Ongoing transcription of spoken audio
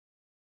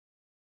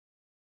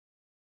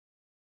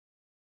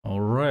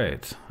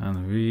Alright,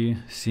 and we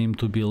seem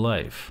to be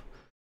live.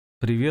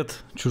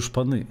 Привет,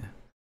 чушпаны.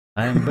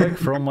 I am back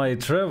from my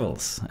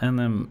travels and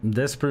I'm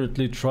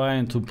desperately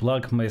trying to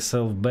plug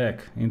myself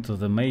back into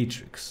the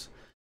matrix.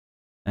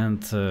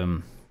 And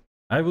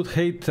I would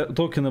hate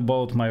talking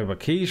about my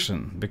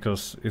vacation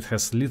because it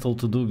has little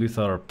to do with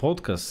our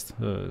podcast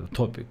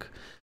topic.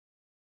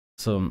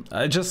 So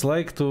I just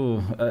like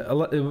to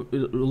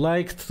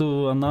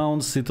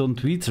announce it on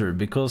Twitter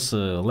because,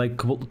 like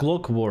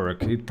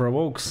clockwork, it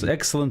provokes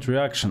excellent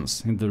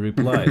reactions in the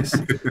replies,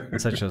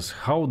 such as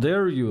 "How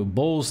dare you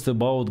boast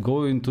about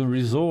going to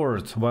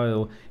resort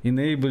while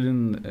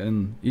enabling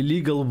an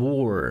illegal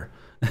war?"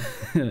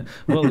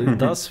 Well, it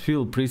does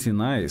feel pretty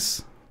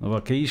nice, a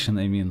vacation,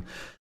 I mean.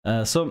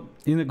 So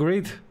in a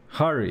great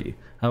hurry,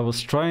 I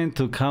was trying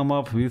to come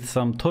up with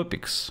some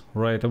topics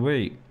right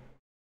away.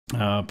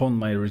 Upon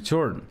my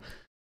return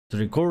to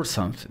record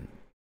something,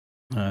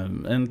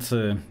 and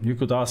you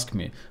could ask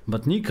me,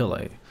 but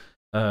Nikolai,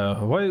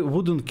 why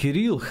wouldn't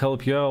Kirill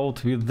help you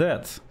out with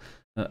that?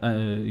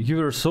 You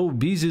were so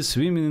busy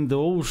swimming in the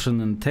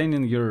ocean and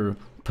tanning your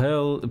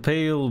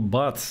pale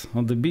butt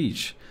on the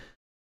beach.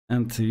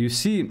 And you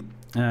see,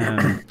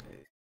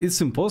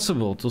 it's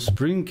impossible to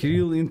spring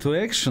Kirill into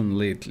action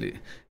lately.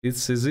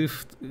 It's as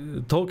if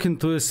talking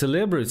to a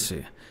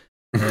celebrity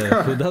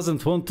who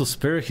doesn't want to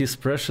spare his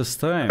precious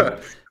time.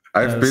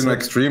 I've been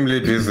extremely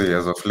busy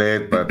as of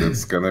late, but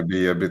it's gonna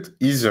be a bit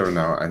easier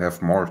now. I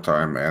have more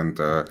time, and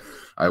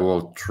I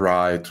will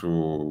try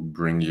to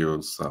bring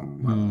you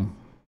some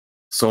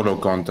solo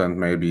content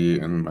maybe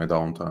in my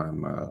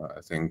downtime.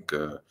 I think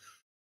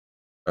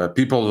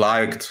people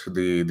liked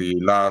the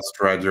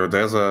last Radio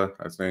Deza,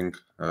 I think,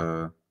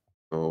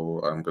 so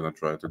I'm gonna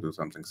try to do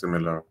something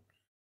similar.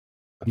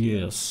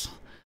 Yes,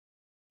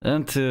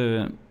 and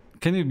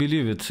can you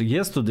believe it?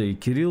 Yesterday,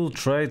 Kirill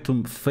tried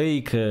to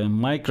fake a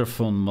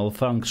microphone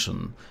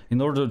malfunction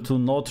in order to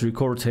not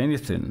record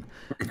anything.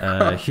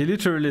 He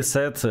literally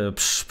said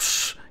psh,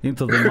 psh,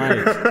 into the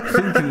mic,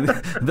 thinking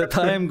that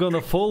I am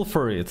gonna fall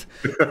for it.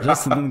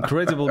 Just an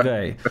incredible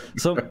guy.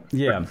 So,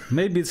 yeah,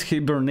 maybe it's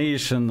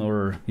hibernation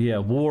or, yeah,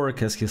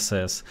 work, as he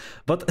says.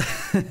 But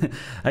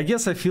I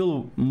guess I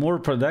feel more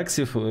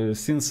productive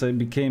since I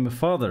became a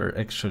father,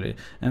 actually.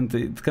 And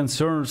it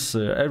concerns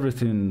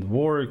everything,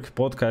 work,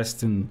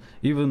 podcasting,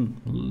 even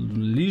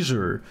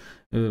leisure.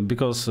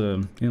 Because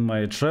in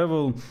my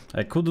travel,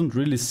 I couldn't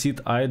really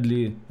sit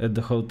idly at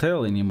the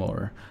hotel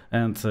anymore.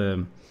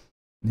 And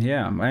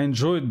yeah, I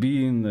enjoyed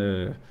being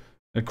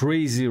a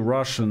crazy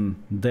Russian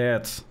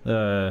dad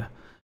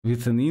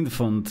with an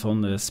infant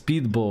on a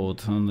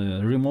speedboat on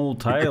a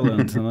remote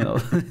island.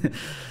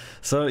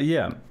 So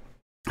yeah,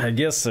 I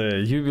guess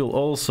you will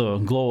also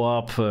glow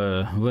up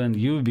when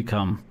you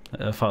become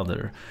a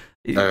father.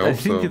 I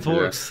think it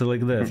works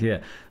like that, yeah.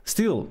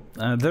 Still,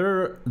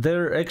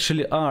 there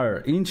actually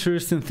are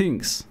interesting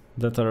things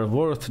that are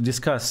worth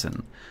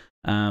discussing.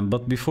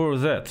 But before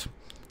that,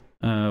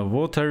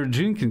 what are you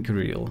drinking,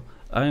 Kirill?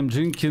 I am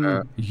drinking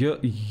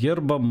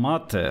yerba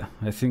mate.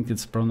 I think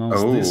it's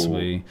pronounced this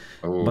way.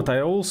 But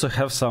I also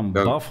have some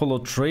Buffalo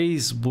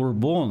Trace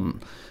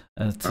Bourbon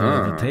at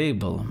the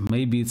table.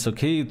 Maybe it's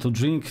okay to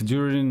drink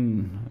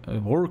during a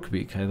work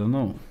week. I don't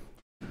know.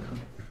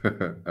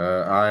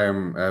 I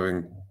am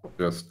having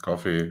just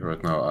coffee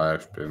right now.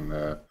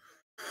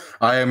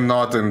 I am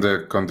not in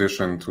the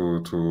condition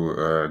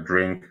to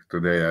drink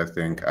today. I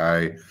think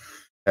I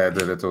had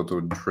a little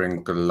to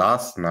drink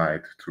last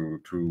night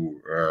to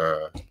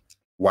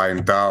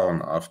wind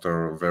down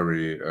after a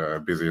very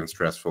busy and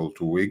stressful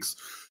 2 weeks.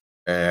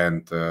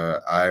 And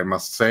I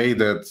must say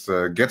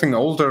that getting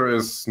older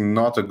is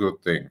not a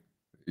good thing.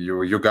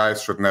 You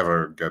guys should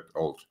never get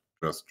old.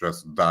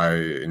 Just die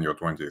in your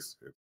 20s.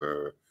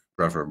 It's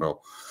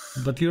preferable.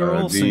 But you're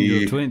also in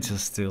your 20s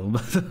still.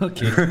 But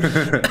okay.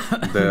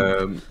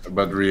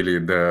 But really,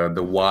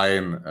 the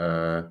wine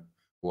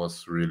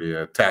was really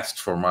a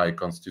test for my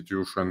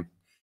constitution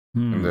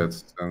in that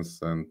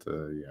sense, and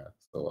yeah.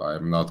 So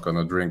I'm not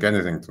gonna drink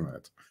anything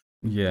tonight.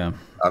 Yeah.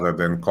 Other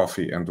than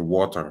coffee and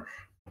water.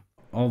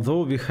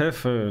 Although we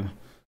have a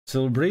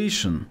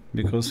celebration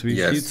because we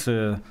hit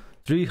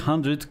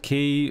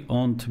 300K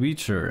on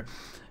Twitter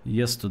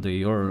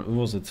yesterday, or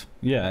was it?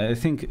 Yeah, I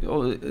think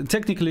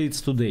technically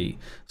it's today.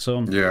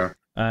 So yeah,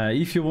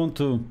 if you want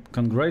to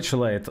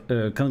congratulate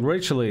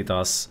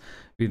us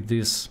with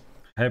this,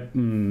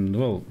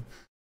 well,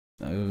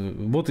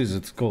 what is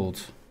it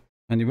called?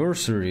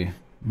 Anniversary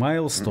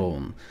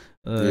milestone.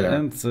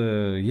 And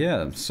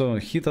yeah, so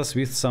hit us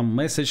with some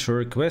message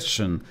or a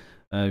question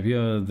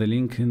via the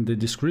link in the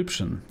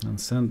description,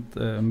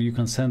 and you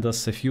can send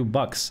us a few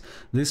bucks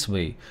this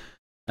way.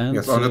 And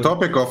yes, on the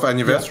topic of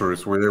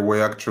anniversaries,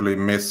 we actually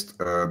missed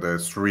the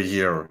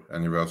 3-year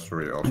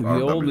anniversary of RWA.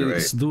 We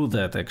always do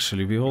that,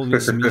 actually. We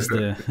always miss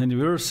the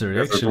anniversary.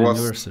 Yes, actually, it was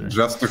anniversary.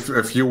 Just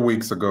a few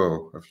weeks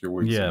ago.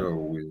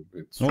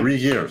 It's 3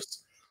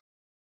 years.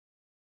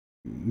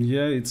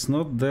 Yeah, it's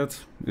not that.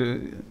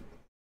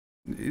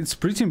 It's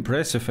pretty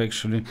impressive,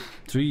 actually.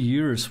 3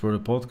 years for a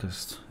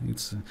podcast.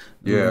 It's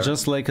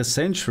just like a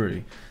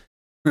century.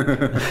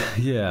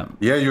 Yeah.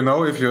 Yeah,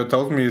 if you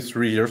told me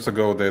 3 years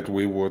ago that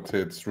we would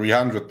hit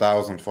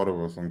 300,000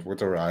 followers on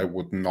Twitter, I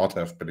would not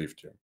have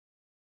believed you.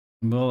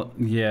 Well,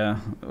 yeah.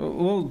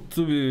 Well,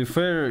 to be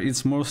fair,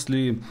 it's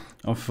mostly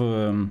of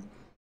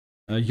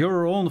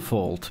your own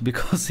fault,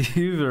 because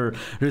you were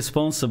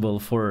responsible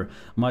for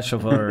much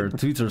of our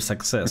Twitter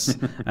success,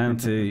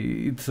 and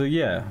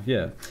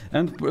yeah,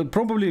 and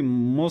probably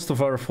most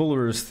of our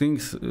followers think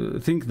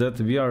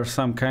that we are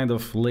some kind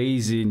of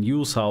lazy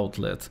news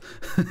outlet,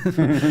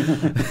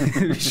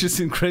 which is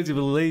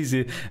incredibly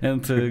lazy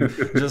and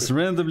just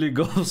randomly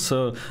goes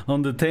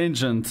on the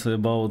tangent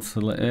about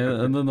I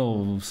don't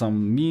know,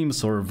 some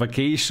memes or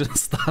vacation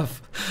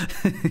stuff.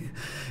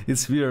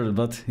 It's weird,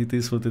 but it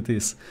is what it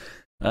is.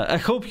 I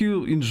hope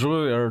you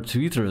enjoy our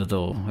Twitter,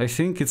 though. I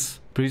think it's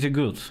pretty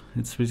good.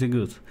 It's pretty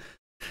good.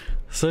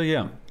 So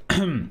yeah,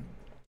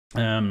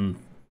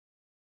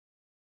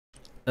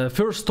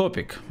 first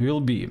topic will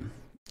be,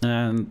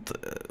 and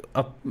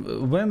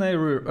when I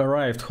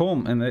arrived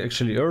home, and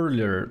actually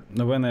earlier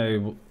when I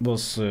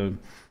was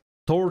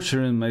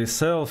torturing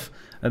myself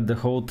at the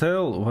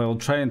hotel while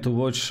trying to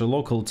watch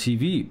local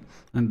TV,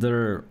 and there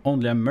are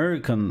only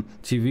American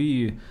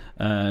TV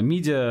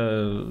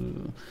media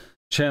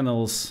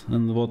channels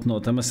and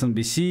whatnot,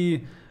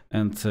 MSNBC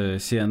and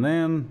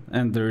CNN,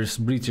 and there's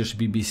British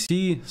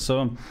BBC.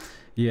 So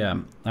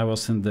yeah, I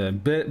was in the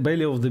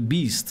belly of the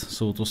beast,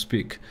 so to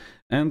speak,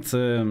 and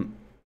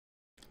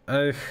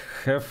I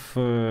have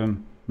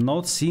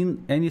not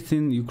seen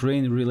anything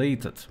Ukraine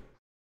related.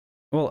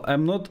 Well, I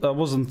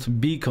wasn't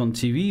big on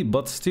TV,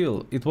 but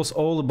still, it was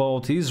all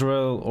about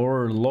Israel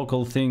or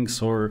local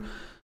things or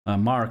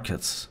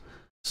markets.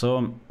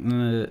 So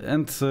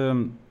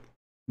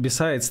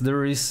besides,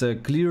 there is a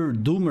clear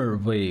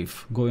doomer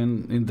wave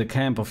going in the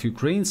camp of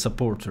Ukraine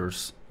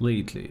supporters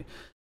lately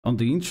on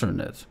the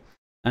internet.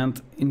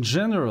 And in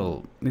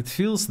general, it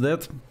feels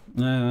that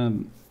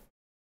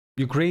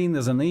Ukraine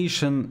as a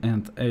nation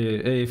and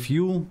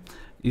AFU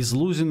is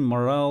losing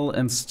morale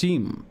and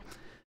steam.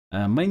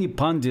 Many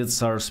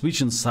pundits are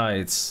switching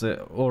sides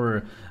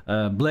or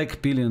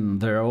blackpilling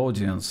their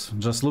audience.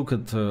 Just look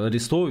at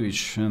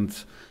Aristovich, and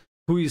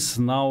who is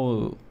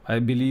now, I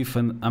believe,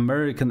 an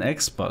American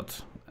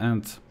expat,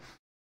 and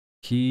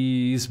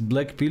he is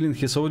blackpilling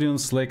his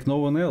audience like no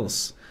one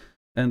else.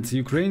 And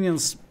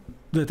Ukrainians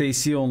that I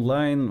see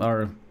online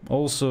are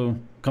also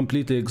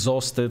completely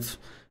exhausted.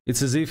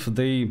 It's as if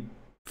they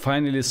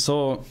finally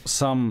saw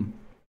some...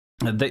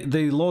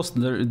 They lost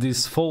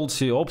this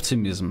faulty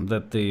optimism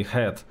that they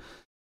had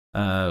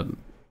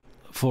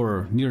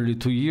for nearly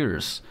 2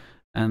 years.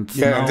 And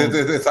yeah, now,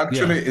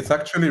 it's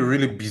actually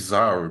really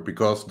bizarre,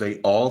 because they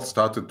all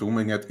started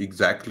doing it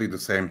exactly the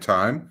same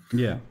time.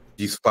 Yeah.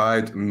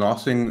 Despite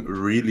nothing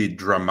really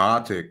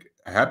dramatic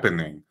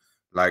happening,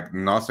 like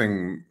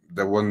nothing,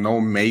 there were no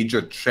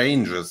major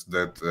changes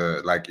that,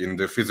 like in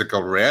the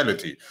physical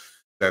reality,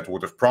 that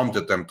would have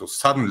prompted them to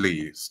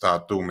suddenly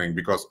start dooming,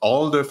 because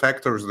all the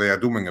factors they are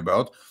dooming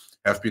about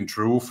have been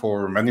true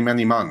for many,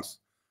 many months.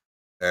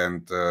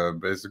 And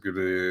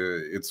basically,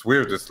 it's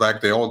weird. It's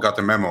like they all got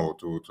a memo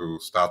to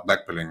start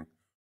backpilling.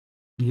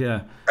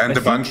 Yeah, and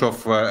a bunch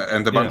of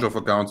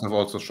accounts have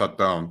also shut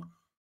down.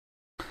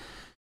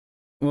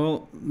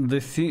 Well,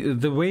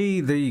 the way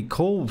they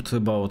coped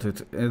about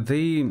it,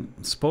 they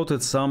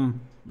spotted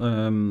some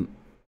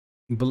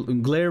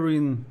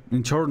glaring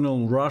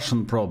internal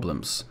Russian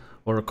problems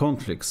or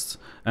conflicts,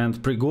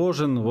 and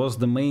Prigozhin was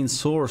the main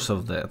source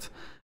of that.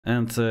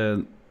 And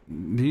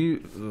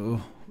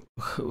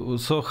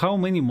so how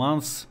many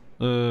months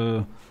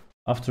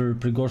after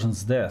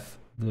Prigozhin's death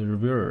there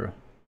were?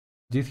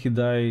 Did he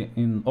die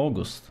in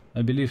August?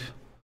 I believe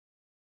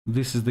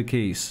this is the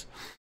case.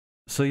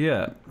 So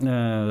yeah,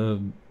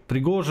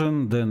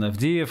 Prigozhin, then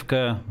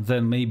Avdiivka,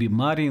 then maybe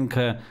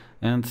Marinka,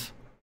 and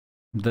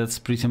that's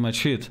pretty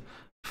much it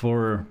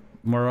for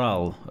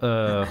morale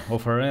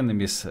of our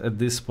enemies at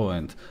this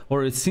point,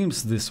 or it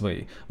seems this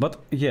way. But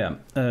yeah,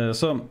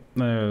 so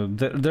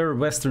their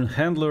Western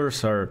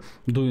handlers are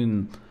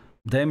doing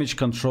damage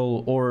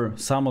control, or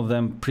some of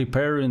them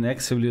preparing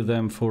actively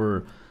them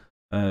for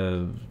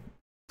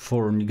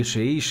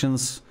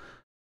negotiations,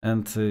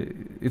 and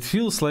it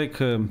feels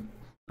like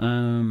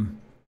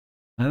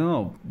I don't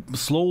know,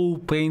 slow,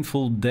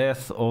 painful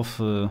death of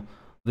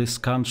this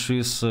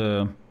country's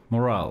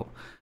morale,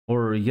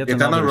 or yet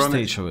another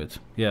stage of it.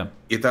 Yeah.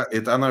 It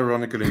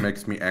unironically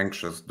makes me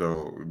anxious,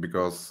 though,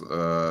 because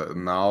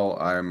now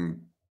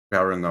I'm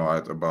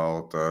paranoid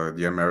about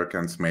the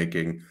Americans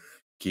making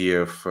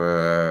Kiev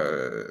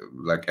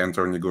like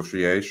enter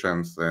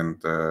negotiations, and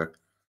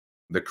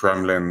the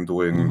Kremlin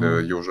doing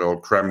the usual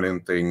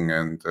Kremlin thing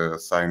and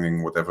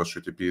signing whatever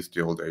shitty peace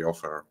deal they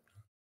offer.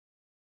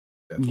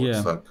 That would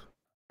suck.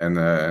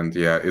 And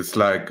yeah, it's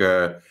like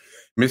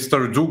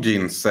Mr.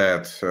 Dugin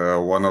said,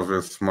 one of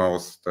his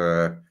most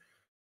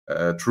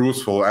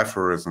truthful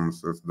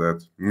aphorisms is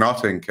that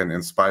nothing can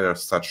inspire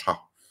such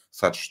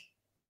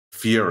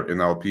fear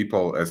in our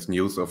people as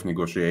news of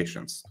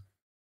negotiations.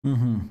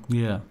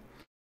 Yeah.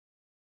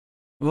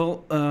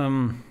 Well,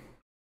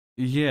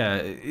 Yeah,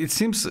 it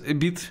seems a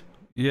bit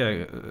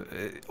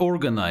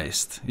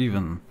organized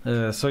even.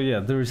 So yeah,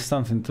 there is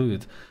something to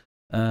it.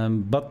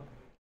 But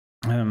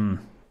in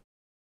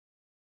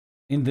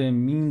the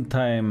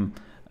meantime,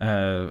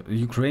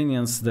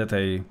 Ukrainians that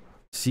I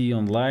see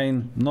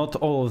online, not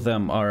all of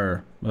them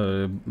are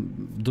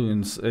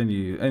doing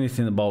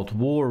anything about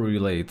war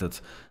related,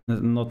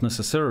 not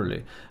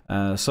necessarily.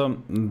 So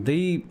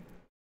they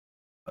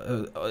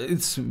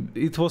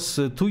it was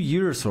 2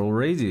 years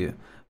already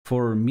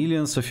for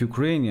millions of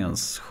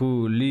Ukrainians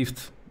who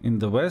lived in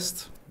the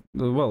West.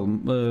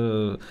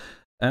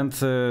 And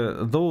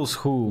those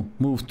who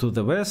moved to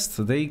the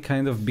West, they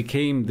kind of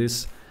became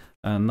this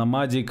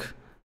nomadic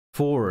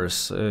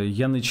force,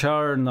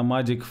 Yanichar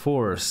nomadic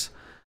force.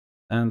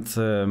 And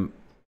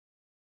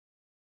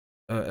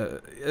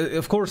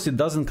of course, it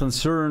doesn't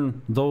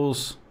concern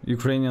those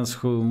Ukrainians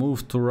who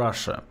moved to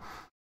Russia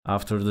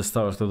after the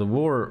start of the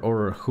war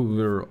or who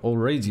were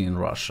already in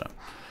Russia.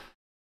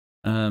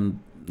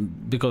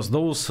 Because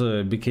those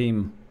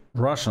became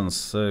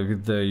Russians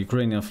with the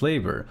Ukrainian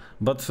flavor.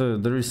 But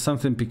there is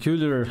something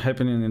peculiar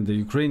happening in the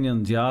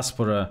Ukrainian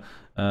diaspora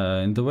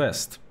in the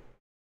West.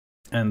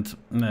 And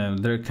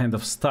they're kind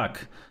of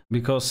stuck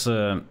because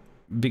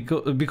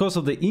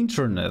of the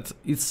internet.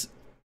 It's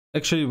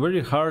actually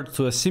very hard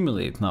to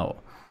assimilate now.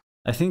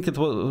 I think it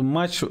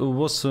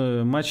was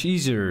much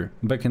easier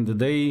back in the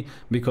day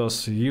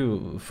because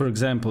you, for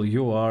example,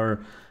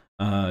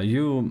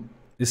 you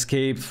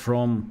escaped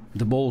from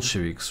the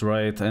Bolsheviks,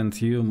 right? And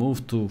you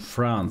moved to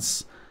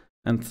France.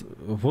 And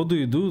what do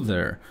you do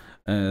there?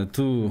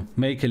 To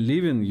make a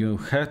living, you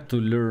had to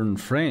learn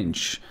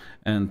French,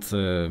 and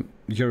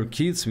your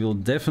kids will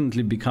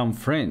definitely become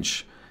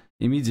French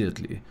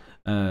immediately.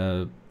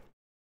 Now,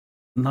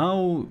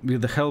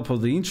 with the help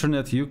of the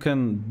internet, you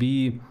can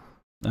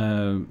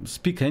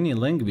speak any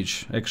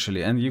language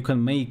actually, and you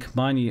can make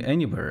money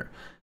anywhere.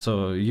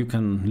 So you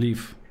can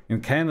live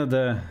in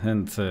Canada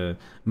and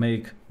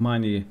make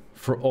money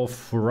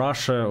off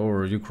Russia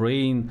or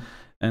Ukraine,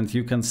 and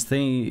you can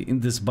stay in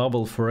this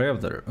bubble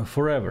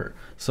forever.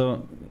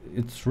 So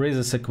it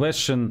raises a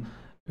question: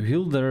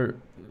 will there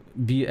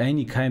be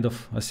any kind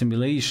of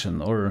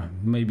assimilation, or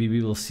maybe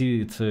we will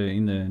see it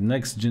in the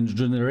next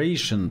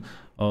generation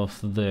of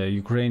the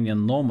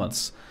Ukrainian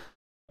nomads?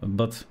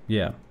 But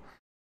yeah.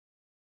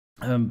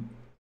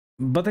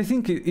 But I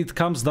think it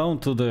comes down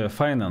to the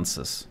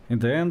finances in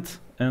the end,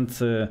 and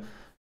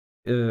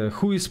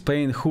who is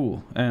paying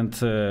who. And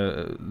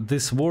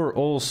this war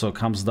also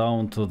comes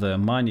down to the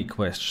money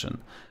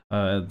question,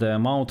 the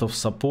amount of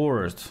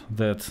support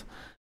that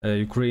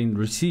Ukraine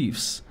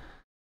receives.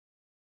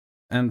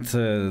 And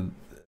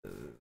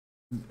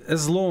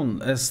as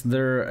long as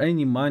there are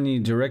any money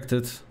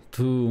directed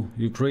to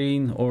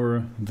Ukraine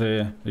or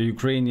the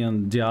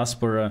Ukrainian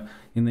diaspora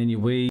in any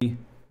way,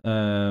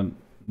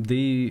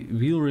 they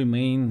will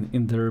remain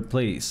in their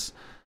place.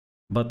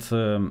 But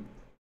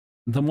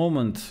the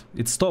moment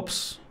it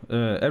stops,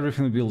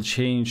 everything will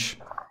change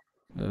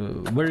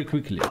very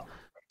quickly.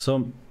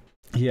 So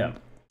yeah,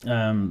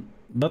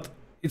 but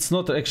it's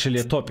not actually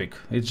a topic.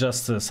 It's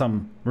just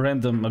some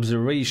random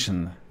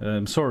observation.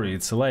 Sorry,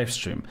 it's a live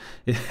stream.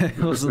 It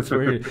wasn't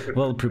very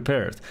well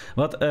prepared.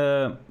 But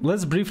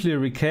let's briefly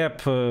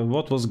recap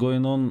what was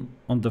going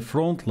on the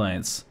front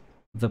lines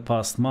the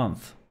past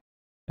month.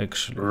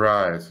 Actually.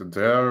 Right,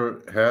 there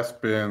has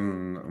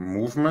been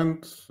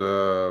movement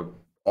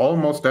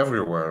almost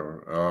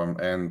everywhere,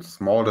 and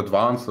small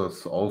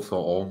advances also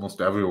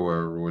almost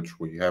everywhere, which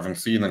we haven't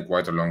seen in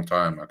quite a long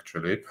time,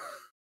 actually.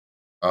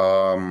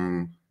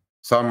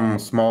 Some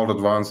small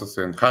advances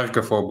in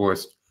Kharkiv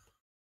Oblast.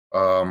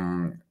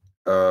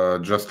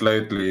 Just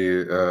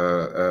lately,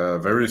 a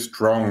very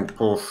strong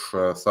push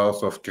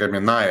south of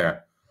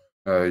Kremenaya.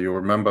 You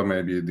remember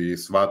maybe the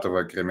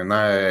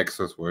Svatovo-Kremenaya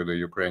axis, where the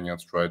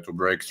Ukrainians tried to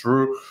break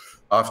through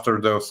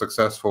after their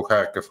successful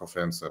Kharkiv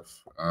offensive.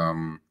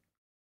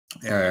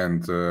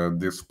 And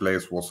this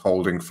place was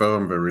holding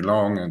firm very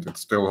long, and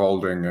it's still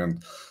holding,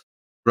 and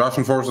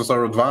Russian forces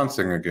are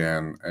advancing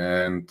again.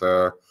 And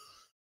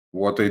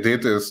what they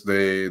did is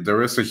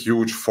there is a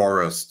huge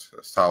forest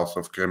south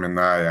of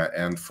Kremenaya,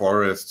 and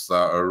forests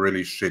are a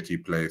really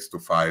shitty place to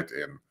fight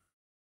in.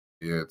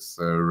 It's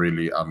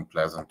really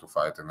unpleasant to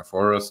fight in a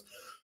forest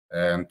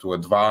and to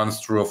advance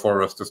through a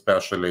forest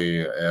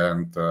especially.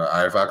 And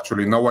I have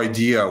actually no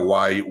idea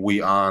why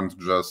we aren't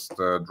just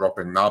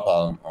dropping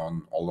napalm on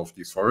all of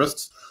these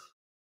forests.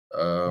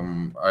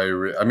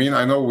 I mean,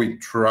 I know we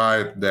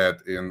tried that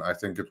in, I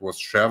think it was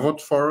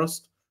Shevot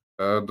forest,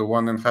 the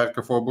one in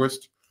Kharkiv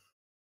Oblast,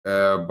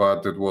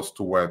 but it was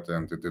too wet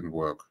and it didn't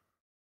work.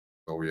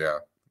 So yeah,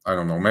 I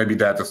don't know. Maybe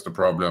that is the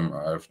problem.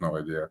 I have no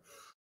idea.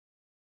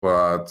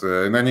 But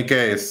in any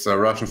case,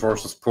 Russian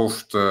forces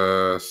pushed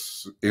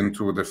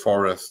into the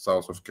forest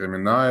south of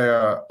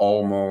Kremenaya,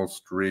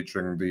 almost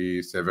reaching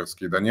the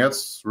Seversky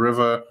Donetsk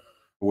River,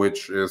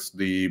 which is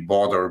the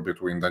border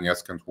between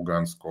Donetsk and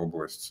Lugansk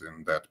oblasts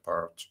in that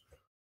part.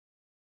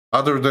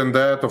 Other than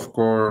that, of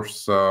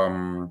course,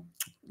 there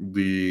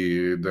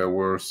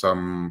were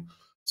some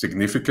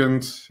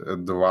significant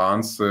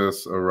advances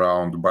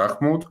around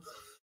Bakhmut,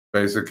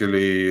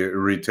 basically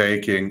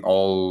retaking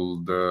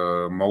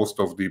most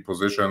of the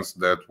positions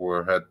that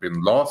had been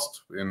lost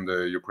in the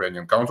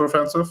Ukrainian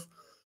counteroffensive.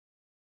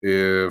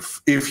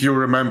 If you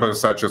remember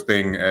such a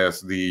thing as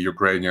the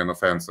Ukrainian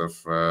offensive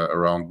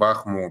around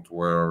Bakhmut,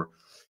 where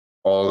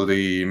all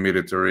the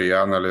military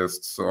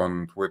analysts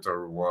on Twitter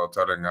were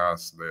telling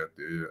us that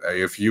the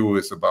AFU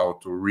is about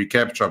to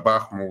recapture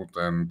Bakhmut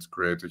and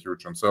create a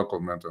huge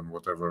encirclement and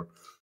whatever.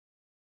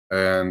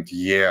 And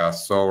yeah,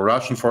 so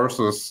Russian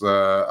forces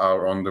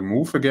are on the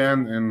move again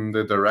in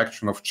the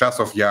direction of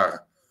Chasov Yar.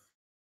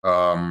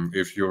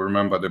 If you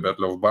remember the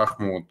Battle of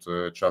Bakhmut,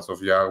 Chasov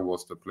Yar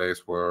was the place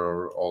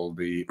where all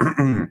the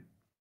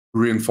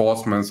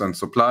reinforcements and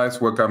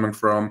supplies were coming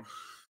from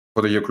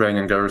for the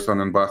Ukrainian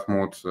garrison in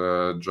Bakhmut,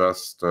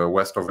 just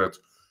west of it.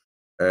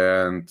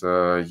 And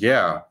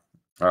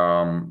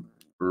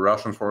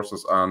Russian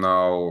forces are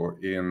now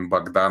in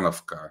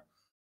Bogdanovka,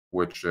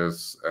 which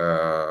is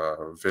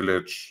a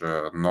village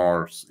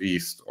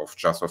northeast of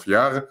Chasov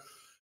Yar.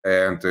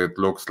 And it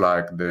looks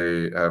like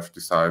they have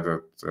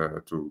decided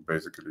to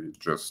basically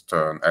just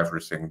turn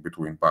everything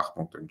between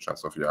Bakhmut and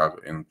Chasov Yar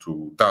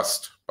into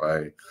dust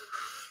by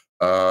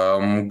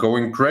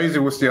going crazy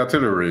with the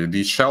artillery.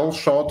 The shell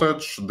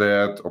shortage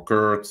that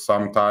occurred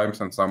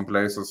sometimes in some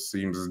places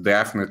seems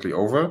definitely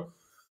over.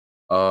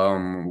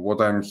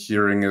 What I'm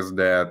hearing is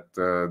that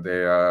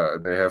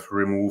they have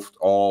removed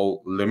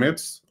all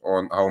limits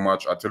on how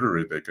much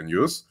artillery they can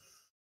use.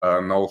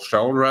 No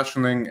shell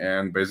rationing,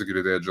 and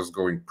basically they're just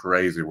going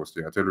crazy with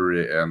the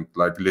artillery and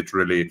like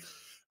literally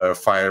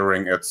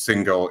firing at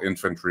single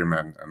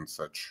infantrymen and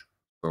such.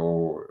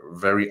 So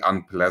very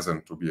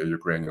unpleasant to be a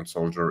Ukrainian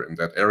soldier in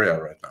that area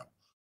right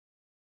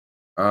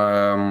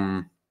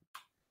now.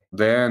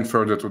 Then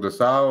further to the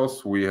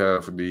south, we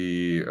have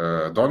the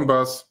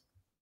Donbas,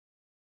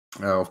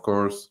 of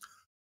course,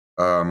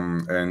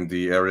 and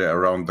the area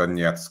around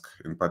Donetsk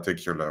in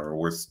particular,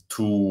 with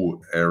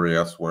two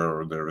areas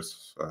where there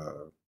is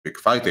big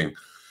fighting.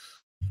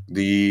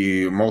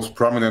 The most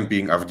prominent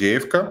being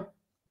Avdiivka,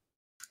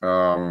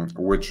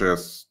 which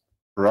is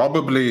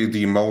probably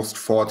the most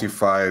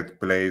fortified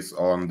place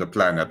on the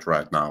planet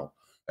right now,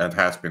 and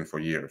has been for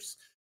years.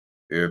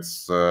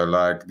 It's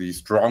like the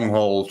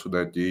stronghold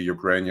that the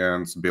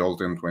Ukrainians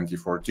built in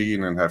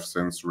 2014 and have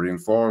since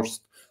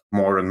reinforced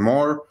more and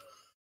more.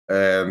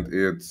 And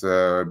it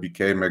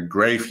became a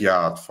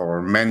graveyard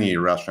for many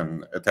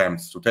Russian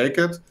attempts to take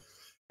it.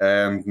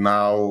 And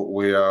now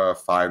we are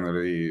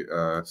finally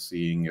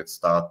seeing it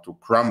start to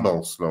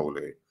crumble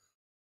slowly.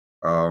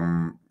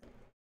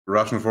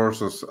 Russian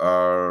forces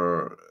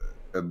are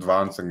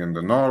advancing in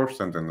the north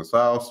and in the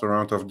south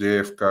around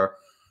Avdiivka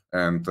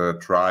and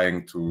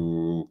trying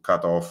to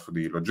cut off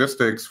the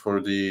logistics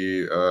for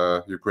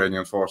the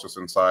Ukrainian forces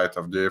inside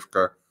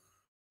Avdiivka.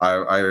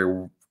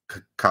 I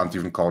can't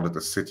even call it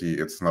a city.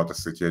 It's not a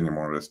city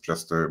anymore. It's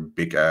just a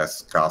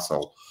big-ass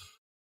castle.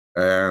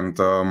 And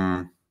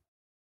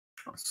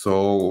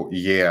so,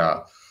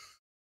 yeah,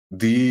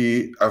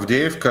 the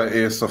Avdiivka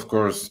is, of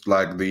course,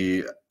 like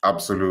the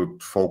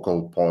absolute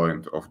focal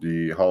point of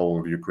the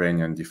whole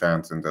Ukrainian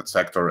defense in that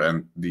sector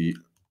and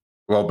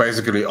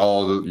basically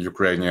all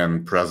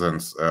Ukrainian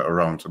presence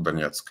around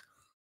Donetsk.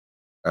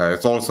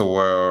 It's also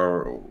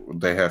where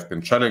they have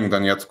been shelling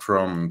Donetsk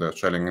from. The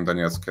shelling in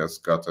Donetsk has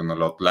gotten a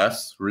lot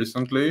less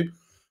recently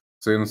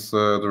since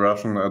the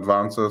Russian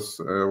advances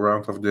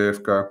around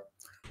Avdiivka.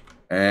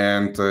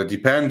 And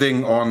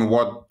depending on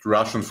what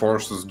Russian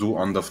forces do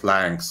on the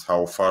flanks,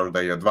 how far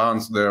they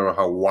advance there,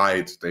 how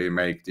wide they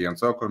make the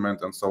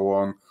encirclement and so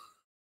on,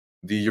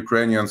 the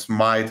Ukrainians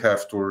might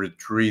have to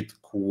retreat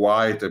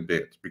quite a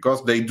bit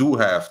because they do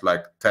have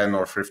like 10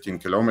 or 15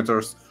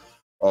 kilometers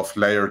of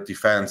layered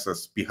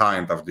defenses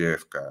behind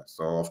Avdiivka.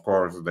 So, of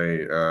course,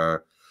 they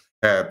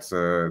had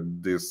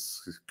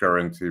these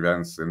current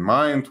events in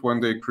mind when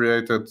they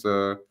created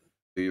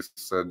this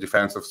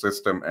defensive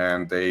system,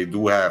 and they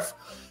do have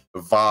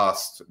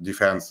vast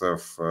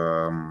defensive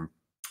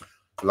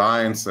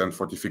lines and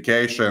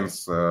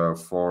fortifications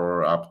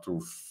for up to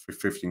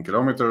 15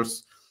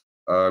 kilometers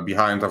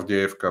behind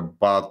Avdiivka.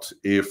 But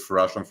if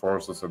Russian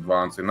forces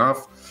advance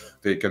enough,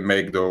 they can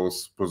make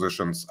those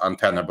positions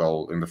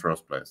untenable in the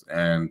first place.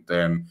 And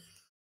then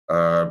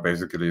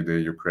basically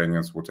the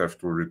Ukrainians would have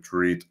to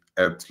retreat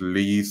at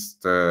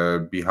least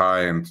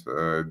behind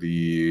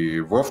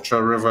the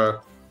Vovcha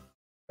River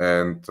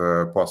and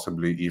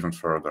possibly even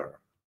further.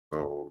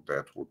 So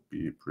that would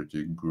be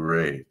pretty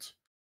great.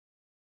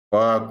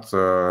 But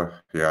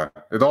yeah,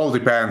 it all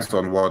depends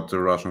on what the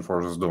Russian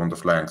forces do on the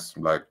flanks,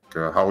 like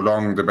how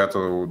long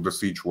the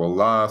siege will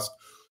last,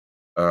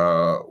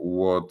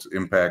 what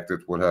impact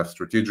it will have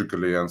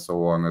strategically, and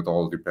so on. It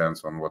all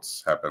depends on what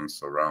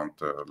happens around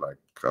like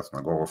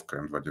Krasnogorovka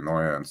and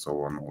Vodinoye and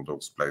so on, all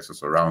those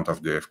places around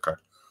Avdiivka.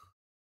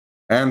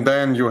 And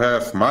then you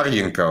have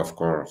Mar'yinka, of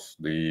course,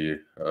 the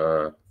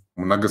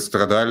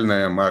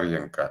многострадальная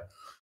Mar'yinka.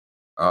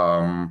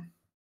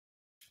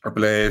 a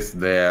place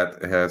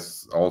that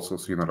has also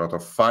seen a lot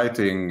of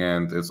fighting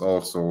and is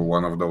also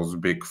one of those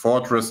big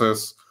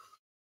fortresses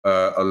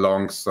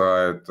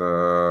alongside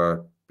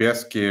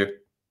Peski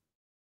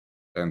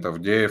and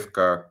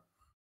Avdiivka.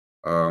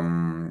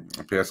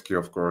 Peski,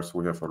 of course,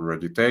 we have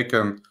already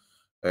taken,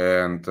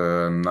 and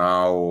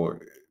now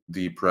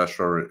the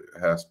pressure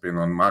has been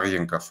on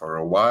Mariinka for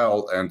a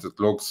while, and it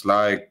looks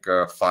like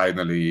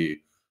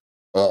finally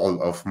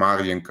all of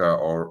Mariinka,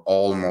 or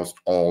almost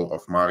all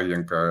of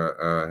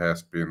Mariinka,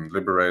 has been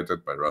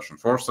liberated by Russian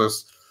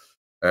forces.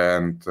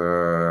 And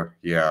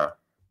yeah,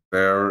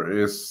 there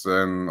is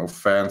an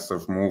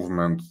offensive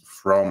movement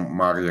from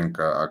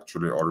Mariinka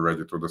actually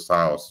already to the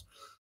south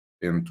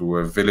into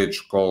a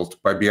village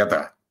called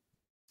Победа,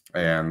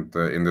 and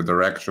in the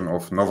direction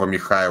of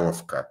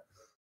Novomykhailovka.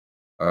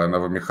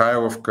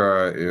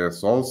 Novomykhailovka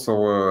is also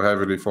a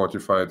heavily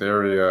fortified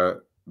area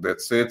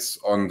that sits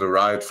on the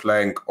right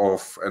flank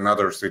of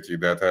another city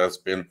that has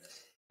been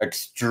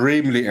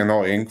extremely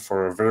annoying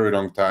for a very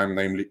long time,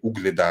 namely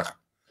Ugledar.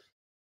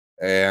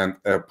 And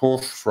a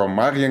push from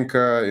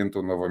Mariinka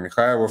into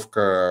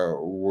Novomykhailovka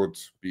would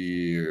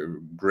be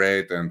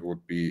great and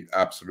would be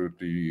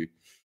absolutely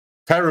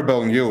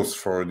terrible news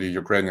for the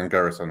Ukrainian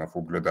garrison of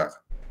Ugledar.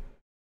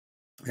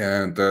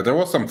 And there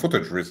was some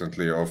footage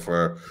recently of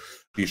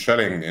the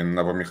shelling in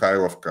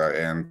Novomykhailovka,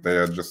 and they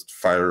are just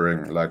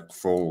firing like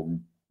full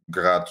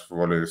grad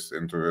volleys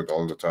into it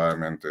all the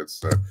time, and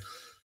it's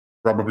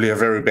probably a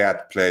very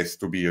bad place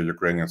to be a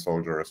Ukrainian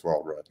soldier as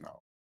well right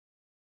now.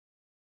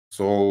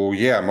 So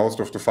yeah, most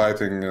of the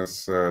fighting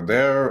is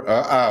there.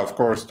 Of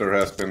course, there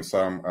has been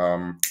some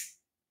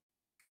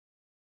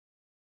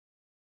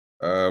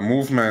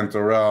movement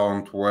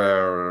around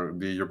where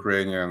the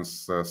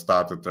Ukrainians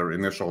started their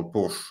initial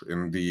push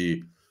in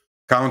the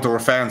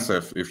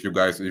counteroffensive, if you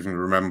guys even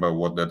remember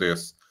what that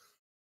is.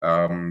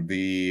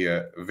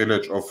 The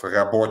village of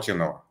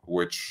Rabotino,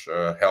 which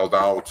held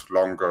out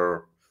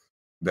longer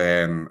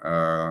than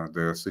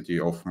the city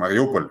of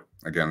Mariupol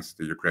against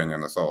the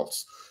Ukrainian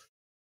assaults.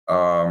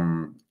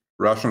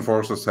 Russian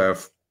forces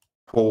have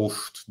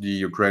pushed the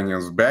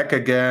Ukrainians back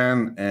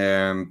again,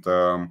 and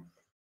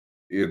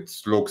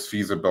it looks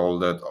feasible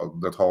that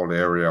that whole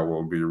area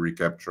will be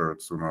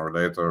recaptured sooner or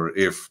later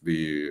if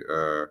the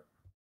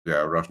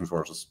Russian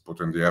forces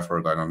put in the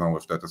effort. I don't know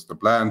if that is the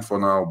plan for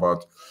now,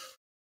 but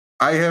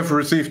I have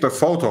received a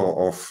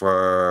photo of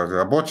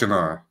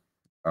Rabotina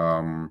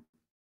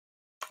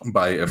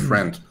by a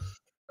friend,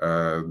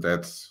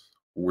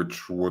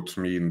 which would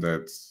mean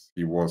that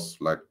he was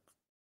like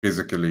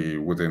physically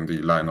within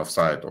the line of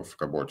sight of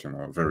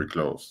Rabotina, very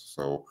close.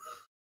 So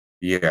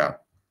yeah,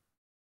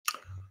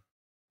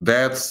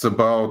 that's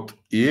about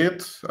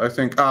it, I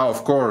think.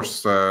 Of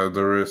course,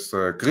 there is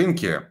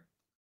Krinky,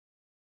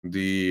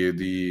 the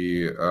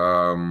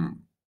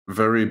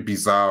very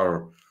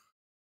bizarre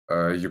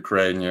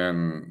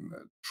Ukrainian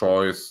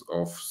choice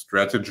of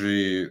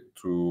strategy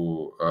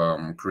to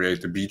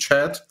create a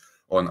beachhead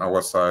on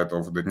our side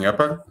of the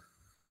Dnieper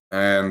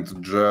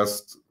and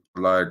just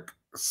like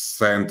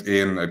send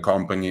in a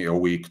company a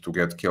week to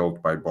get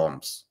killed by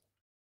bombs.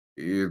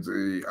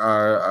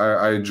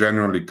 I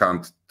genuinely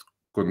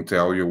couldn't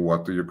tell you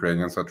what the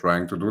Ukrainians are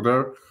trying to do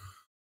there.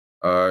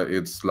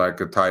 It's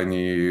like a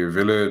tiny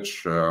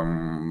village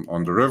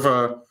on the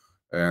river,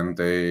 and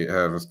they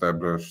have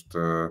established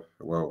a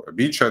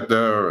beachhead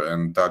there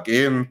and dug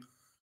in,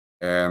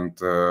 and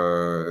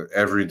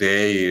every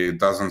day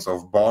dozens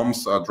of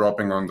bombs are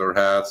dropping on their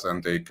heads,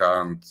 and they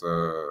can't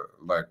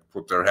like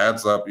put their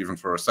heads up even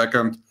for a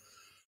second,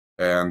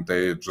 and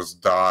they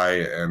just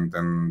die, and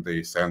then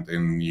they send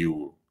in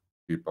new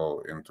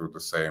people into the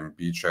same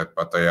beachhead,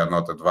 but they are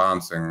not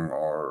advancing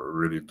or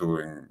really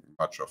doing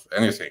much of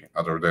anything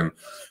other than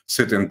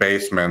sit in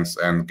basements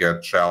and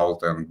get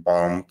shelled and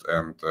bombed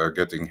and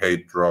getting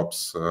hate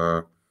drops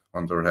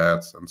on their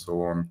heads and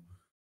so on.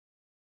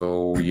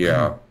 So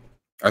yeah,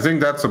 I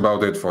think that's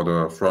about it for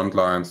the front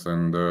lines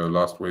in the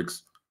last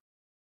weeks.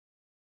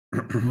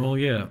 Well,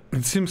 yeah,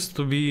 it seems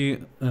to be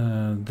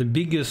the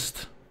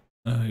biggest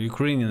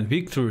Ukrainian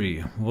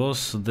victory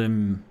was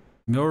the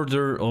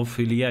murder of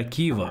Ilya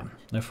Kiva,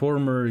 a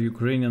former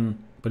Ukrainian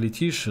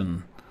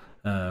politician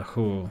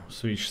who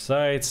switched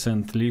sides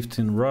and lived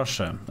in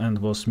Russia and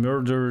was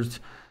murdered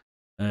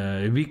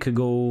a week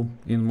ago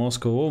in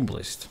Moscow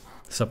Oblast,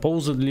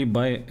 supposedly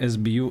by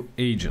SBU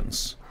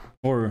agents.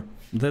 Or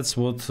that's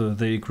what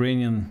the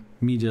Ukrainian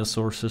media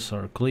sources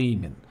are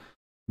claiming.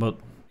 But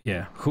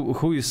yeah,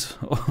 who is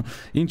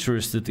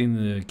interested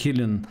in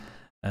killing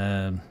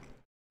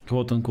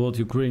quote-unquote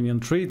Ukrainian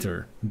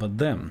traitor but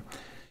them?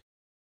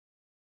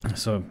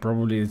 So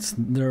probably it's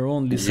their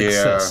only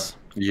success.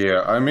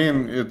 Yeah, I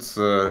mean, it's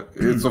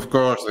of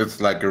course, it's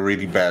like a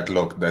really bad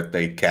look that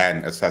they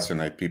can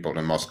assassinate people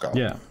in Moscow.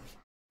 Yeah.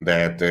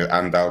 That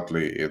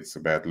undoubtedly it's a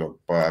bad look,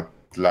 but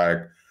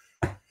like,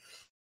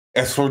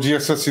 as for the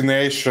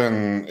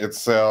assassination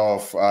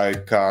itself, I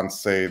can't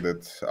say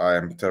that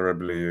I'm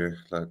terribly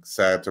like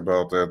sad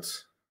about it.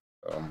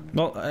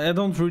 Well, I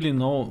don't really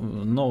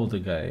know the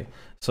guy.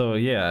 So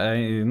yeah,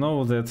 I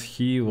know that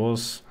he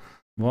was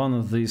one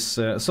of these.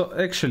 So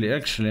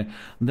actually,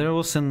 there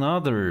was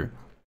another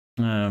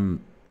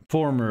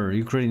former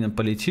Ukrainian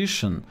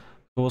politician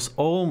who was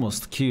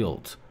almost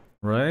killed,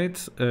 right?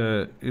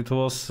 It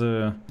was,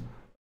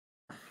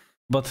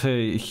 but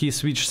he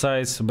switched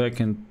sides back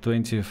in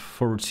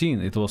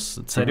 2014. It was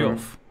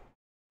Tsarev.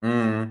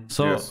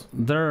 So yes.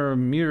 there are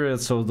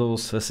myriads of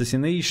those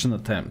assassination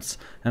attempts,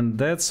 and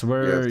that's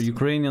where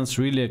Ukrainians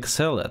really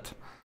excel at.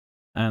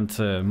 And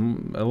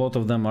a lot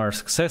of them are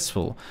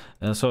successful.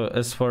 So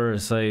as far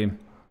as I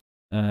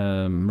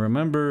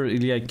remember,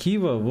 Ilya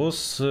Kiva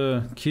was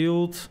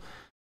killed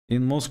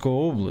in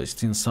Moscow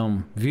Oblast, in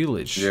some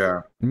village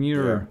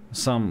near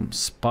some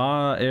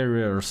spa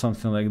area or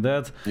something like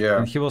that.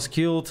 And he was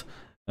killed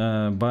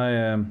by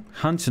a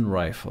hunting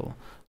rifle.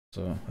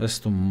 So as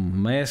to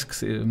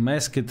mask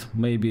it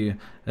maybe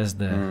as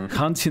the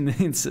hunting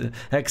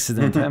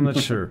accident, I'm not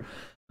sure.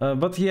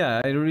 But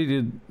yeah, I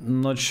really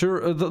not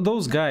sure.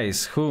 Those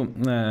guys who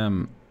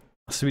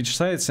switch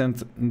sides,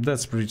 and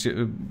that's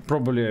pretty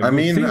probably a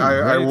good thing, I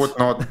right?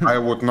 I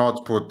would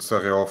not put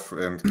Tsarev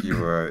and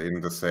Kiva in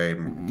the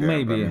same camp.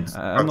 Maybe.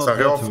 But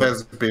Tsarev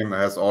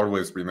has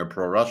always been a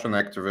pro-Russian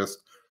activist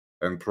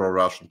and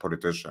pro-Russian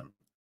politician.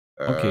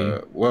 Okay.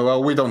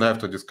 Well, we don't have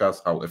to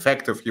discuss how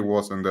effective he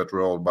was in that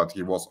role, but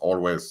he was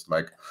always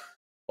like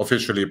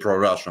officially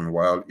pro-Russian,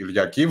 while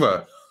Ilya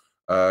Kiva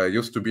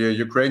used to be a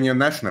Ukrainian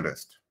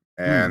nationalist,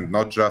 and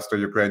not just a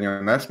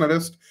Ukrainian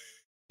nationalist.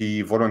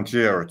 He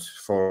volunteered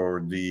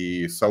for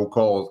the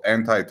so-called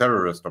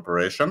anti-terrorist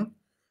operation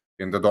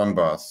in the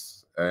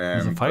Donbass,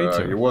 and He's a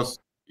fighter. he was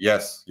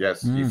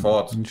he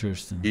fought.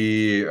 Interesting.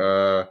 He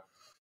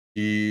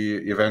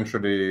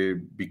eventually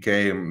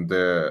became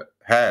the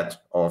head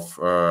of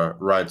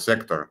right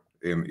sector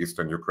in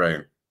eastern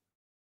Ukraine.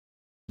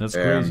 That's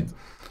crazy.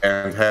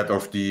 And head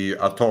of the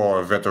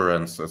Ator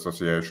Veterans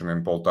Association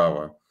in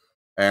Poltava.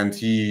 And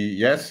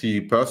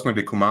he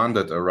personally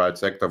commanded a right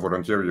sector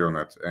volunteer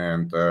unit,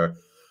 and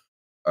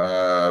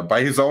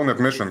by his own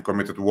admission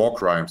committed war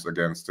crimes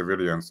against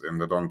civilians in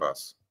the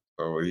Donbass.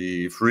 So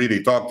he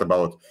freely talked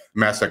about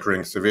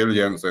massacring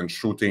civilians and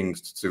shooting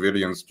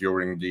civilians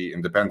during the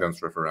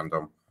independence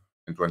referendum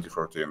in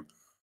 2014.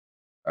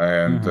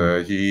 And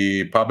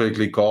he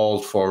publicly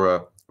called for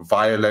a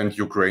violent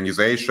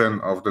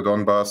Ukrainization of the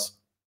Donbass.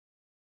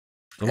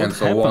 What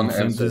happened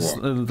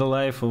in the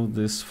life of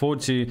this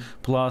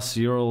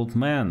 40-plus-year-old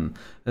man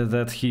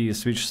that he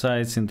switched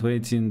sides in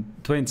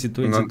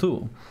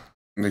 2022?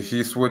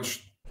 He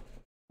switched.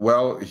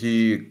 Well,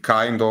 he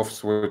kind of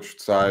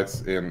switched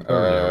sides in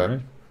earlier,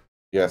 right?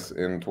 Yes,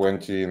 in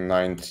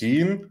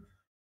 2019.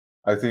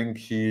 I think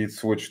he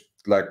switched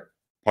like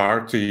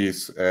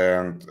parties,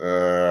 and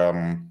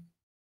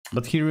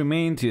but he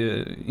remained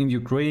in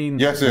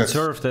Ukraine and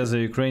served as a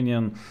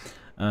Ukrainian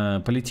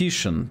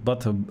politician,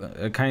 but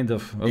a kind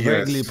of a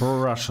vaguely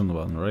pro-Russian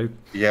one, right?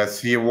 Yes,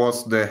 he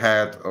was the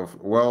head of.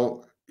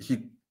 Well,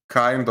 he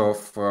kind of.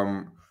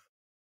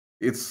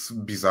 It's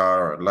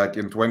bizarre. Like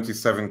in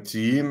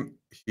 2017,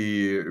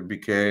 he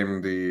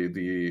became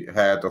the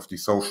head of the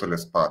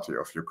Socialist Party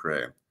of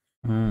Ukraine.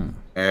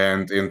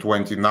 And in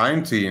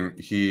 2019,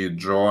 he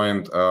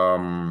joined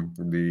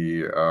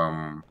the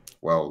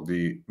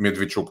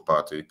Medvedchuk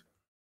Party,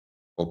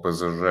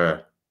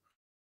 OPZZ.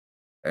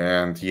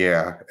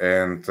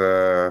 And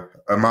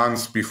a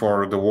month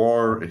before the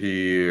war,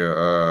 he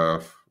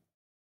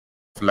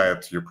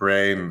fled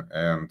Ukraine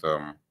and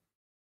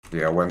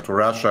went to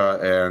Russia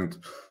and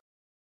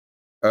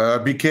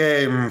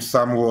became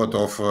somewhat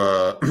of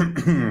a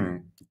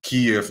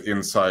Kiev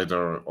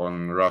insider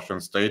on Russian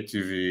state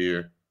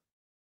TV.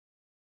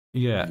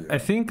 Yeah, I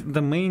think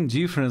the main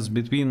difference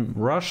between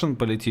Russian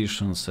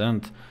politicians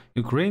and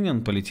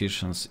Ukrainian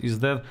politicians is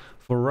that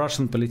for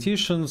Russian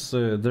politicians,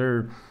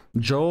 their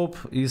job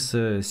is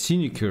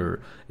sinecure.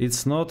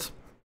 It's not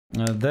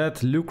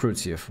that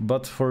lucrative,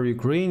 but for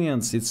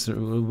Ukrainians it's a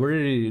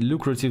very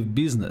lucrative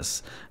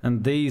business,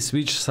 and they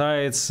switch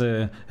sides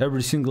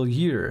every single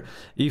year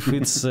if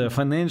it's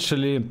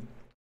financially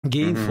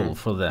gainful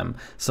for them.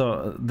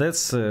 So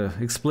that's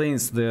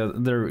explains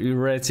their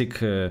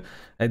erratic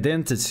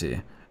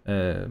identity,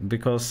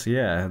 because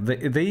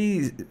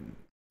they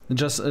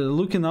just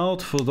looking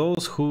out for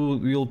those who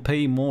will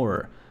pay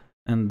more,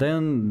 and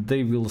then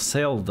they will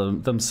sell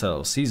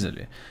themselves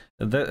easily.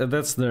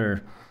 That's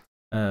their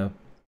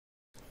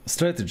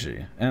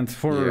strategy. And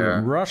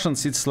for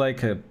Russians it's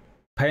like a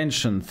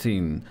pension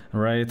thing,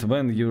 right?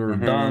 When you're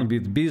done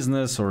with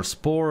business or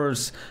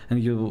sports and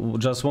you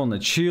just want to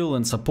chill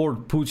and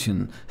support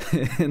Putin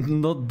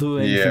and not do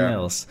anything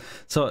else.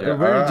 So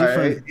very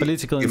different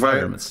political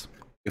environments.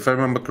 If I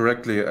remember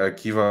correctly,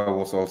 Kiva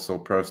was also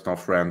personal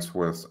friends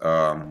with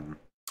Arsen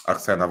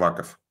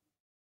Avakov.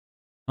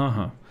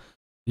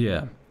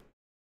 Yeah.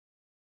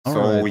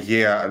 So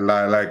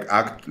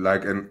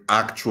like an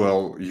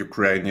actual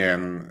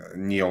Ukrainian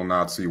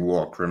neo-Nazi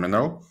war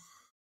criminal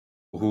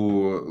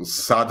who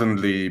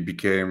suddenly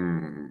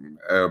became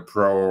a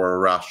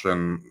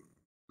pro-Russian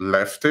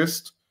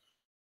leftist,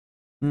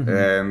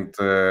 and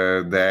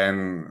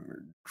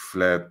then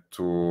fled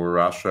to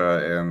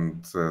Russia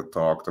and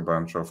talked a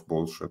bunch of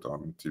bullshit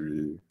on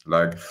TV.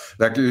 Like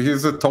he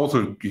was a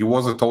total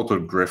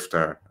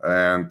grifter,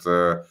 and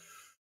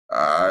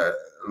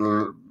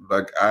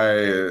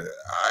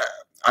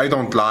I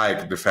don't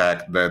like the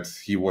fact that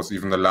he was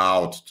even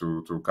allowed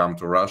to come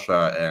to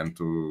Russia and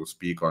to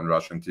speak on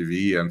Russian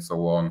TV and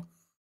so on.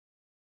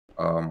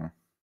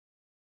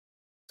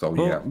 So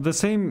well, yeah, the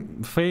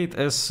same fate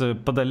as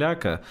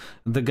Podolyaka,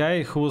 the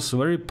guy who was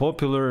very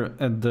popular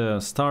at the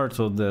start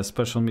of the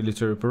special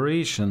military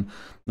operation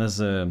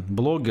as a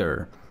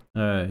blogger,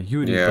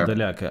 Yuri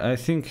Podolyaka. I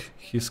think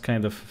he's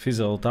kind of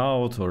fizzled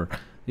out, or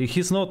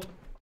he's not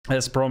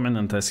as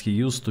prominent as he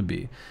used to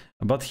be.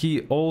 But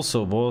he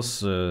also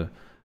was a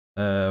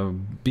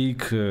big,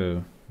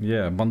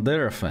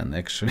 Bandera fan,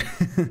 actually.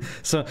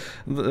 So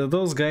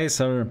those guys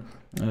are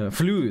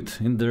fluid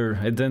in their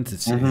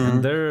identity,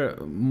 and they're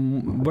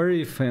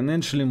very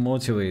financially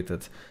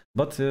motivated.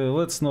 But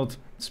let's not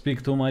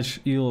speak too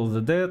much ill of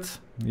the dead.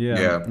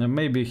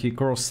 Maybe he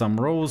crossed some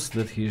roads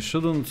that he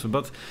shouldn't,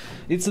 but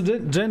it's a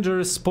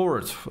dangerous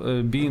sport,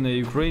 being a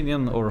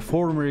Ukrainian or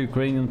former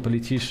Ukrainian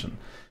politician.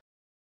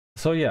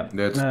 So yeah,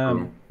 that's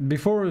true.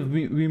 Before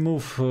we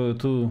move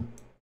to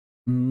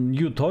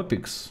new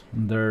topics,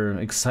 they're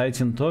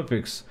exciting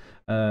topics,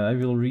 I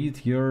will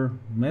read your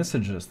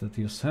messages that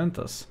you sent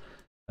us.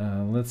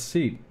 Let's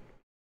see.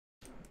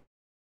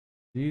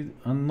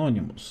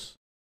 Anonymous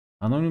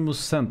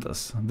sent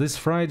us. This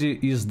Friday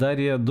is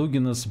Daria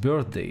Dugina's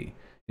birthday.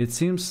 It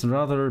seems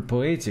rather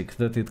poetic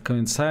that it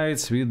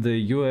coincides with the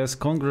US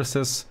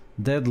Congress's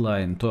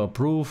deadline to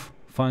approve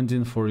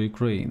funding for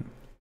Ukraine.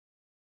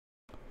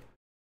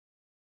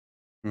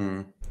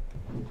 Well,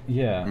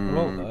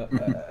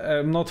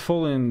 I'm not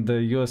following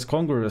the US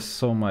Congress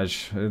so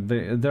much. I'm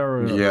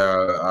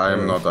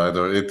not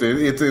either.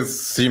 It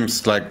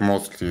seems like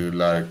mostly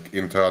like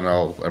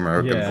internal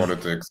American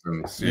politics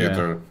and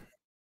theater.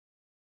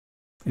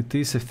 It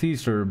is a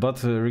theater,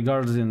 but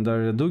regarding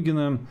Daria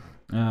Dugina,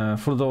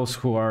 for those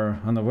who are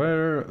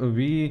unaware,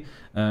 we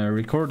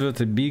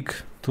recorded a big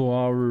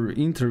 2-hour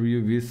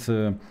interview with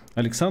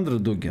Alexander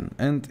Dugin,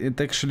 and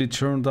it actually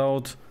turned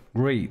out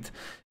great.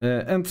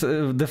 And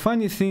the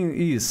funny thing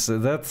is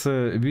that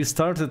we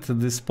started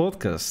this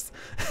podcast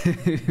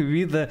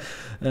with the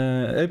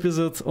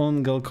episode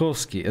on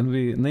Galkovsky, and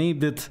we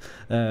named it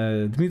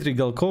Dmitry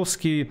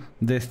Galkovsky,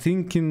 the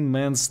thinking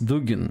man's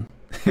Dugin,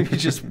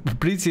 which is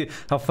pretty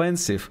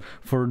offensive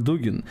for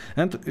Dugin.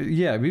 And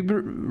we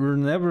were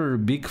never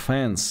big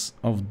fans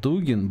of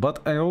Dugin,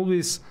 but I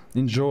always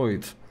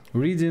enjoyed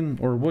reading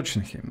or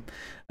watching him.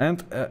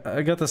 And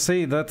I gotta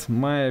say that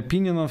my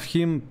opinion of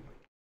him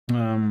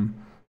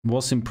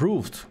was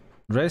improved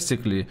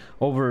drastically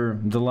over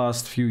the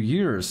last few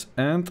years,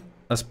 and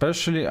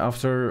especially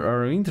after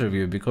our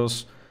interview,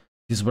 because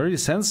he's very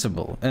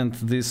sensible. And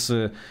this,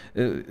 there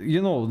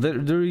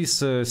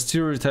is a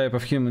stereotype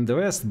of him in the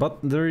West, but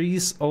there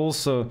is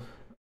also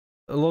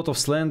a lot of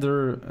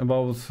slander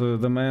about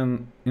the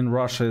man in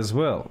Russia as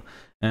well.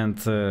 And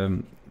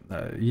so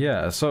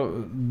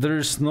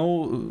there's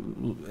no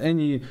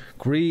any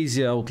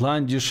crazy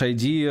outlandish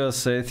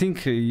ideas. I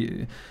think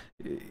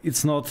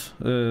it's not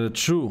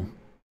true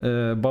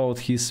about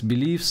his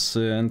beliefs,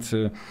 and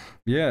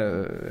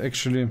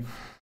actually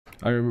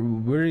I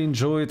very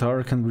enjoyed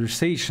our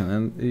conversation,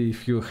 and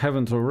if you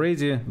haven't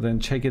already,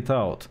 then check it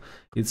out.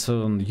 It's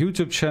on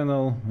YouTube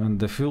channel, and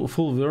the full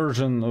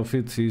version of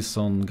it is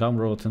on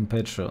Gumroad and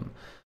Patreon.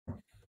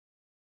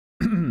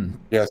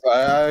 Yes,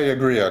 I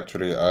agree.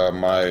 Actually,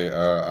 my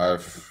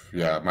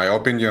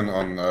opinion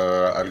on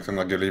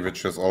Alexander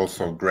Gelevich is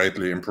also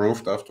greatly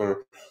improved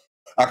after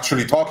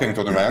actually talking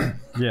to the man.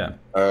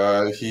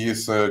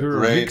 He's a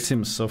great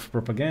victims of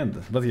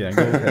propaganda, but go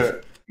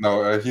ahead.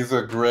 No, he's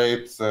a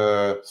great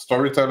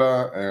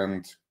storyteller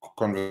and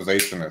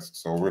conversationist.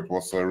 So it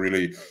was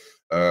really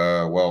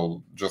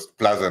just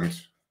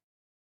pleasant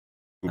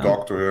to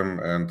talk to him,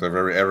 and a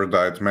very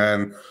erudite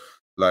man.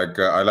 Like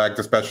I liked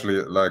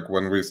especially like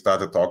when we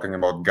started talking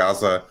about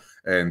Gaza,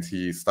 and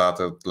he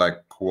started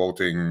like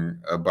quoting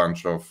a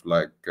bunch of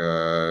like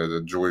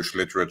the Jewish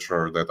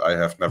literature that I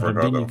have never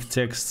heard of.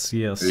 Texts,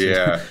 yes.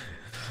 Yeah.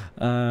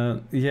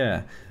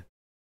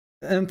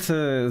 And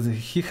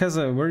he has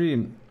a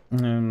very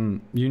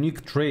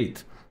unique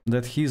trait,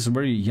 that he's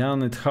very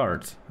young at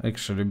heart,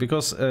 actually,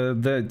 because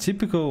the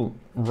typical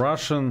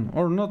Russian,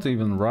 or not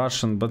even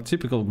Russian, but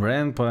typical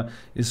grandpa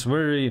is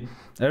very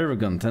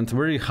arrogant and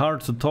very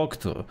hard to talk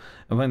to.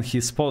 When he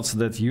spots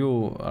that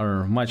you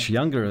are much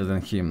younger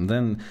than him,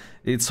 then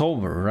it's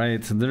over,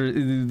 right?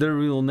 There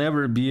will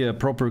never be a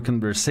proper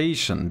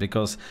conversation,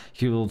 because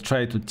he will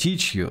try to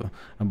teach you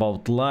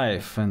about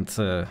life, and,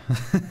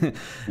 and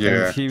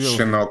he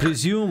will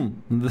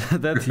presume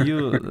that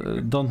you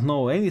don't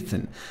know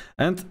anything.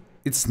 And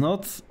it's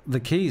not the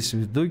case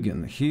with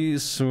Dugin. He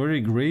is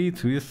very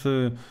great with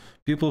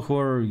people who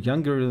are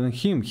younger than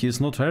him. He is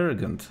not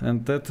arrogant,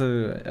 and that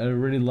I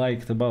really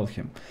liked about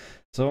him.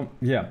 So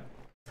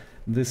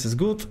This is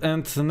good.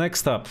 And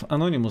next up,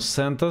 Anonymous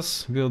sent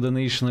us with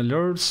donation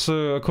alerts.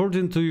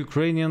 According to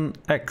Ukrainian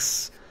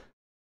X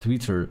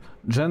Twitter,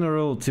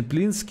 General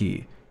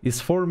Teplinsky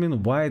is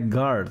forming White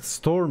Guard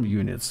storm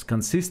units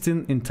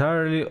consisting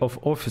entirely of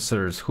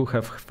officers who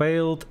have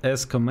failed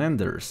as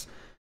commanders.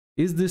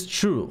 Is this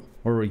true,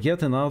 or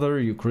yet another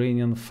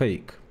Ukrainian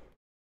fake?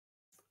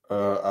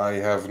 I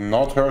have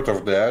not heard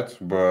of that,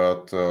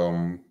 but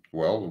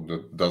well,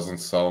 that doesn't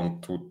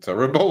sound too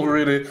terrible,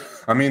 really.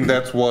 I mean,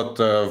 that's what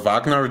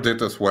Wagner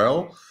did as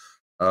well.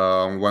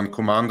 When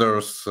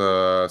commanders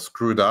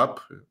screwed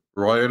up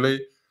royally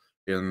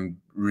in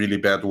really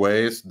bad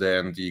ways,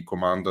 then the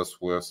commanders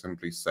were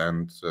simply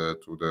sent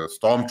to the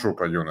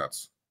stormtrooper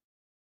units.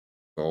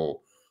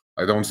 So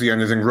I don't see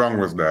anything wrong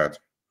with that.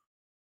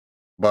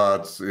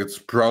 But it's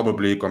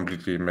probably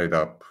completely made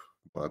up.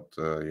 But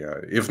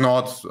yeah, if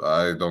not,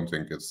 I don't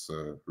think it's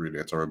really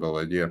a terrible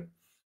idea.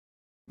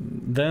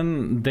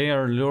 Then they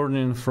are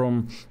learning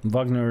from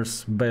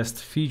Wagner's best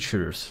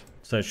features,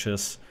 such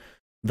as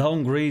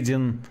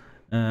downgrading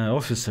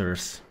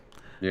officers.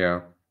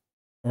 Yeah.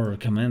 Or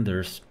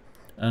commanders.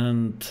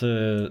 And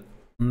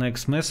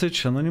next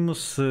message,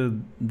 Anonymous.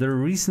 There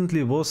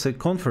recently was a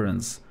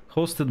conference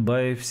hosted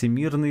by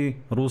Всемирный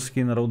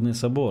Русский Народный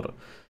Собор.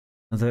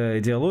 The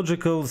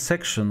ideological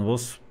section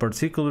was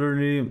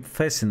particularly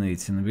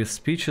fascinating, with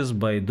speeches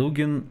by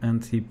Dugin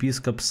and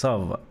Episcop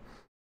Sava.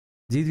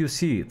 Did you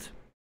see it?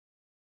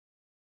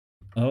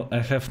 Oh, I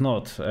have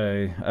not.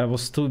 I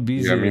was too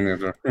busy. Yeah, me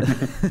neither.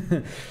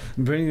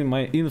 Bringing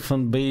my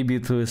infant baby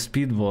to a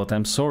speedboat.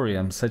 I'm sorry,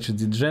 I'm such a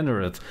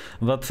degenerate.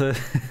 But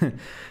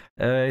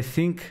I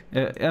think,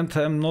 and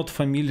I'm not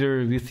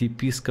familiar with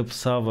Episcop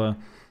Sava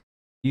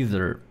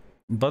either.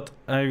 But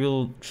I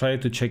will try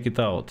to check it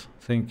out.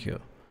 Thank you.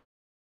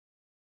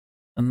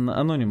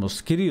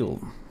 Anonymous,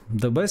 Kirill.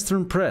 The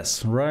Western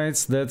press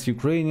writes that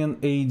Ukrainian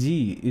AD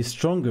is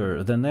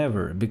stronger than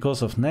ever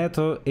because of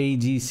NATO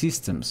AD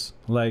systems,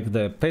 like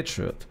the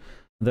Patriot,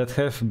 that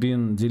have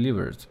been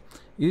delivered.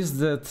 Is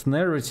that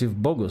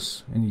narrative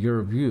bogus in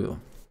your view?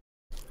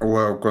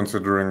 Well,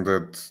 considering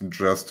that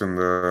just in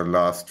the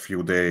last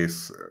few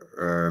days,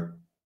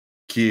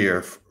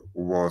 Kiev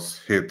was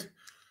hit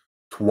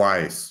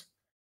twice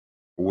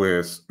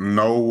with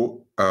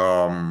no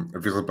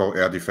visible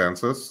air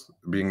defenses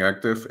being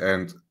active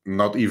and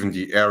not even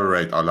the air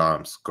raid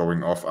alarms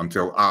going off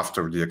until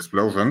after the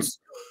explosions.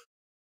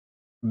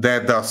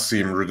 That does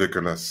seem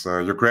ridiculous.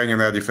 Ukrainian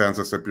air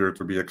defenses appear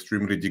to be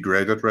extremely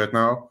degraded right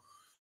now.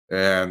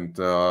 And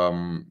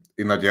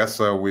in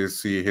Odessa, we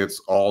see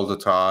hits all the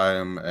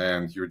time,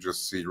 and you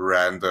just see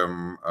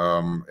random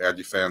air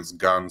defense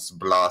guns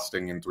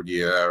blasting into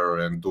the air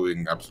and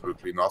doing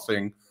absolutely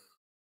nothing.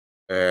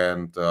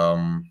 And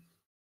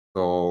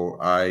so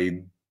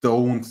I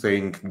don't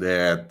think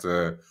that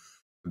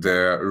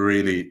there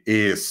really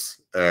is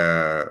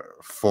a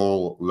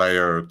full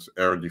layered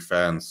air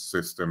defense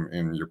system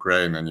in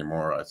Ukraine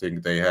anymore. I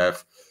think they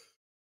have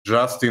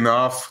just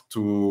enough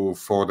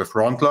for the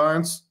front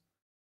lines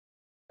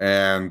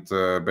and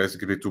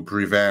basically to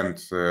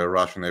prevent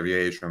Russian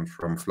aviation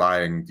from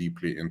flying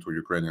deeply into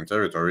Ukrainian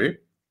territory.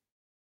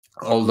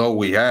 Although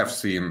we have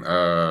seen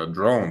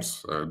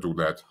drones do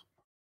that,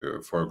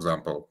 for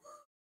example.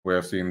 We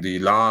have seen the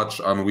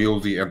large,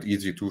 unwieldy, and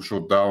easy to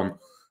shoot down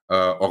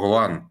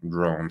Orlan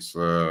drones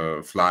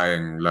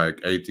flying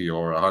like 80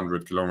 or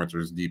 100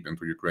 kilometers deep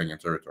into Ukrainian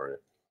territory.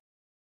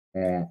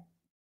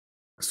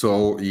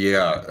 So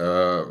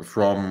yeah,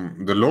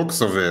 from the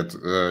looks of it,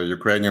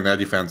 Ukrainian air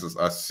defenses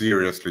are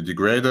seriously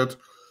degraded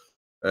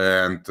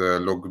and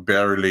look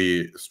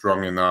barely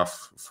strong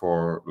enough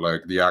for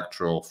like the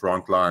actual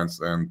front lines,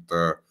 and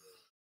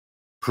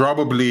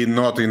probably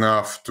not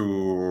enough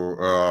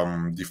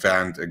to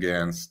defend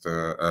against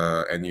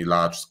any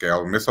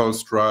large-scale missile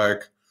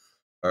strike.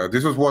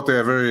 This is what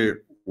they're very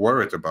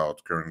worried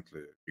about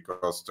currently,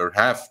 because there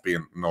have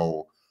been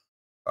no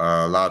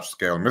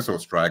large-scale missile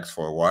strikes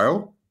for a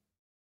while.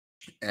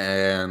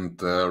 And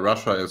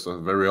Russia is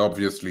very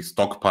obviously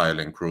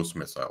stockpiling cruise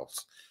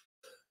missiles.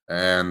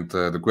 And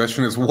the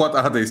question is, what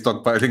are they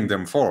stockpiling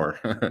them for?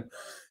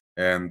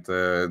 And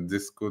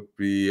this could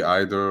be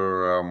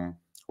either,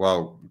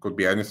 well, it could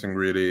be anything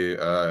really.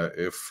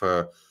 If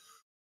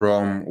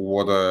from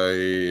what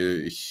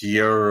I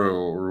hear,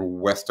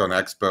 Western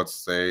experts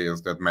say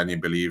is that many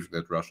believe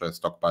that Russia is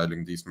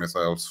stockpiling these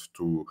missiles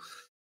to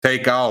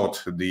take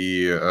out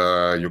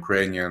the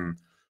Ukrainian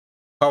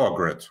power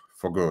grid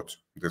for good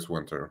this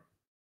winter.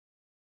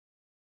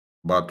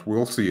 But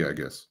we'll see, I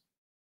guess.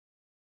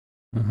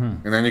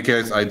 Mm-hmm. In any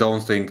case, I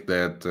don't think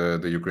that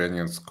the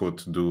Ukrainians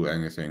could do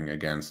anything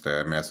against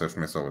a massive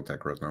missile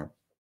attack right now.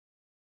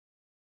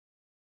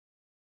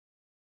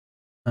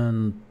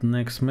 And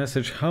next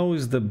message, how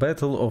is the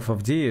Battle of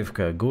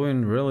Avdiivka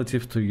going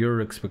relative to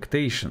your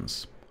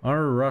expectations?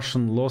 Are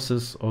Russian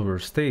losses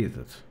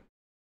overstated?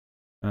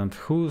 And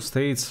who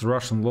states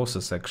Russian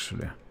losses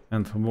actually?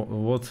 And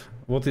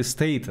what is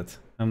stated?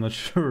 I'm not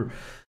sure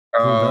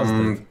who does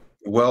that.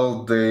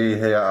 Well,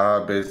 they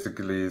are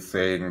basically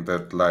saying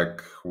that,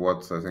 like,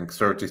 what, I think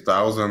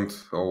 30,000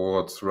 or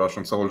what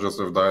Russian soldiers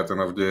have died in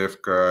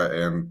Avdiivka,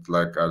 and,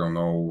 like, I don't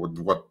know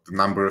what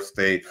numbers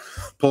they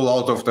pull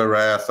out of their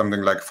ass,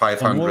 something like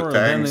 500 more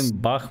than tanks. in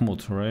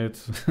Bakhmut, right?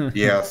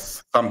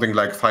 Yes, something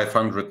like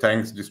 500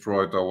 tanks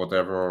destroyed or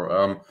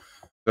whatever.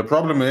 The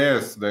problem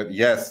is that,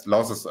 yes,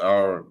 losses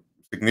are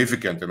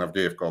significant in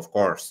Avdiivka, of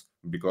course,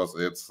 because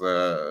it's,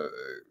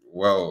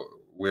 well,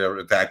 we're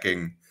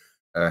attacking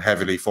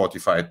heavily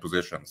fortified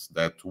positions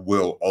that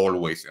will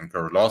always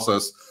incur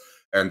losses.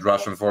 And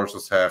Russian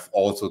forces have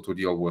also to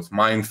deal with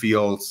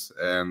minefields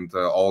and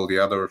all the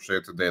other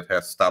shit that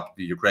has stopped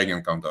the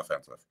Ukrainian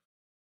counteroffensive.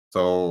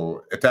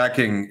 So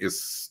attacking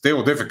is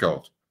still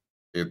difficult.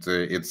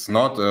 It's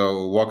not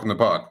a walk in the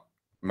park,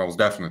 most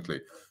definitely.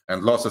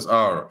 And losses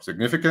are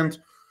significant,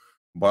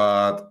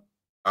 but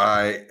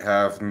I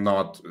have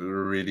not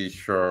really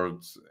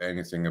heard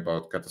anything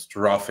about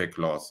catastrophic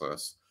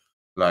losses.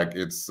 Like,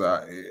 it's,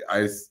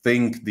 I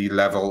think the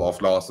level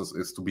of losses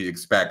is to be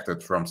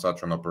expected from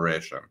such an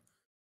operation.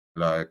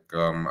 Like,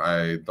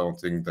 I don't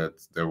think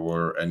that there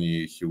were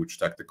any huge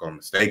tactical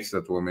mistakes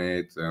that were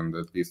made, and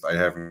at least I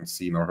haven't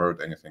seen or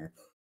heard anything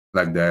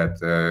like that.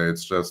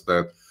 It's just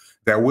that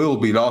there will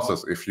be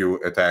losses if you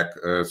attack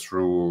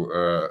through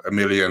a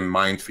million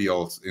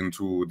minefields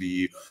into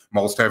the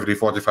most heavily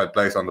fortified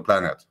place on the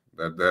planet.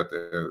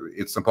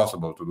 It's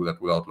impossible to do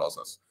that without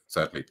losses,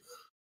 sadly.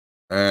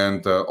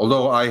 And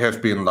although I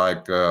have been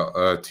like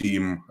a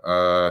team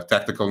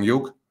tactical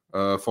nuke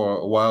for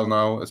a while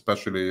now,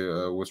 especially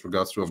with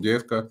regards to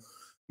Avdiivka,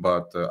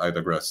 but I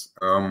digress.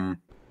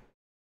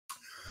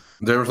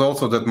 There's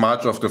also that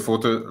much of the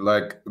footage,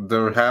 like,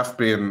 there have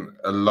been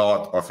a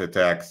lot of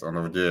attacks on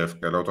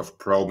Avdiivka, a lot of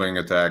probing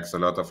attacks, a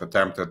lot of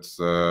attempted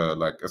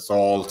like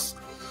assaults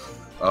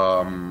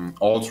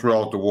all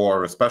throughout the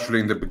war, especially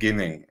in the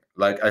beginning.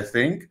 Like, I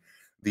think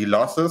the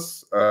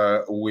losses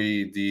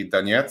the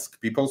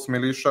Donetsk People's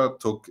Militia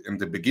took in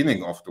the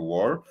beginning of the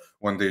war,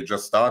 when they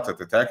just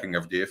started attacking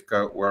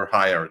Avdiivka, were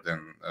higher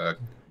than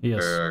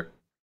Yes.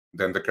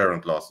 than the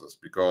current losses,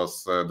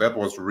 because that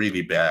was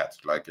really bad.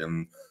 Like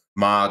in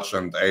March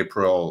and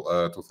April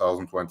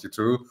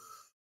 2022,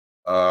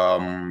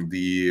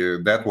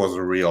 that was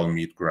a real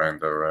meat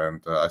grinder,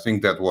 and I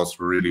think that was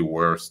really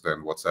worse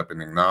than what's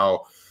happening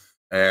now.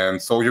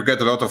 And so you get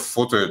a lot of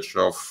footage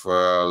of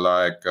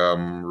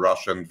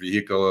Russian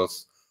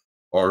vehicles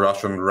or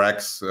Russian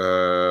wrecks.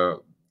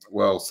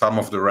 Well, some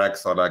of the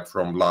wrecks are like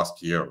from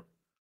last year,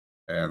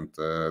 and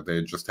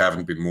they just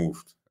haven't been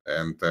moved.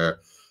 And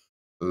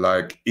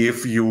like,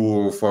 if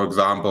you, for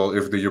example,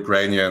 if the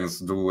Ukrainians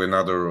do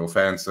another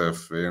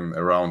offensive in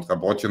around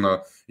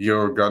Rabotina,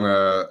 you're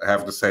gonna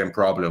have the same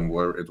problem,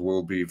 where it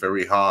will be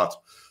very hard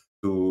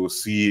to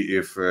see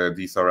if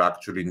these are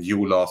actually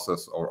new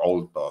losses or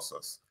old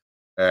losses.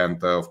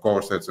 And of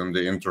course, it's in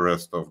the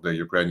interest of the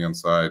Ukrainian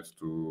side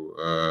to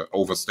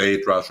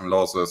overstate Russian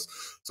losses.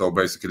 So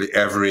basically,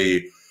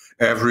 every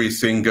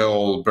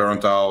single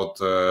burnt out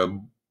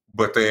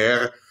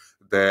BTR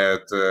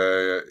that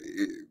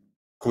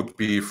could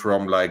be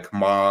from like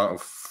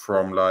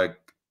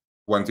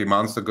 20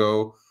 months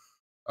ago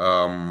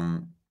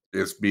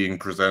is being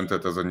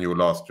presented as a new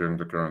loss during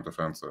the current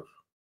offensive.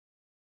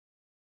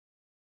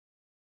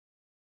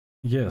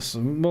 Yes,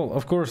 well,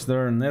 of course,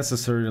 there are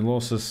necessary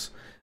losses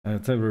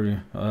at every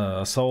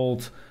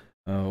assault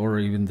or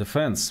even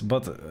defense,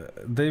 but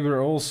they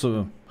were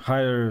also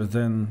higher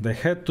than they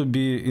had to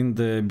be in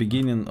the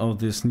beginning of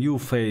this new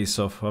phase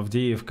of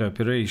Avdiivka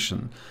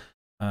operation.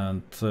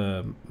 And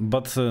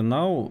but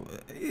now,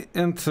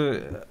 and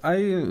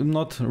I'm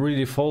not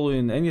really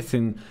following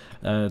anything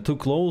too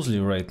closely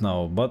right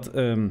now, but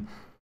so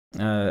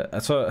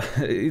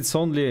it's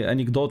only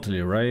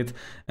anecdotally, right?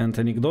 And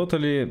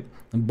anecdotally,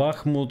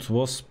 Bakhmut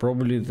was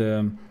probably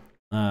the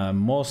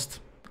most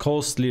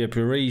costly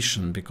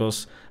operation,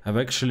 because I've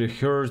actually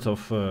heard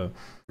of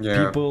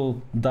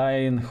people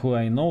dying who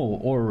I know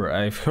or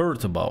I've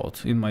heard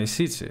about in my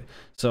city.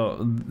 So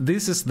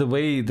this is the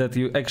way that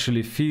you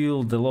actually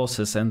feel the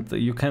losses, and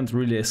you can't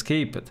really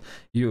escape it.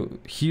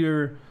 You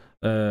hear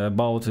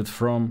about it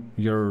from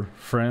your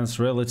friends,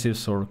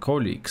 relatives, or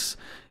colleagues.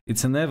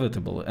 It's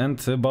inevitable.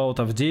 And about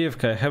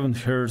Avdiivka, I haven't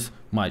heard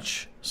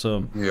much.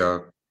 So yeah,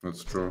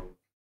 that's true.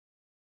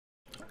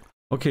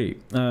 Okay,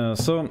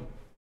 so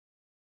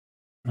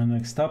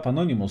next up,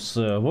 Anonymous.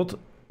 What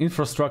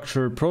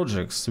infrastructure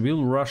projects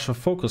will Russia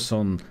focus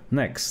on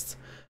next?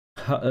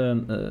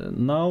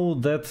 Now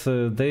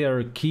that they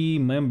are key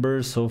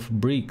members of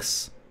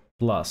BRICS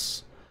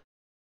Plus,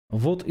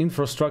 what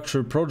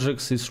infrastructure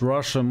projects is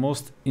Russia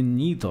most in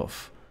need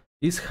of?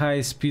 Is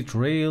high-speed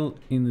rail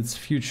in its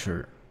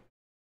future?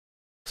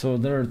 So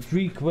there are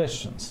 3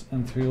 questions,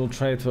 and we will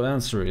try to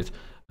answer it.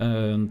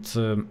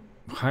 And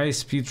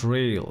high-speed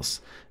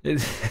rails.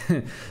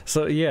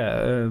 So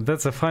yeah,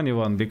 that's a funny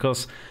one,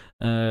 because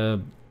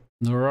the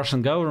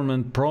Russian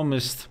government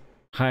promised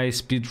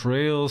high-speed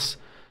rails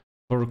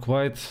for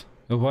quite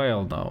a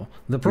while now.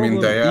 The I problem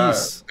mean, they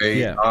is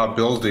are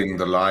building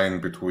the line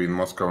between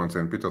Moscow and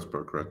St.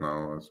 Petersburg right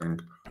now, I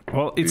think.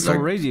 well, it's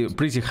already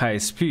pretty high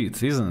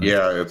speed, isn't it?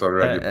 Yeah, it's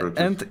already pretty.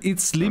 And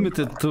it's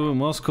limited to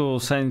Moscow,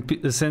 St.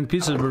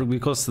 Petersburg,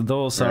 because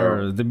those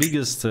are the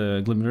biggest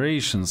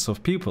agglomerations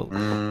of people.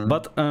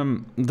 But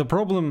the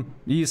problem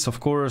is, of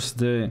course,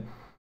 the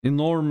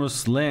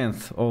enormous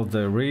length of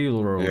the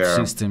railroad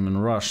system in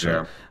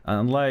Russia.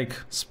 Unlike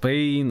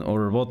Spain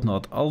or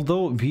whatnot,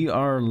 although we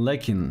are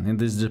lacking in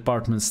this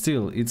department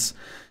still, it's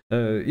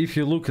if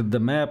you look at the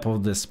map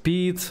of the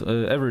speed,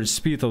 average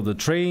speed of the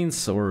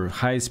trains or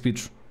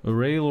high-speed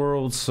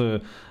railroads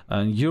in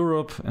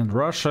Europe and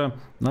Russia,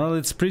 well,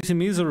 it's pretty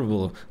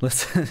miserable,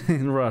 let's say,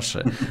 in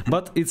Russia.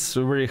 But it's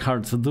very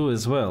hard to do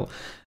as well.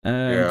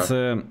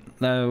 And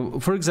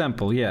for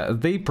example,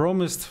 they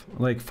promised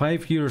like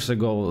 5 years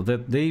ago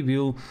that they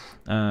will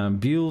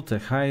build a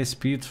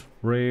high-speed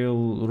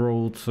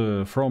railroad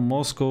from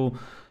Moscow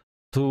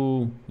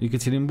to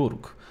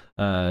Ekaterinburg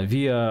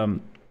via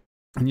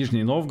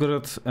Nizhny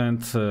Novgorod and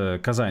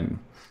Kazan.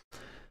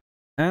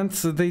 And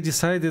they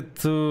decided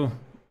to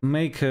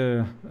make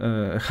a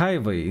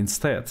highway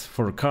instead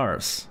for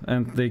cars,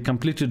 and they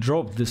completely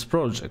dropped this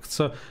project.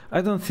 So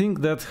I don't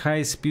think that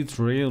high-speed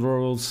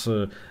railroads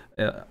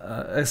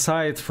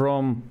aside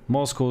from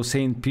Moscow,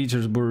 St.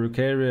 Petersburg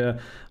area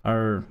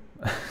are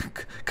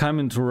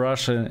coming to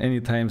Russia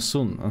anytime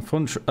soon,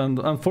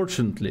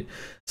 unfortunately.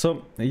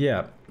 So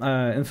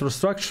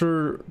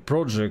infrastructure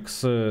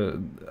projects,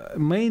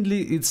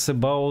 mainly it's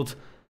about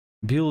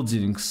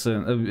buildings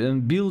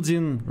and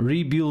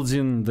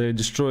rebuilding the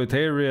destroyed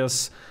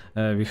areas.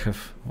 We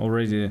have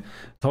already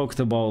talked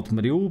about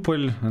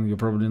Mariupol, and you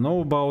probably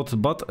know about,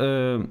 but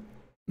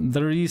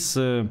there is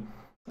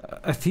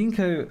I think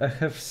I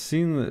have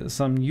seen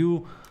some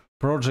new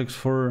project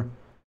for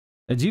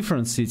a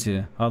different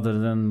city other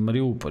than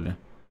Mariupol,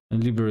 a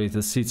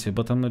liberated city,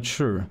 but I'm not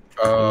sure.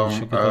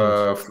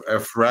 A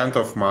friend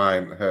of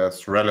mine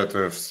has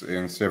relatives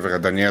in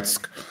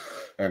Severodonetsk,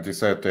 and he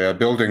said they are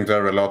building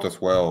there a lot as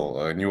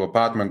well, new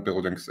apartment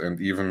buildings, and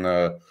even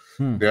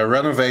they are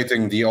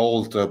renovating the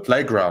old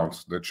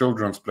playgrounds, the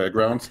children's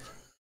playgrounds,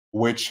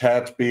 which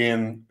had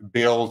been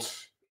built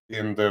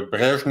in the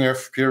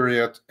Brezhnev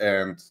period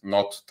and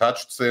not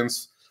touched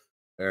since.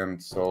 And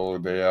so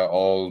they are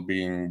all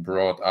being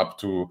brought up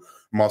to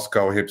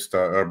Moscow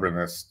hipster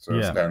urbanist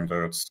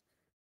standards.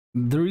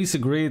 There is a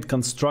great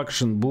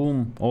construction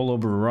boom all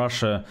over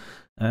Russia,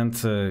 and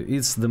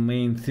it's the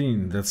main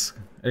thing that's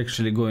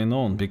actually going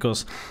on,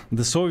 because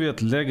the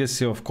Soviet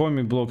legacy of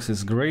comic blocks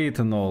is great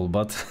and all,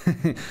 but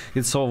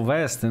it's so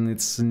vast and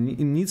it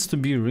needs to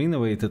be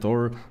renovated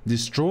or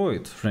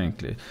destroyed,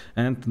 frankly.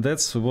 And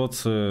that's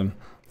what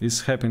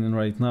is happening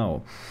right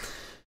now.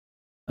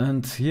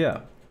 And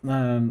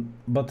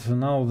but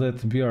now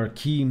that we are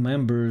key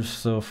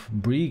members of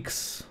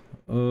BRICS,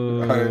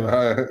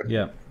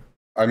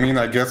 I mean,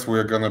 I guess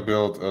we're gonna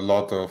build a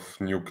lot of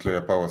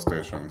nuclear power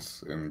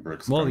stations in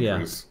BRICS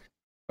countries.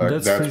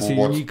 Like, that's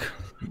unique.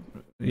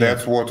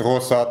 That's what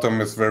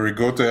Rosatom is very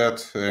good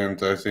at,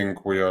 and I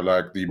think we are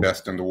like the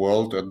best in the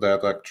world at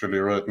that actually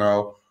right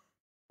now.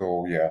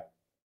 So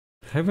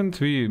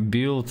haven't we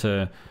built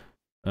a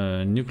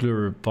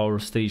nuclear power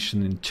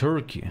station in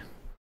Turkey?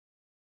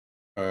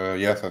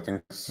 Yes, I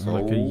think so.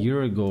 Like a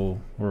year ago,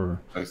 or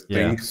I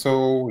think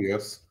so.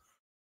 Yes.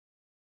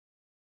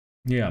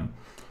 Yeah.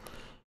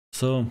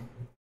 So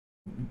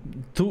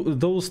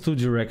those two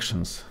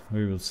directions,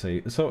 we would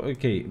say. So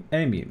okay,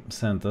 Amy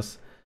sent us.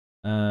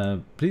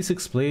 Please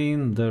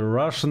explain the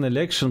Russian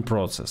election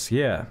process.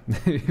 Yeah,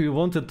 we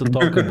wanted to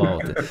talk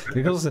about it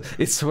because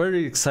it's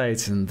very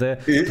exciting. The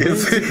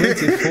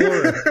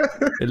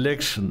 2024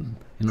 election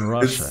in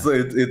Russia.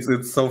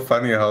 It's so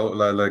funny how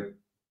like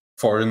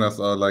foreigners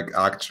are like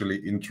actually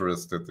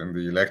interested in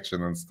the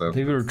election and stuff.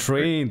 They were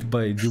trained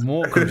by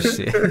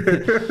democracy.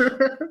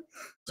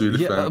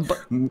 Really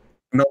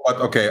no,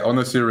 but okay, on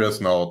a serious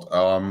note,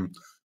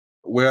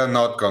 we're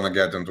not gonna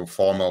get into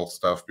formal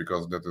stuff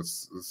because that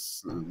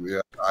is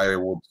I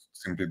would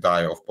simply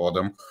die of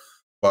boredom.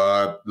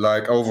 But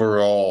like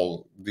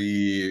overall,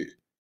 the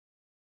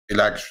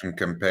election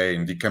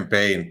campaign, the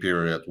campaign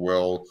period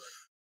will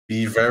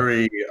be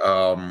very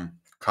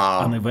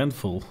calm,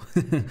 uneventful.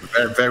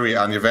 very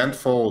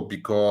uneventful,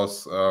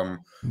 because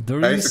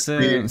there is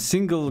a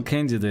single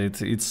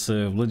candidate. It's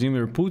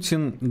Vladimir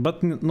Putin,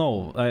 but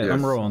no,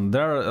 I'm wrong.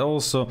 There are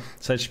also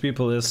such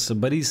people as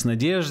Boris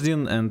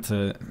Nadezhdin and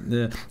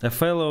a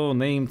fellow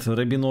named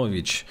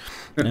Rabinovich,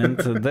 and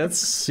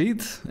that's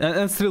it.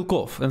 And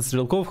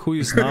Strelkov, who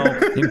is now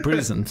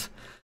imprisoned.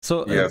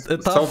 So a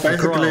tough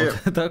crowd,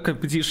 a tough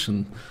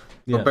competition.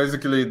 So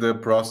basically, the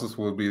process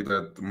will be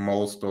that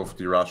most of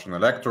the Russian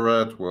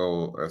electorate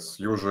will, as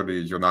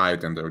usually,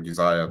 unite in their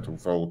desire to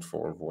vote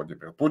for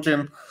Vladimir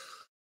Putin.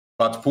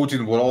 But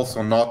Putin will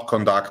also not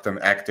conduct an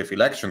active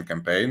election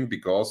campaign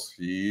because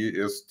he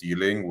is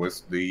dealing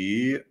with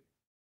the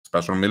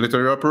special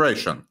military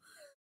operation.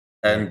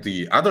 And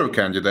the other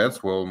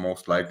candidates will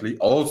most likely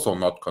also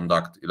not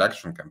conduct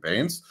election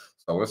campaigns.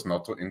 so as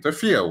not to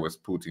interfere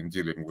with Putin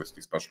dealing with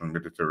the special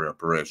military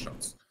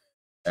operations.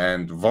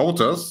 And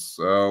voters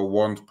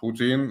want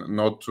Putin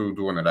not to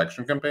do an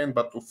election campaign,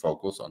 but to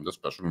focus on the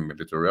special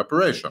military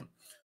operation.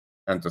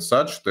 And as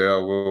such, there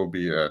will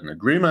be an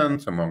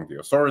agreement among the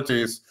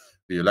authorities,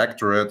 the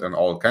electorate, and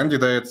all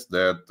candidates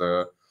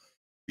that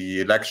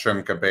the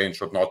election campaign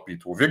should not be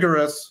too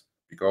vigorous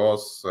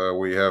because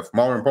we have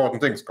more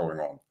important things going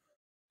on.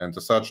 And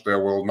as such, there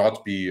will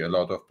not be a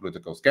lot of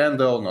political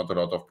scandal, not a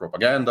lot of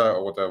propaganda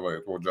or whatever.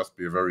 It will just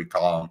be a very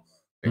calm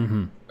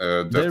thing.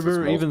 There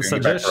were even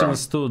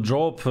suggestions to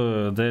drop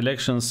the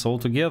elections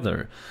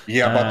altogether.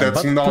 Yeah, but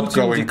that's not Putin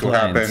going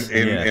declined. to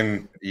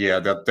happen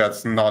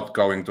that's not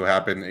going to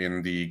happen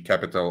in the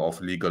capital of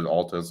legal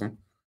autism.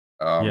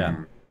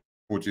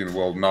 Putin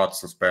will not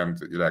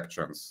suspend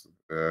elections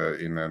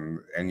in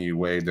any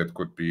way that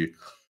could be.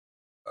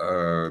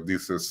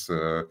 This is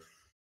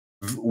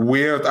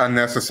weird,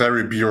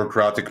 unnecessary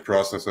bureaucratic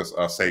processes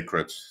are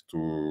sacred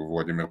to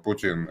Vladimir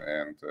Putin,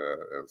 and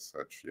as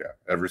such,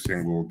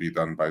 everything will be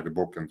done by the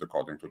book and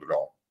according to the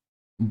law.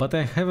 But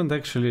I haven't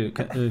actually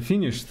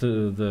finished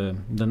the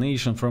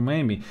donation from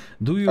Amy.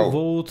 Do you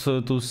vote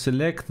to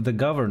select the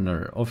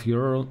governor of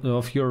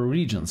your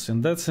regions?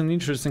 And that's an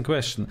interesting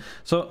question.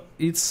 So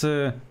it's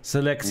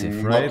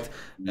selective, right?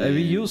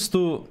 We used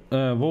to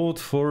vote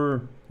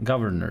for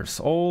governors.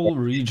 All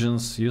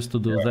regions used to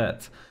do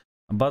that.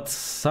 But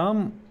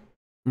some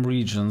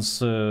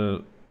regions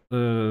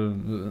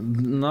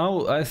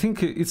now I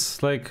think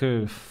it's like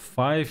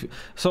 5.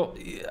 So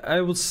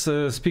I would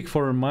speak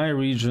for my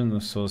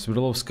region, so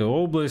Sverdlovskaya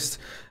Oblast.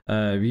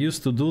 We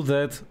used to do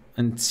that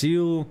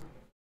until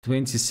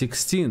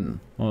 2016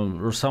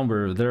 or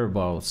somewhere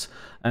thereabouts,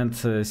 and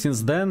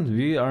since then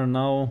we are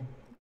now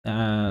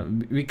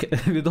we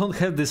don't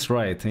have this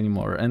right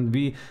anymore, and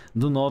we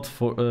do not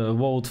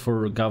vote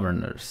for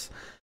governors.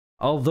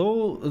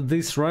 Although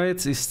this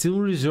right is still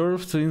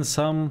reserved in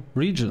some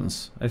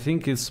regions. I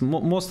think it's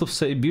most of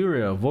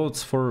Siberia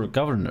votes for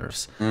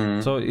governors.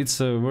 So it's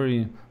a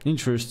very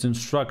interesting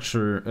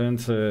structure, and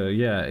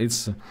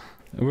it's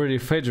very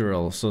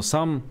federal. So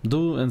some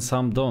do and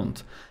some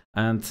don't.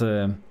 And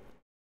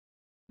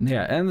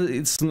and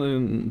it's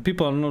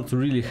people are not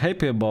really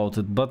happy about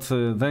it. But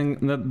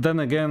then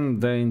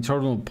again, the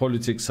internal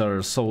politics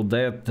are so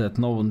dead that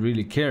no one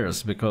really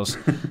cares, because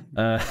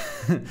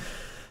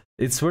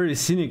it's very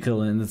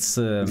cynical, and it's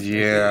it's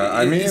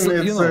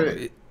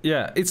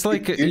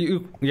like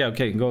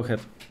okay, go ahead.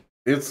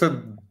 It's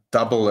a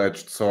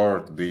double-edged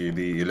sword,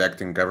 the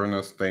electing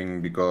governors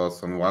thing,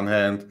 because on one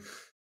hand,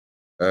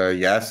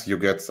 yes, you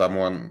get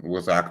someone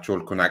with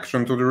actual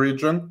connection to the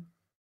region,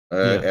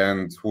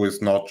 and who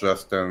is not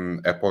just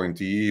an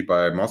appointee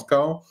by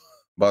Moscow,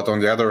 but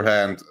on the other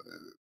hand,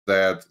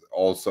 that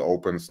also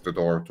opens the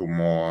door to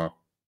more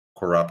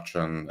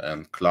corruption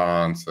and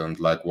clans and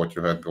like what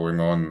you had going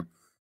on.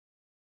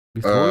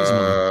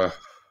 But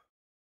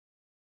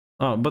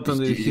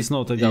he's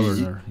not a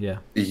governor.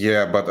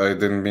 Yeah, but I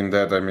didn't mean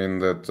that. I mean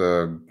that.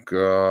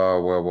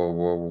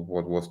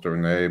 What was their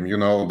name? You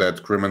know,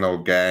 that criminal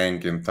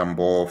gang in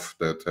Tambov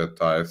that had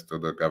ties to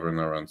the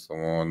governor and so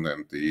on,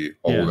 and the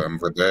whole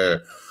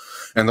MVD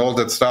and all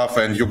that stuff.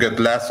 And you get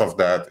less of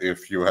that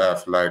if you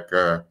have like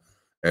a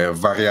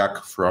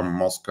Varyak from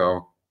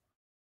Moscow,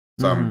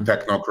 some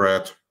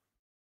technocrat.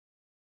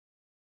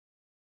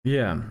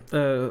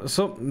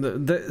 So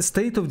the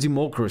state of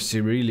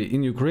democracy really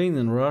in Ukraine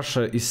and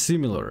Russia is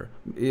similar.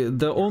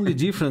 The only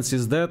difference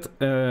is that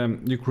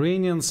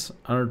Ukrainians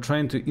are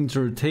trying to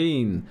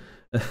entertain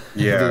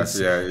this,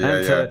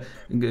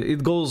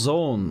 it goes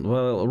on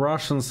while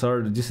Russians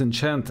are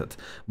disenchanted.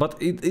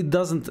 But it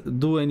doesn't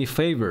do any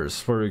favors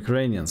for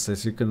Ukrainians,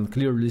 as you can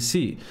clearly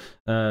see.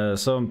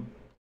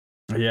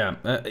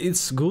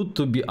 It's good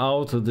to be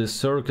out of the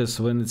circus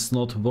when it's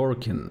not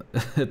working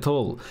at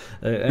all.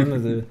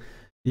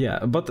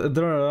 But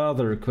there are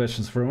other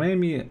questions from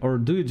Amy. Or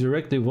do you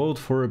directly vote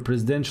for a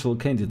presidential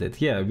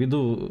candidate? Yeah, we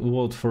do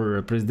vote for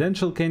a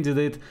presidential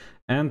candidate,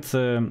 and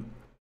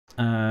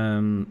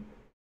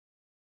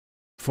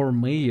for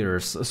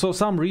mayors. So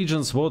some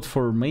regions vote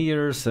for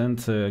mayors and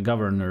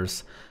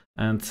governors,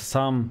 and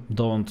some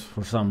don't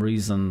for some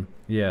reason.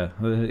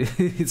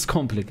 It's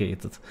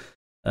complicated.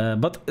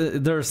 But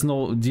there's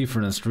no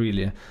difference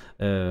really.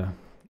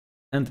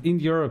 And in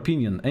your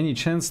opinion, any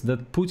chance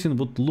that Putin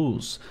would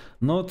lose?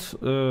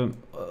 The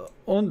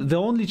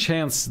only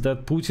chance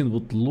that Putin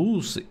would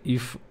lose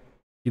if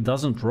he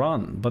doesn't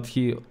run, but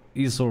he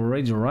is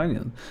already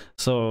running,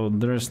 so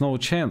there is no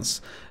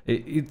chance.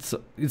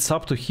 It's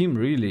up to him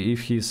really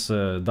if he's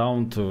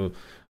down to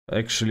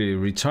actually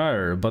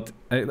retire, but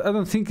I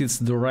don't think it's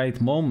the right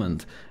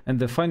moment. And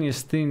the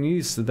funniest thing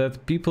is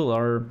that people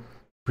are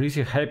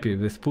pretty happy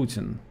with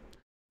Putin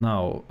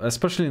now,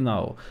 especially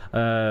now.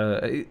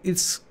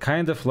 It's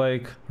kind of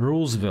like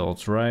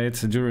Roosevelt, right?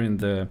 During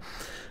the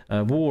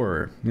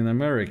war in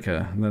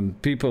America, then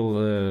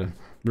people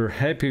were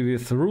happy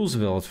with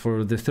Roosevelt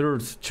for the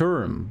 3rd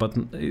term, but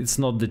it's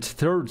not the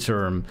 3rd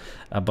term,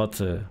 but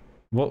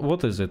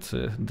what is it?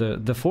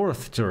 The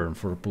 4th term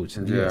for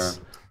Putin. Yes.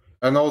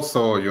 And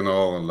also, you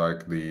know,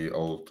 like the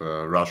old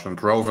Russian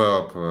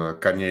proverb,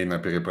 коней на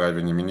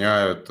переправе не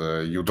меняют,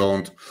 you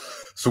don't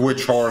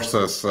switch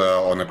horses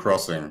on a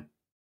crossing.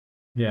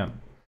 Yeah.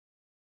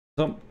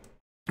 So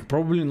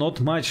probably not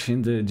much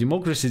in the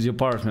democracy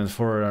department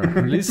for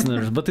our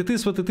listeners, but it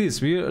is what it is.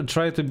 We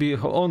try to be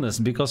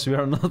honest because we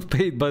are not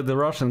paid by the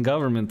Russian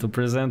government to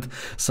present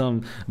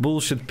some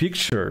bullshit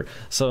picture.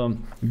 So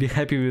be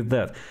happy with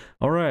that.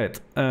 All right.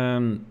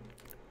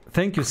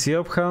 Thank you,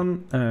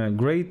 Siobhan.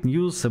 Great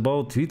news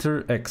about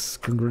Twitter X.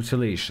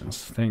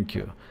 Congratulations. Thank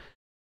you.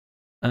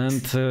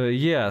 And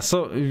yeah,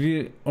 so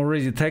we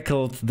already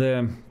tackled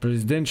the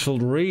presidential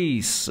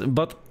race,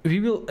 but we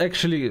will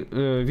actually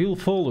will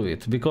follow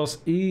it because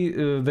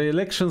the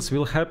elections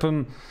will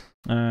happen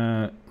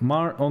on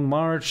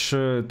March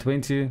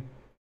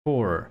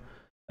 24.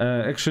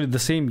 Actually, the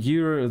same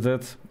year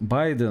that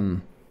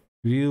Biden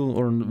will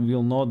or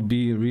will not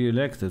be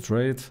re-elected,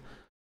 right?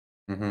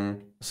 Mm-hmm.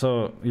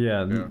 So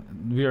yeah,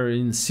 we are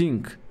in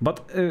sync.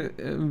 But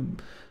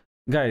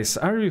guys,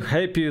 are you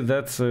happy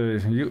that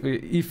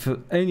if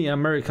any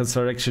Americans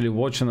are actually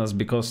watching us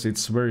because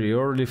it's very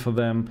early for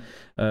them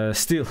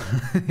still,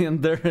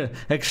 and they're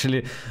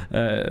actually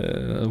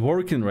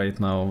working right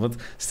now, but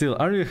still,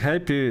 are you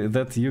happy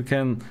that you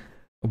can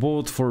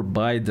vote for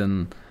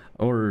Biden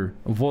or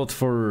vote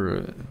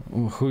for,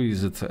 who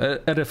is it,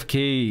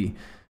 RFK?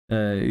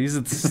 Is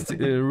it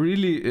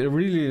really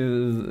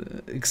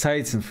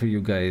exciting for you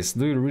guys?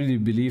 Do you really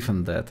believe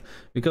in that?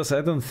 Because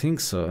I don't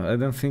think so. I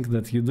don't think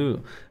that you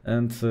do.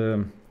 And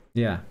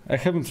yeah, I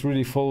haven't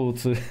really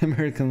followed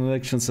American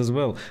elections as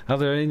well. Are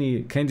there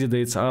any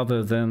candidates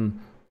other than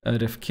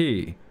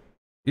RFK?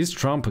 Is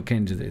Trump a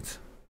candidate?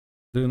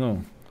 Do you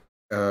know?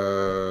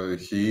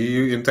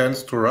 He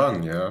intends to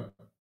run, yeah.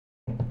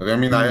 I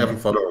mean, I haven't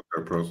followed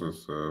the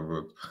process,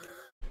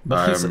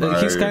 but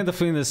he's kind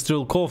of in a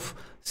Strelkov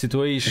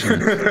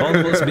situation,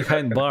 almost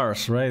behind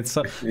bars, right?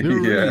 So we're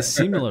really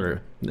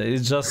similar.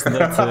 It's just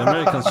that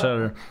Americans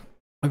are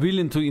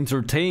willing to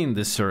entertain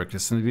the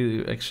circus, and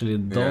we actually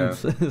don't.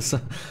 So,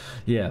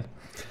 yeah.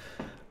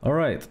 All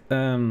right.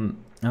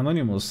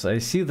 Anonymous, I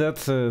see that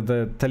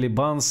the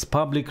Taliban's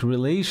public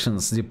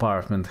relations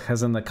department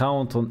has an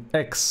account on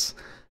X.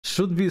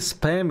 Should we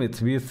spam it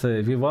with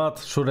Vivat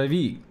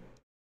Shuravi?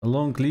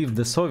 Long live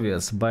the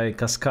Soviets by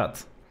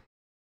Cascade.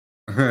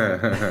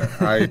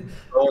 I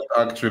don't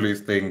actually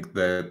think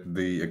that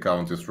the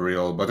account is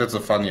real, but it's a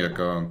funny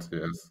account,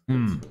 yes.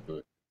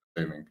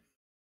 It's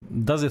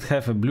does it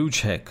have a blue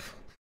check?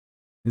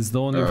 It's the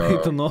only way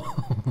to know.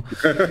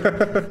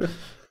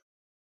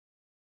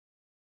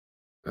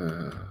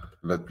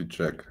 Let me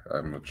check,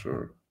 I'm not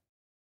sure.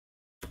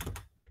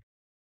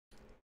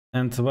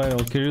 And while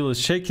Kirill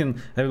is checking,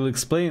 I will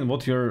explain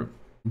what you're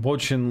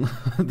watching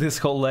this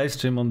whole live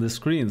stream on the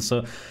screen.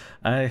 So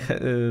I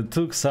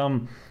took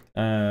some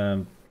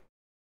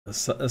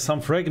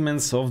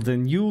fragments of the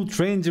new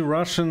trendy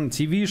Russian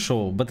TV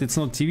show, but it's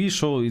not TV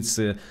show, it's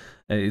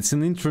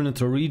an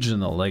internet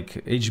original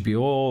like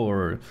HBO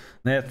or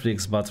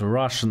Netflix, but a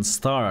Russian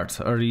start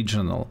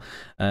original,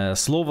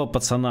 Slovo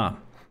Pacana.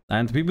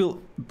 And we will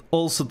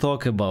also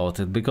talk about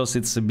it because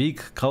it's a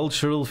big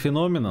cultural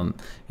phenomenon,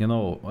 you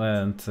know,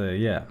 and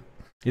yeah,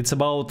 it's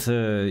about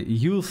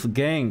youth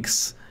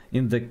gangs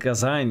in the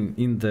Kazan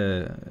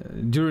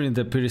during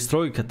the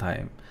Perestroika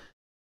time.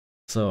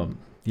 So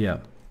yeah,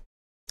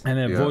 and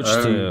I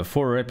watched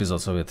 4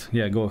 episodes of it.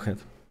 Yeah, go ahead.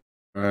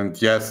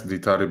 And yes, the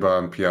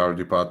Taliban PR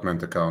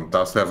department account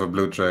does have a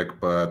blue check,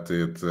 but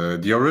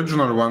the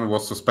original one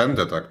was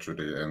suspended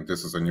actually, and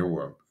this is a new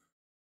one.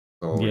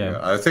 So yeah,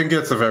 I think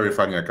it's a very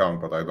funny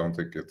account, but I don't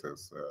think it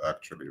is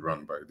actually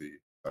run by the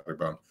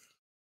Taliban.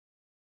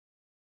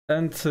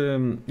 And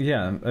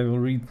yeah, I will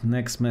read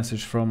next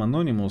message from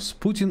Anonymous.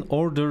 Putin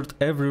ordered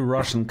every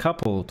Russian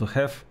couple to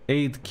have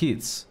 8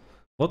 kids.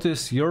 What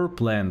is your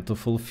plan to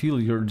fulfill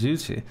your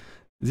duty?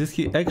 Did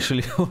he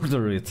actually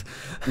order it?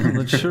 I'm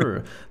not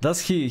sure.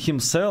 Does he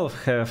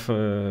himself have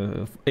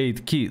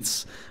 8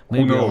 kids?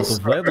 Maybe out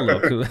of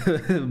wedlock.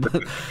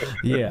 But,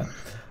 yeah.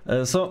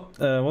 So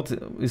what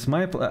is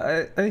my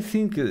plan? I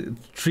think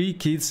 3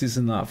 kids is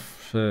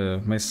enough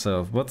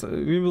myself, but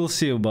we will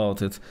see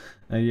about it.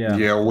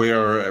 Yeah,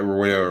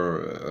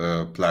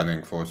 we're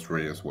planning for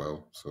 3 as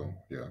well. So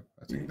yeah,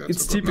 I think that's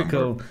it's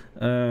typical.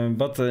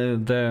 But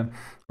the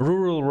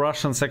rural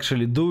Russians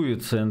actually do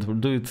it,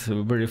 and do it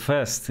very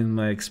fast in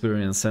my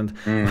experience, and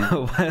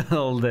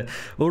while the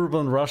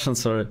urban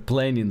Russians are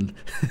planning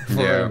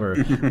forever.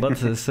 But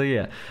so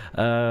yeah,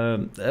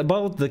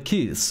 about the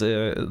kids,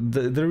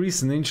 there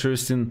is an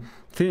interesting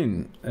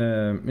thing,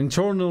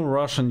 internal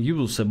Russian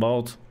use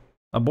about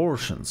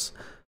abortions.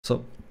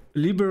 So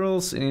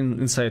liberals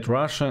inside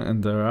Russia,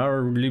 and there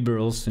are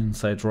liberals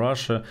inside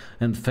Russia,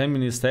 and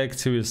feminist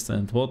activists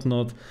and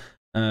whatnot,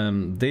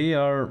 they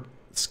are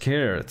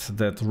scared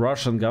that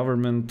Russian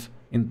government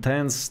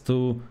intends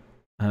to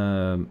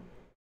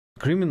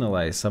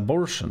criminalize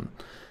abortion.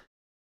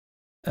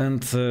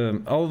 And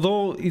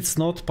although it's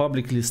not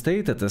publicly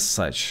stated as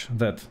such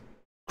that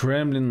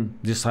Kremlin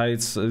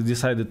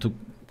decided to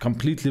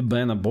completely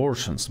ban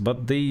abortions,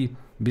 but they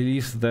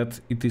believe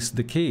that it is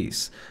the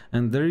case.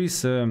 And there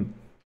is an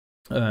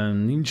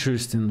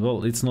interesting,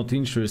 well, it's not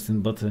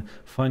interesting, but a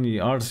funny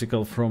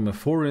article from a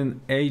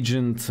foreign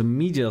agent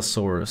media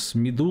source,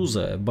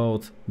 Medusa,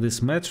 about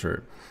this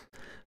matter.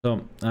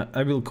 So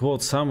I will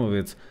quote some of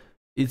it.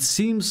 It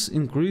seems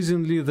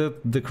increasingly that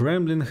the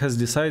Kremlin has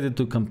decided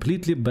to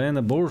completely ban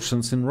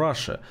abortions in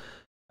Russia.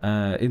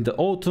 In the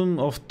autumn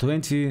of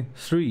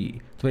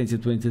 2023,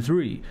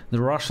 the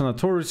Russian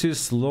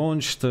authorities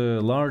launched a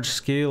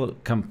large-scale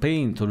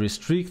campaign to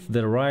restrict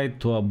the right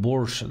to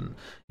abortion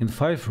in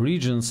 5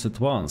 regions at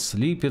once: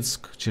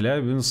 Lipetsk,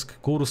 Chelyabinsk,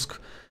 Kursk,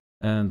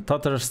 and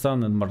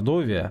Tatarstan and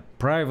Mordovia.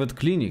 Private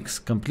clinics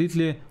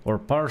completely or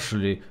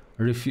partially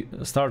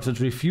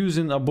started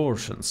refusing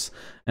abortions,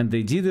 and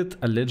they did it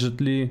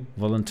allegedly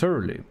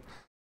voluntarily.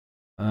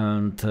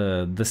 And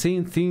the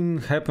same thing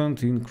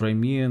happened in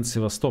Crimea and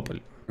Sevastopol.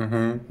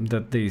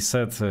 That they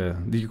said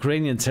the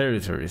Ukrainian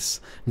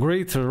territories.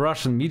 Great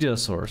Russian media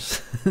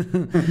source.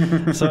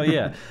 So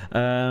yeah,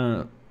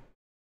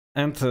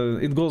 and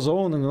it goes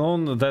on and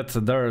on that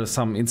there are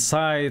some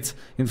inside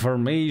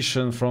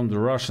information from the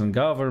Russian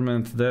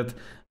government that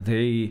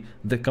the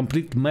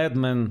complete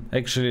madmen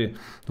actually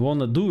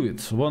wanna do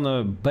it,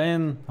 wanna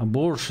ban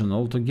abortion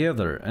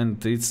altogether,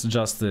 and it's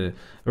just the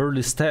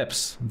early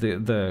steps.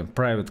 The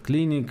private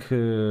clinic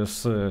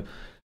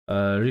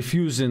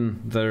refusing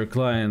their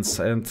clients,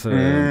 and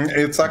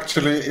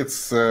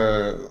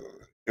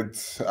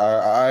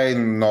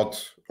I'm not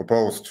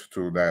opposed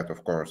to that,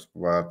 of course,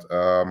 but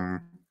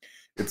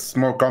it's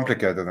more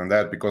complicated than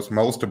that, because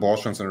most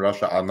abortions in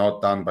Russia are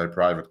not done by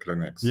private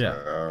clinics.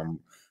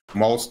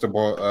 Most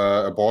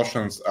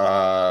abortions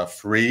are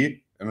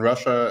free in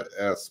Russia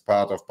as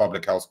part of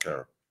public health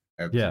care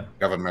at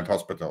government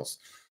hospitals.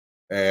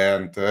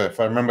 And if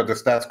I remember the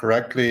stats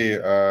correctly,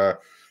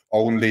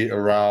 only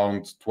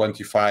around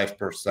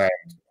 25%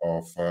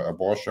 of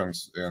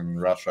abortions in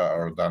Russia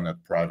are done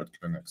at private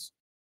clinics.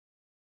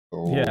 So,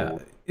 yeah,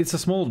 it's a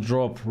small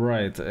drop,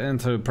 right? And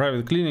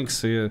private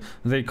clinics,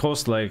 they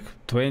cost like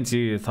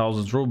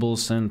 20,000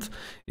 rubles, and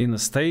in a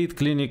state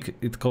clinic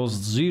it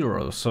costs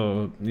 0.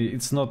 So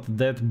it's not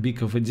that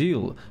big of a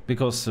deal,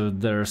 because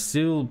there are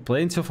still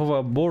plenty of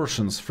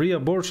abortions, free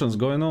abortions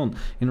going on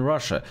in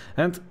Russia.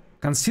 And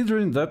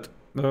considering that,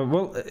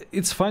 well,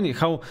 it's funny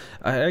how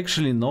I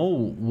actually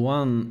know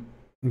one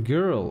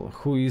girl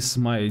who is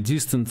my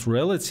distant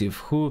relative,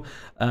 who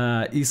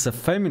is a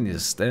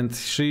feminist, and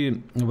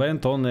she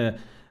went on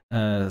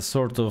a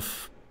sort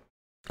of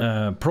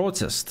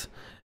protest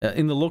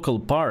in the local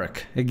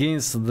park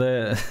against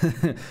the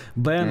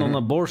ban on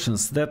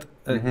abortions. That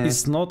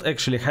is not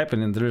actually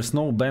happening. There is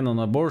no ban on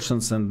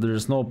abortions, and there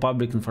is no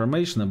public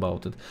information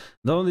about it.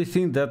 The only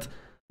thing that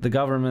the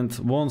government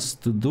wants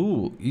to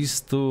do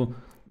is to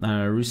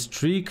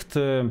restrict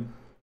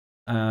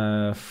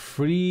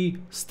free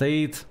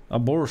state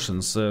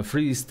abortions,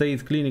 free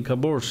state clinic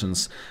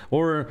abortions,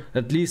 or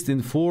at least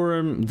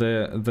inform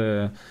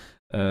the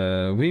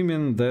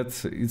women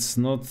that it's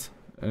not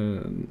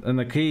an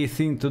okay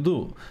thing to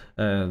do,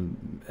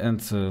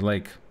 and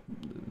like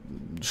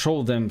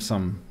show them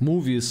some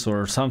movies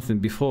or something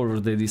before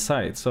they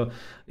decide. So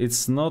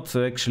it's not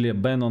actually a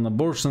ban on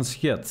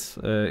abortions yet.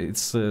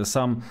 It's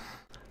some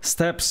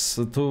steps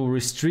to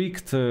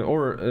restrict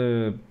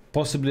or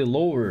possibly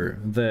lower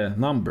the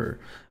number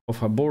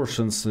of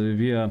abortions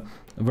via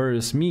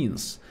various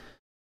means.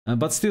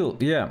 But still,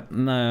 yeah,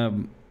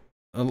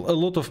 a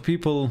lot of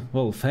people,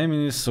 well,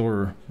 feminists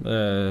or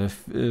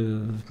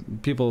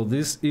people of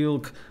this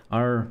ilk,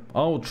 are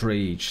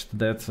outraged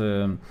that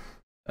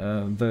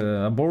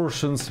the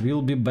abortions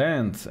will be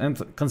banned.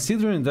 And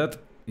considering that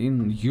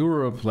in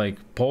Europe, like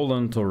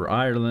Poland or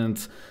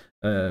Ireland,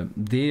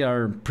 they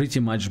are pretty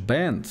much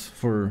banned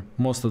for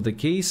most of the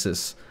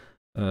cases.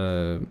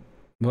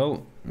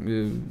 Well,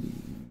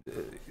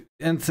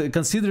 and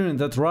considering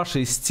that Russia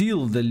is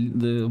still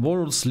the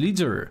world's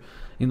leader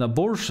in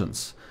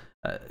abortions,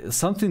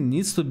 something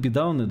needs to be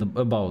done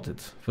about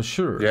it, for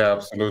sure. Yeah,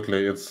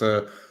 absolutely. It's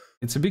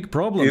a big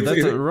problem that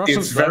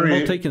Russians are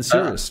not taken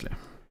seriously.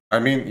 I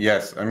mean,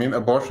 yes. I mean,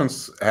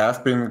 abortions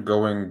have been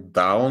going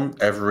down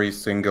every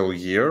single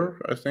year,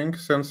 I think,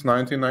 since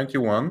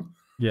 1991.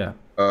 Yeah.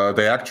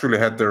 They actually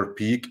had their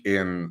peak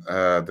in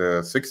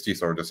the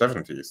 60s or the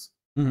 70s.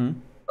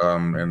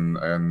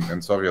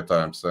 In Soviet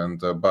times, and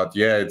but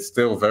yeah, it's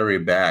still very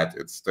bad.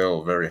 It's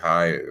still very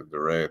high, the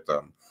rate.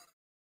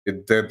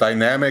 The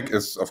dynamic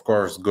is, of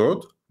course,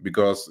 good,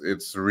 because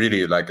it's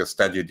really like a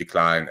steady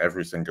decline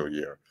every single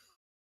year.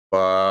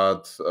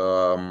 But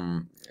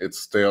it's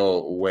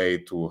still way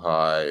too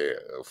high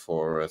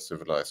for a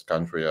civilized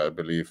country, I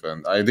believe.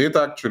 And I did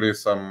actually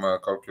some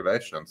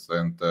calculations,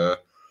 and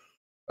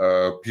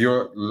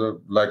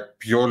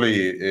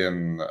purely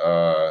in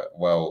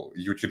well,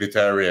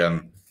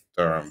 utilitarian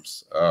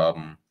terms.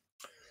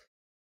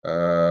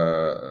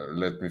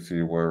 Let me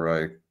see where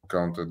I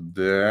counted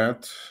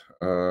that.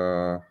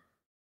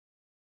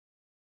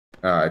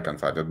 I can't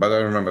find it, but I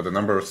remember the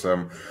numbers.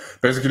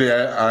 Basically,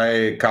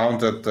 I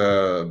counted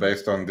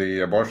based on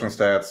the abortion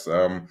stats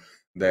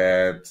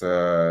that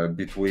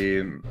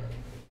between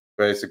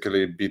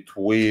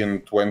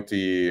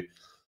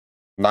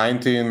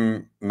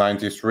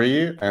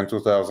 1993 and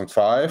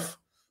 2005,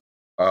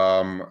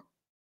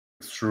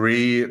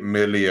 3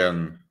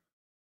 million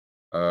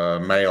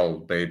male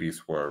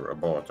babies were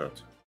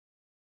aborted,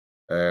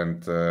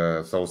 and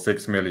so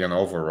 6 million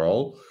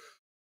overall.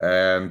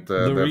 And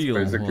that's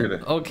basically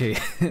okay.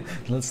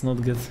 Let's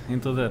not get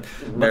into that.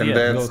 But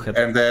go ahead.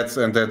 And that's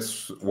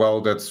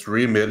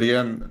 3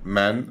 million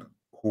men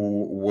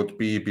who would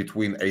be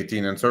between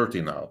 18 and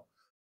 30 now,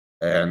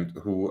 and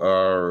who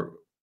are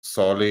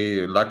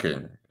sorely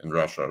lacking in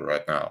Russia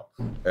right now.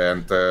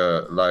 And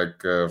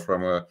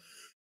from a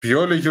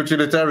purely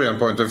utilitarian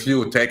point of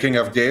view, taking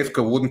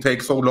Avdiivka wouldn't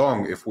take so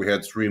long if we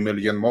had 3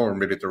 million more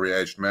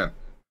military-aged men.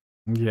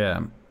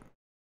 Yeah.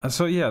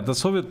 So the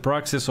Soviet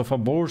practice of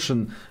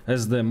abortion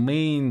as the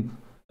main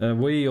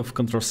way of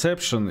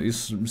contraception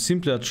is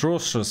simply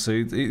atrocious.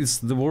 It's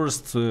the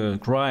worst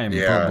crime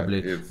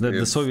probably that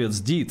the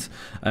Soviets did,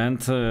 and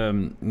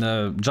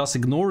just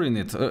ignoring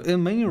it.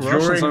 And many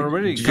Russians are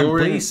very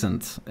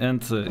complacent.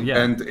 And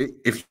and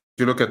if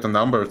you look at the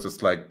numbers,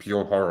 it's like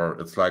pure horror.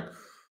 It's like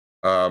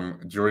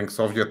during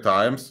Soviet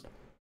times,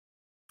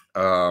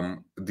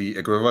 the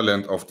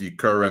equivalent of the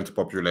current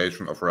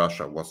population of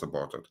Russia was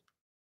aborted.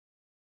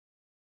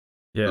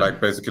 Yeah.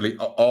 Like basically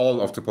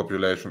all of the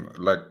population,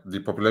 like the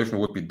population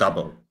would be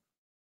double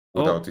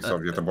without the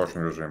Soviet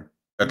abortion regime.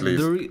 At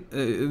least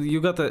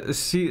you gotta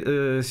see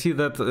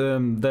that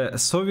the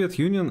Soviet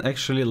Union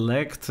actually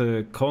lacked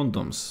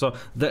condoms. So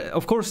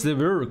of course there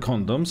were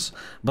condoms,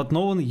 but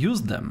no one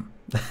used them.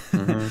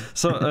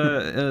 So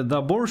the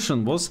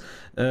abortion was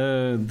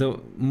the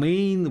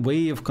main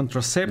way of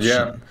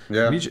contraception.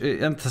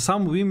 And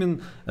some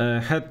women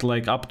had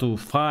like up to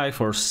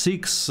 5 or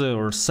 6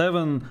 or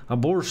 7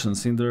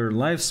 abortions in their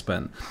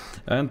lifespan,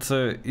 and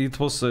it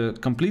was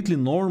completely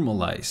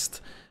normalized.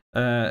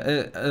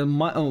 It's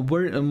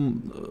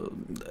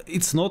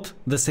not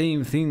the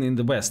same thing in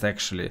the West,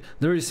 actually.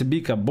 There is a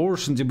big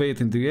abortion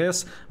debate in the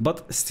US,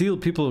 but still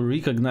people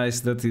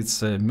recognize that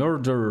it's a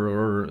murder,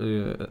 or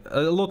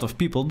a lot of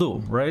people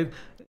do, right?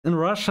 In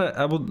Russia,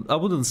 I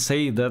wouldn't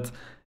say that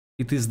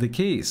it is the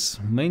case.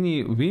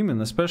 Many women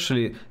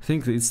especially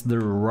think it's their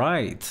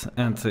right,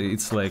 and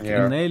it's like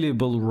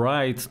inalienable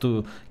right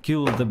to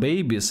kill the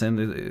babies, and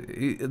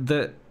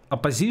the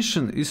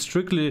opposition is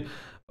strictly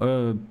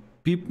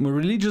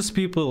religious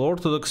people,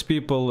 Orthodox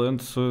people, and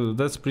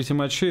that's pretty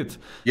much it.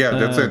 Yeah,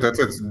 that's it.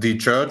 The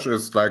church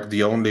is like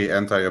the only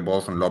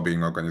anti-abortion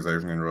lobbying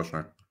organization in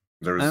Russia.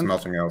 There is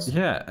nothing else.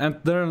 Yeah, and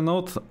there are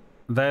not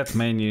that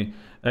many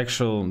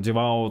actual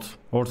devout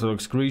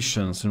Orthodox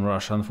Christians in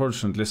Russia,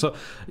 unfortunately. So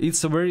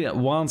it's a very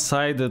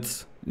one-sided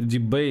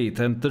debate,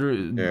 and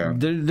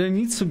there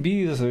needs to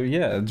be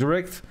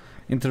direct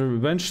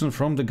intervention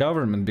from the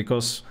government,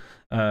 because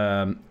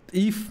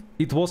if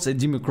it was a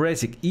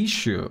democratic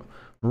issue,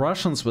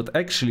 Russians would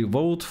actually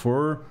vote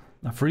for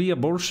free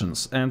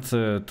abortions and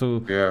so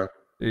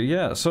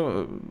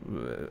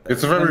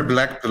it's a very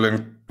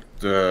black-pilling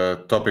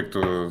topic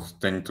to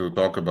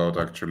talk about.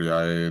 Actually,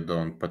 I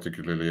don't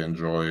particularly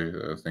enjoy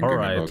thinking about. All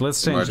right,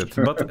 let's change it.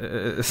 But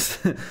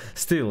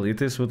still,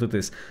 it is what it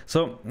is.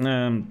 So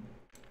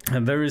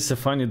there is a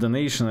funny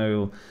donation. I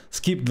will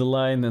skip the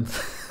line and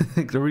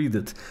read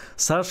it.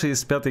 Саша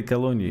из 5-й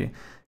колонии.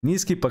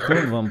 Низкий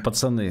поклон вам,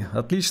 пацаны.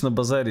 Отлично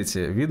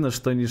базарите. Видно,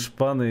 что ни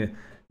шпаны,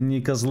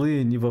 ни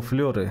козлы, ни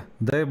вафлеры.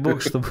 Дай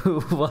бог, чтобы у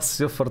вас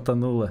все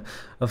фартануло.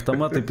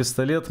 Автомат и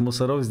пистолет,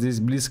 мусоров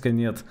здесь близко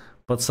нет.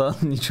 Пацан,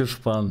 не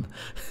чушпан.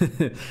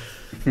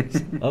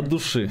 От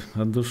души,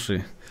 от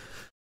души.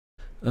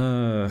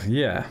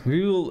 We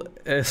will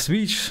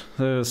switch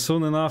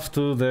soon enough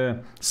to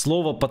the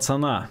Slovo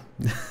Pacana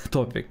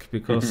topic,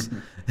 because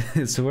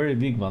it's a very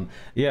big one.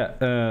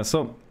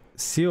 So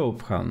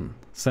Siobhan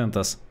sent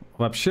us.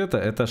 Вообще-то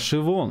это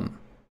Shivon.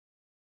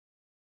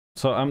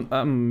 So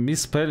I'm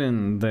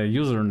misspelling the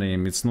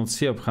username. It's not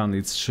Siobhan,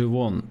 it's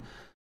Shivon.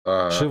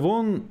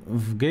 Shivon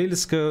в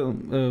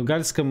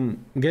гельском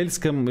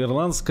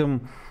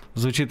ирландском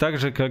звучит так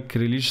же, как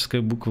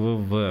кириллическая буква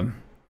В.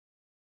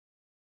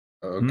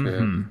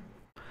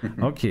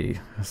 Окей.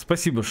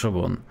 Спасибо,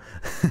 Shivon.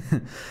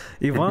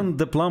 Иван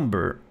the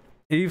Plumber.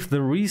 If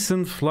the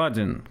recent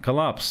flooding,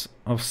 collapse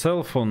of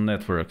cell phone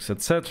networks,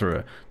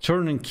 etc.,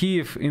 turning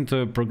Kiev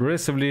into a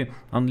progressively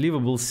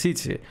unlivable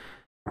city,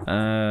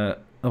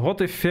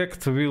 what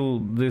effect will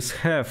this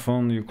have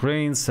on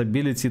Ukraine's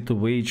ability to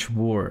wage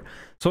war?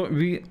 So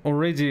we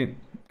already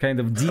kind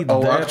of did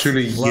that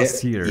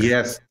last year.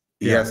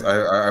 Yes,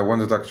 I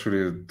wanted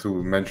actually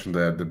to mention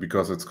that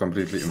because it's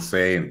completely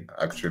insane,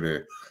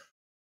 actually.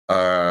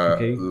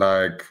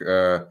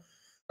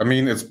 I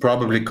mean, it's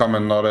probably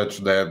common knowledge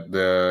that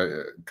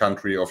the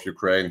country of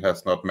Ukraine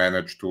has not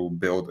managed to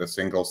build a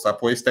single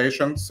subway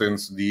station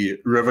since the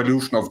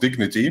Revolution of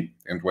Dignity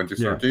in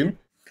 2013.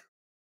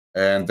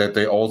 and that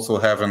they also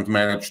haven't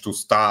managed to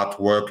start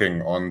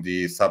working on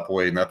the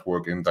subway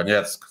network in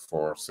Donetsk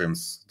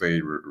since they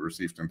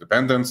received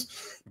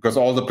independence, because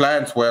all the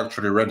plans were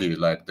actually ready,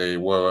 like they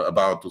were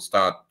about to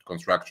start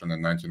construction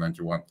in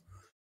 1991.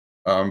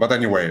 But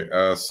anyway,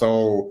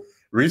 so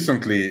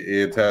recently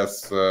it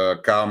has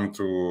come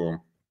to,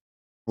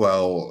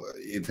 well,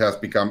 it has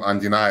become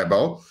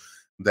undeniable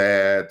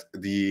that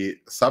the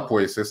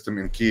subway system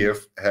in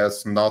Kiev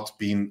has not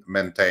been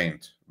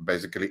maintained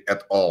basically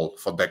at all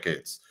for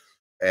decades.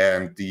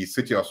 And the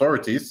city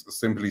authorities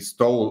simply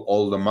stole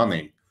all the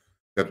money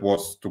that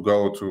was to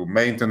go to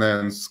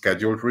maintenance,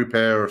 scheduled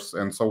repairs,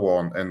 and so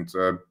on. And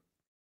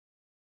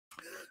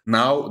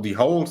now the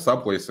whole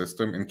subway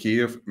system in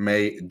Kiev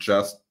may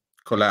just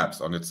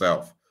collapse on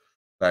itself.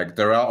 Like,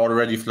 there are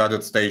already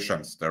flooded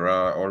stations. There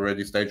are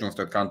already stations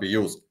that can't be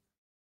used.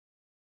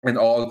 And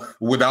all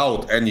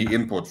without any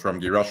input from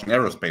the Russian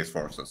aerospace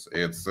forces.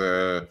 It's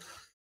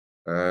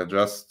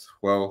just,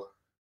 well,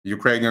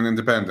 Ukrainian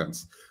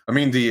independence. I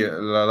mean,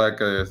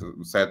 like I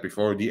said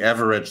before, the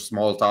average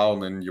small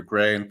town in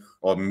Ukraine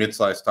or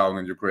mid-sized town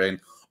in Ukraine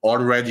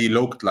already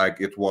looked like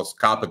it was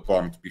carpet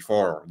bombed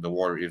before the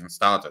war even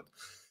started.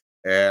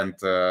 And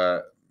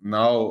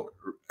now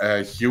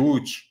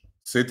huge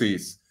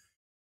cities,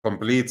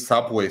 complete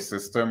subway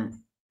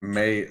system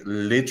may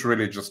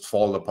literally just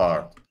fall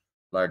apart.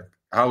 Like,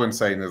 how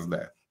insane is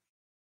that?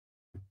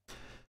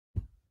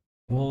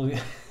 Well,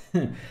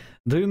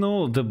 do you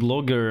know the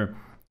blogger,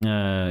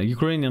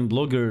 Ukrainian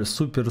blogger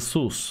Super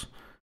Sus,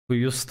 who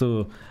used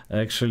to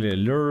actually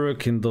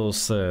lurk in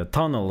those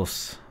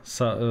tunnels,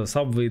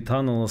 subway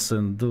tunnels,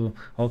 and do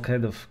all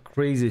kind of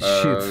crazy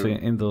shit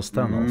in those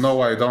tunnels? No,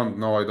 I don't.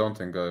 No, I don't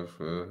think I've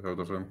heard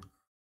of him.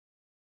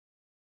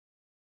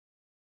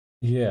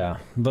 Yeah,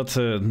 but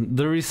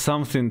there is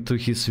something to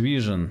his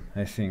vision,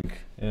 I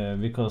think,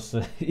 because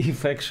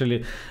if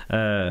actually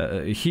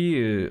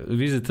he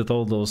visited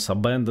all those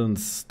abandoned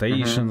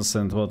stations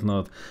and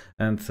whatnot,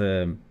 and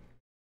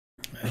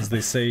as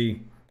they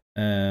say,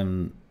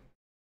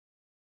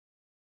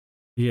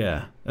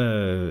 yeah,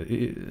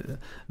 the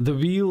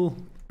wheel,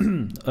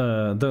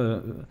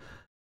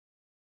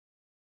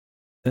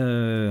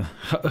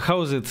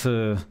 how is it?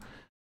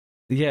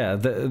 Yeah,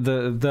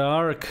 the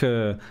arc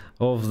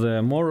of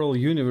the moral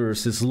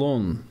universe is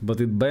long, but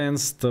it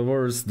bends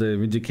towards the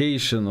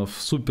medication of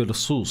Super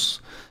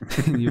Sus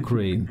in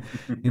Ukraine,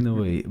 in a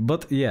way.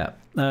 But yeah,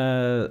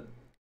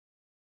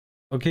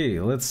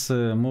 okay, let's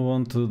move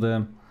on to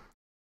the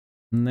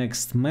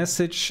next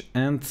message,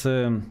 and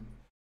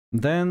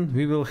then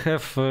we will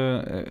have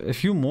a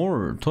few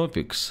more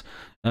topics.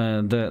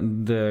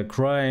 The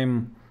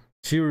crime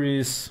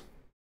series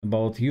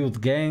about youth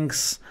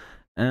gangs,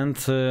 and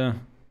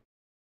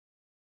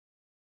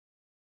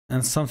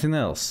something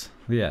else,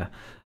 yeah,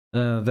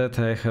 that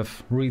I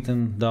have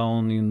written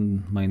down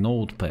in my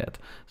notepad.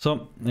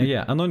 So,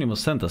 yeah,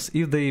 Anonymous sent us,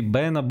 if they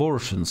ban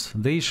abortions,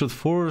 they should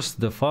force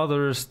the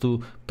fathers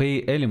to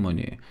pay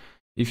alimony.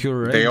 If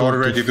you're They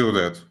already do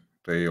that.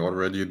 They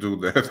already do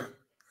that.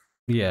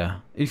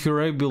 Yeah, if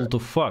you're able to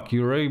fuck,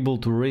 you're able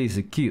to raise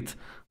a kid.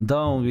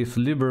 Down with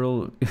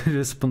liberal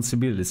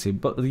responsibility.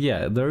 But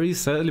yeah, there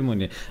is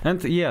alimony.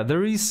 And yeah,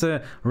 there is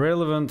a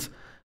relevant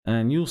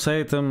news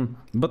item,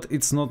 but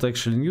it's not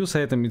actually a news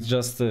item, it's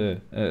just a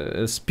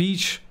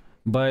speech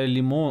by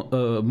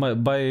Milonov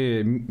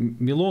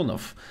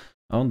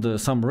on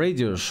some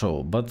radio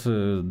show, but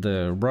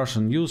the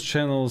Russian news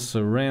channels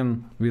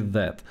ran with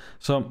that.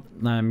 So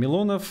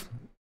Milonov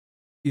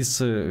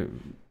is,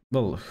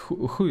 well,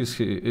 who is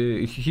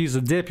he? He's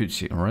a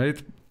deputy,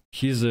 right?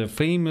 He's a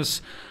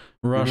famous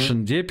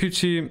Russian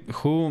deputy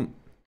who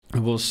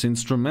was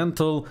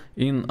instrumental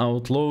in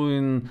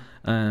outlawing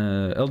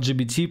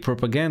LGBT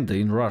propaganda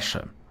in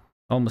Russia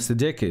almost a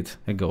decade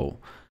ago.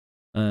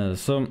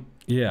 So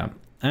yeah,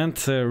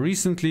 and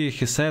recently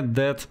he said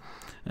that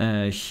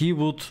he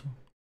would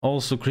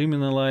also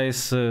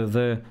criminalize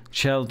the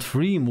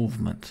child-free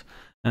movement,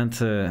 and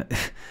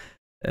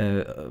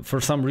for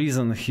some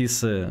reason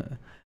he's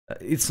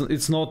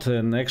it's not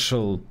an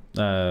actual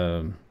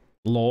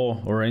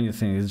law or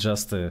anything, it's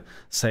just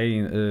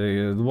saying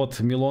what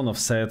Milonov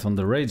said on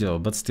the radio,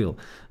 but still.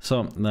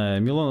 So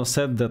Milonov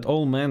said that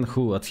all men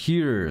who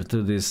adhere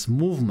to this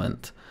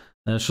movement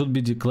should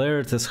be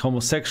declared as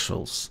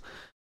homosexuals.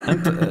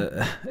 And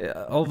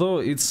although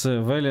it's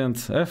a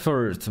valiant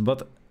effort,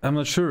 but I'm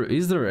not sure,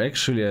 is there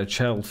actually a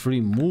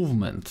child-free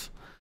movement,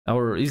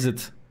 or is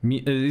it a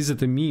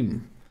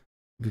meme?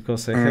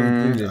 Because I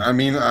haven't really... I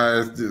mean,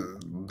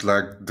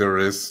 like, there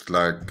is,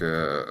 like,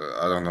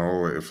 I don't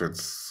know if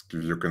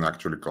you can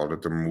actually call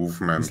it a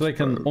movement. It's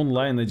like an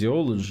online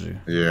ideology.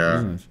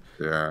 Yeah,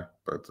 yeah,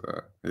 but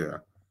yeah.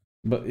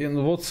 But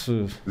in what's...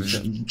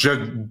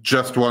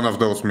 just one of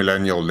those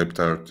millennial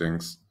libtard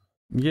things.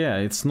 Yeah,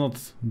 it's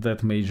not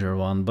that major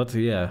one, but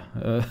yeah,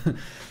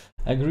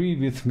 agree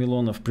with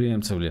Milonov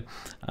preemptively.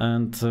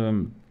 And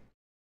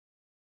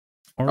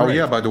oh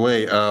yeah, by the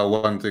way,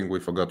 one thing we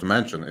forgot to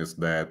mention is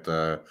that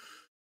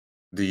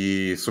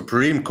the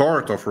Supreme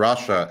Court of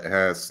Russia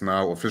has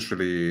now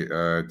officially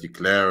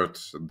declared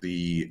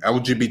the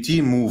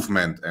LGBT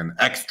movement an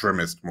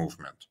extremist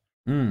movement.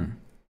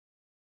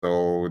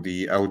 So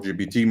the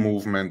LGBT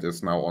movement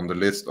is now on the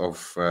list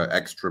of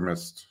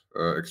extremist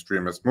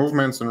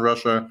movements in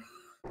Russia,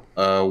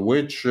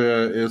 which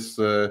is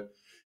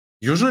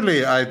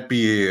usually I'd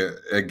be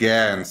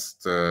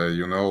against,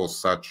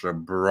 such a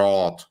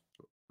broad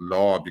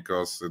law,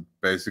 because it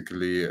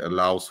basically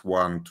allows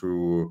one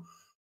to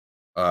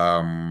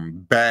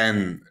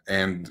ban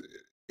and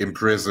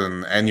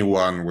imprison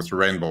anyone with a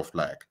rainbow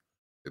flag.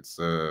 It's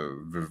a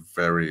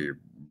very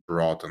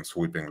broad and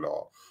sweeping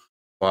law.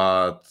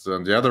 But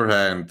on the other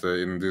hand,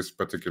 in this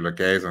particular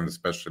case, and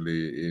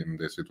especially in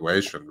the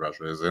situation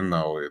Russia is in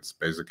now, it's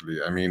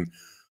basically, I mean,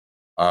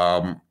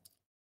 the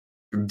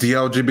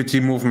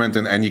LGBT movement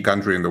in any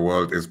country in the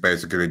world is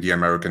basically the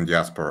American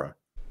diaspora.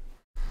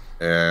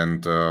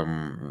 And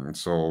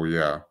so,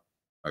 yeah,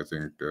 I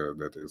think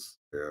that is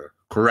a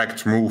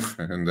correct move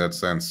in that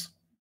sense.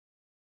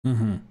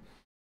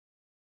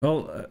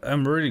 Well,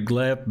 I'm really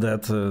glad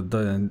that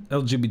the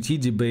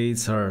LGBT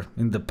debates are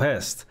in the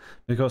past,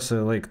 because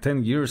like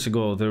 10 years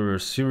ago there were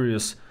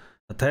serious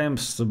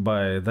attempts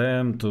by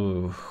them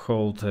to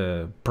hold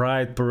a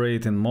pride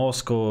parade in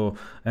Moscow,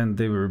 and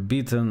they were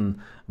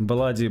beaten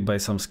bloody by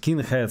some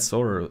skinheads,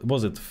 or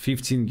was it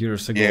 15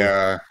 years ago?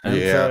 Yeah,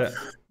 and,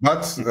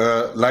 but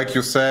like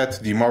you said,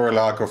 the moral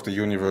arc of the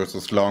universe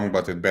is long,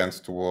 but it bends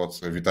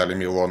towards Vitaly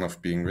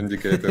Mironov being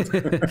vindicated.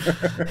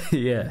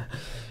 Yeah.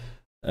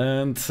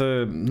 And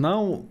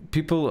now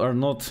people are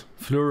not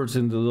fluid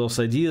into those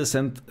ideas,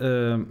 and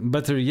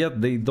better yet,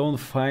 they don't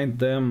find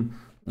them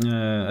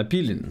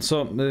appealing.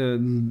 So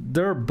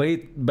there are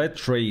bad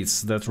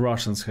traits that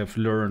Russians have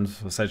learned,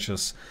 such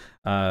as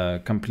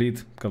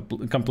complete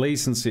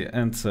complacency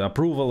and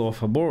approval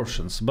of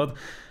abortions. But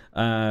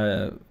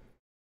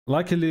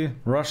luckily,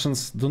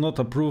 Russians do not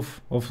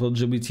approve of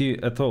LGBT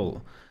at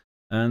all.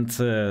 And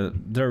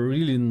there are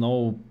really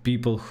no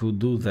people who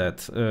do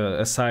that,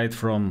 aside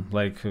from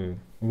like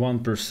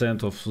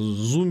 1% of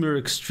Zoomer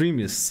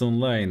extremists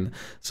online.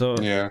 So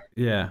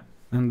yeah,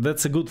 and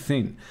that's a good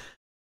thing.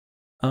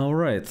 All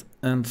right,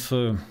 and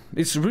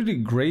it's really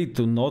great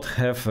to not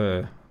have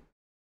a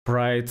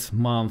Pride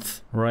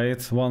Month,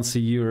 right? Once a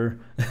year.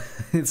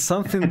 It's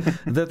something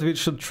that we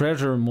should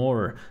treasure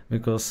more,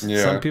 because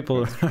some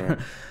people are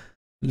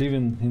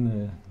living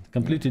in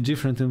completely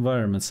different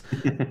environments.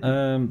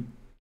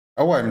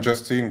 Oh, I'm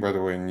just seeing, by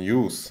the way,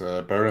 news.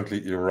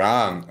 Apparently,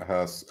 Iran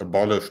has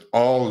abolished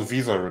all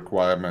visa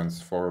requirements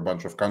for a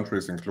bunch of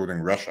countries,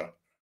 including Russia.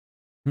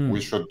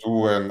 We should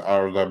do an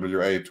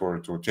RWA tour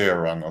to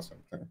Tehran or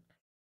something,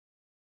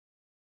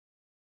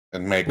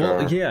 and make they were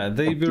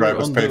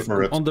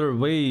on their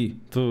way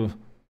to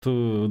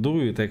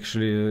do it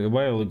actually a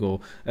while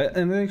ago,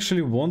 and I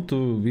actually want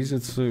to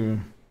visit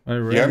Iran.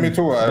 Yeah, me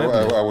too.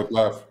 I would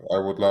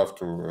love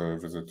to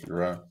visit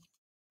Iran.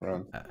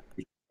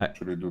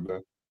 Actually, do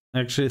that. I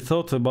actually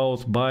thought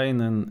about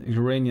buying an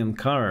Iranian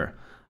car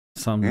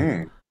some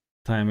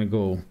time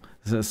ago.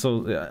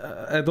 So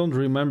I don't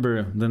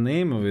remember the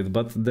name of it,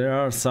 but there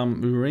are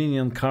some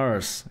Iranian-made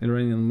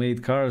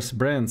cars,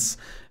 brands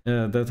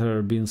that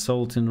are being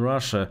sold in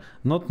Russia.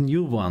 Not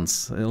new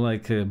ones,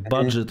 like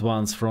budget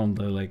ones from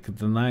the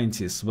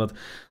 90s, but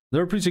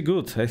they're pretty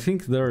good. I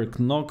think they're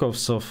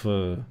knockoffs of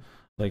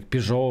like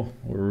Peugeot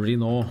or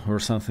Renault or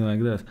something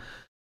like that.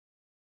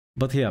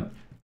 But yeah,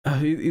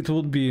 it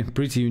would be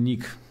pretty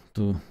unique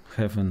to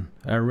have an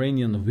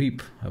Iranian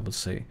whip, I would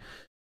say.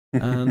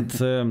 And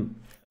so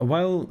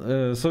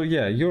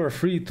yeah, you're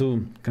free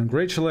to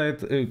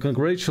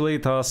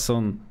congratulate us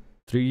on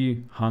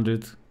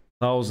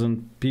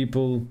 300,000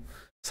 people,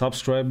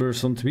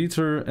 subscribers on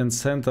Twitter, and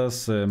send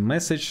us a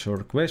message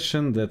or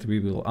question that we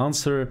will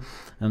answer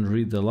and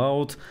read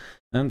aloud.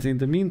 And in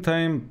the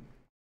meantime,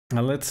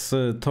 let's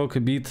talk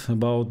a bit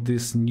about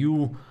this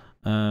new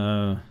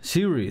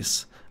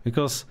series,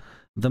 because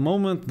the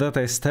moment that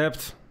I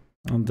stepped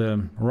on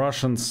the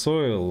Russian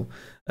soil,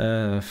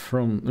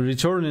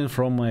 returning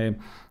from my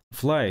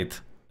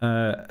flight,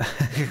 I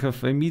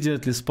have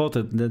immediately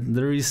spotted that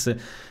there is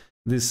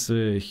this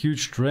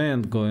huge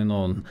trend going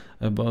on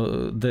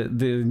about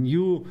the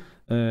new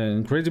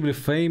incredibly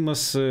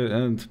famous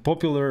and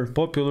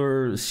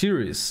popular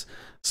series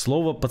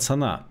Slovo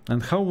Pacana.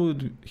 And how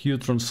would you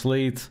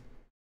translate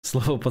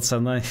Slovo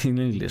Pacana in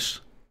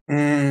English?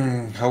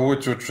 How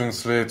would you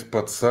translate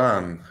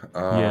Pacan?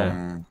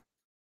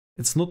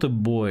 It's not a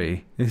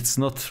boy. It's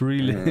not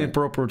really a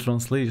proper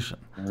translation.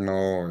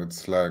 No,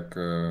 it's like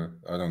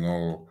I don't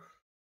know.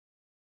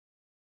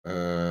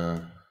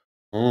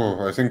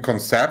 I think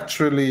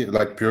conceptually,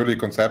 like purely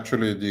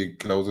conceptually, the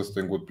closest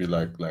thing would be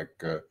like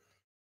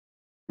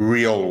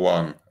real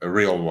one. A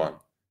real one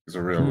is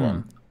a real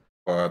one.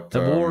 But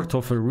the word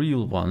of a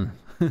real one.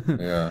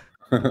 Yeah.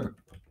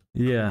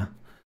 Yeah.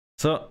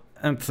 So,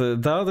 and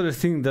the other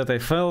thing that I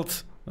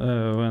felt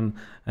when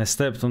I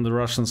stepped on the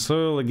Russian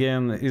soil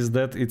again is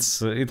that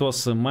it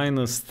was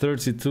minus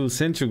 32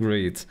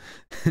 centigrade.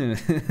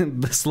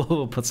 The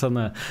Slovo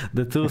Pacana,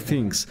 the two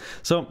things.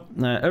 So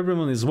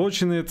everyone is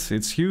watching it.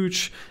 It's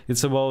huge.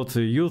 It's about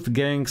youth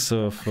gangs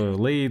of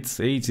late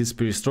 80s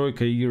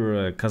perestroika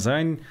era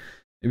Kazan,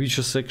 which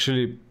is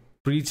actually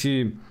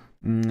pretty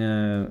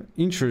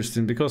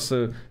interesting because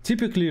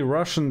typically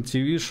Russian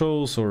TV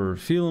shows or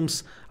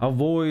films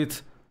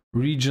avoid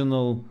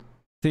regional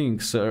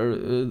things,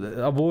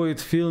 avoid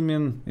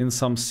filming in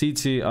some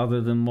city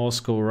other than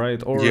Moscow,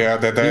 right? Or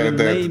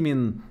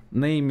even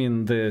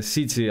naming the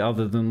city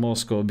other than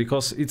Moscow,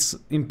 because it's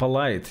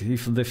impolite.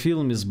 If the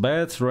film is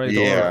bad, right,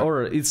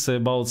 or it's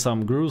about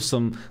some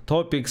gruesome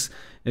topics,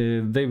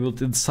 they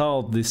would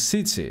insult this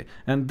city,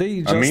 and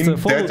they just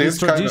follow this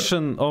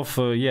tradition of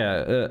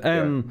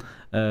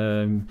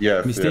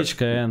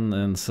Местечко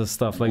and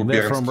stuff like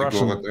that from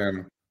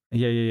Russian.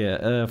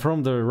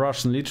 From the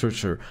Russian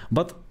literature,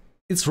 but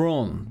it's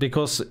wrong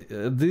because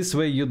this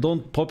way you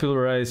don't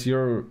popularize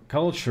your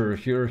culture,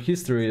 your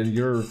history, and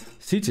your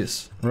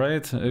cities,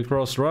 right,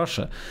 across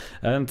Russia.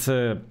 And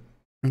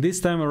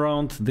this time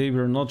around, they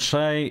were not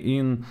shy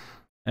in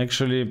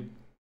actually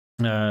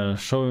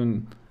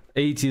showing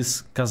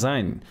 80s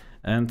Kazan.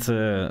 And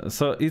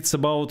so it's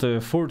about a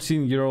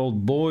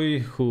 14-year-old boy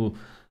who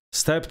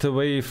stepped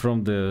away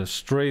from the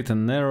straight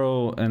and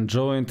narrow and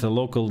joined a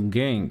local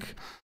gang.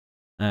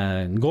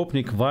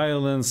 Gopnik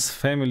violence,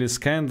 family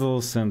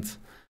scandals, and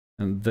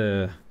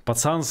the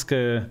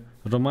Patsanskaya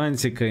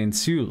romantica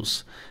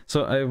ensues.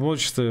 So I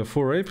watched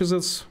 4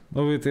 episodes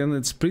of it, and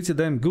it's pretty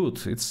damn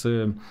good. It's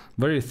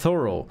very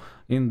thorough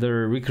in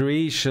the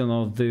recreation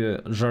of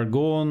the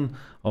jargon,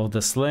 of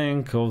the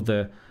slang, of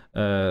the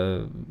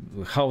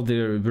how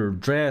they were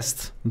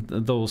dressed,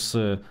 those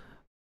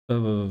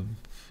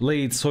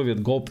late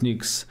Soviet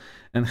gopniks,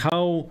 and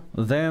how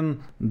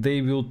then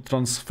they will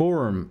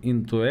transform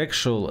into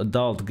actual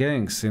adult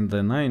gangs in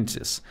the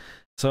 90s.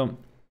 So,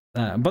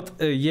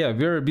 yeah,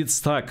 we're a bit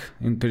stuck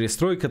in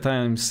perestroika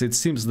times. It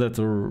seems that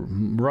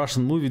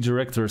Russian movie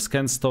directors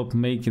can't stop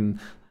making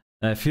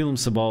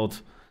films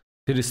about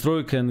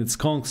perestroika and its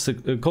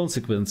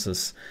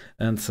consequences,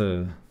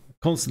 and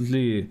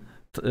constantly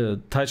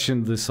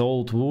touching this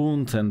old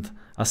wound and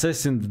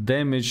assessing the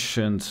damage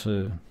and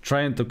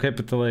trying to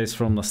capitalize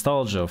from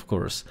nostalgia, of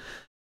course.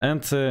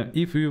 And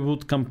if we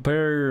would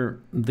compare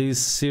this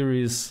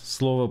series,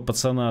 Slovo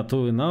Pacana,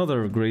 to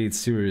another great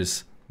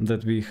series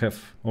that we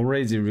have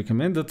already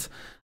recommended,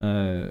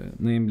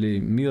 namely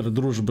Mir,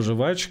 Дружба,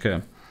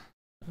 Жвачка,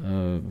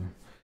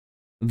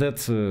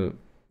 that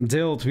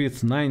dealt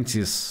with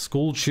 90s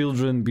school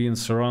children being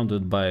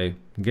surrounded by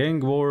gang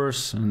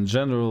wars and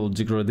general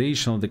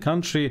degradation of the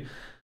country,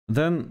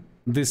 then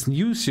this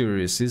new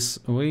series is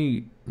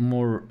way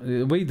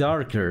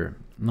darker,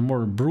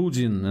 more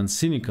brooding and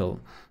cynical.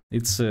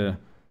 It's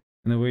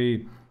in a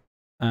way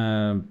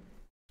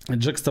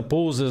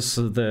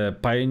juxtaposes the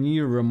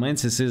pioneer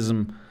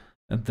romanticism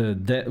at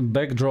the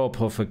backdrop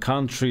of a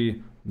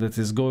country that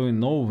is going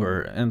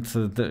nowhere, and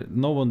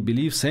no one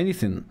believes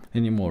anything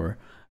anymore.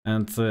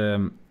 And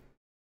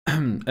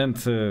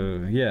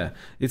yeah,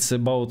 it's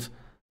about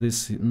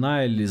this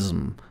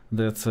nihilism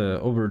that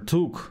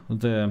overtook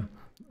the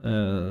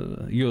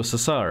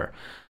USSR.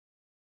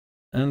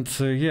 And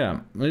yeah,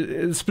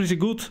 it's pretty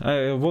good.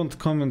 I won't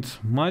comment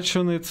much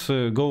on it.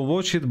 Go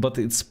watch it, but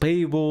it's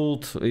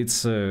paywalled.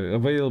 It's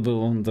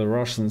available on the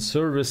Russian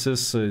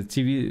services,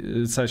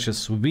 TV such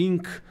as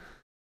Wink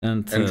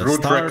and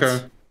Root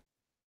Tracker.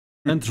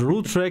 And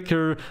Root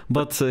Tracker,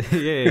 but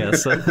yeah.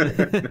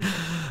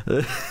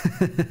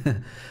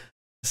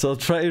 So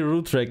try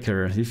Root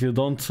Tracker if you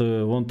don't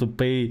want to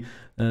pay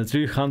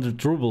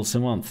 300 rubles a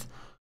month.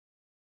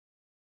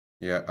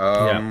 Yeah,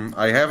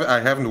 I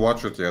haven't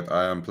watched it yet.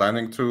 I am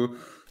planning to.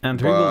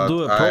 And we will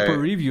do a proper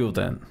review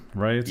then,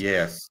 right?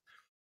 Yes.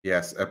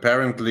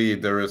 Apparently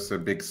there is a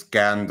big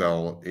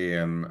scandal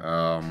in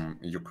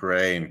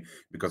Ukraine,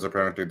 because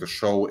apparently the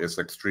show is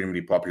extremely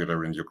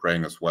popular in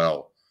Ukraine as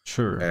well.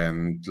 Sure.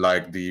 And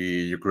like the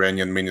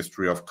Ukrainian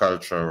Ministry of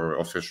Culture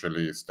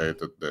officially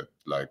stated that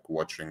like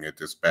watching it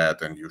is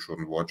bad and you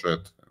shouldn't watch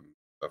it and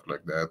stuff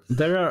like that.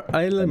 There are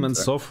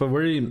elements of a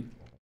very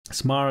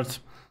smart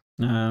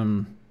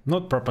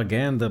not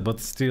propaganda, but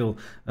still.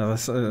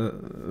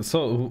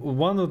 So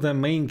one of the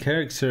main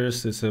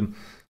characters is a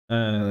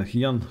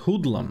young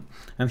hoodlum,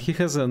 and he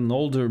has an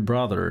older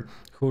brother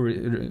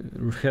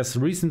who has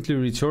recently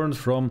returned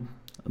from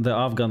the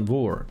Afghan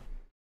war.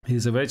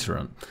 He's a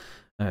veteran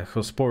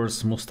who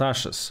sports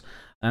mustaches,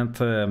 and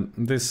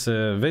this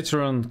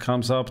veteran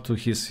comes up to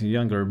his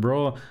younger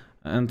bro,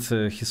 and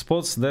he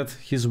spots that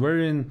he's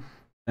wearing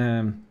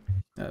a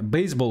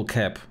baseball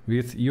cap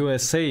with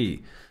USA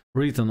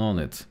written on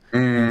it.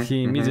 And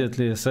he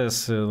immediately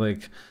says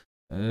like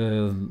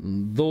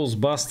those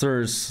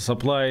bastards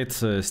supplied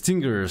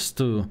stingers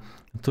to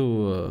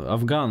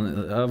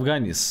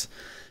Afghanis,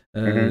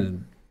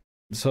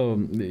 so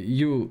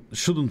you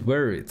shouldn't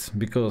wear it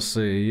because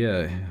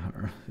yeah,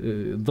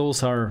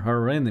 those are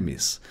our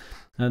enemies.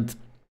 And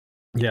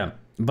yeah,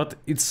 but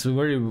it's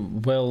very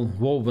well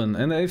woven,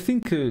 and I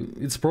think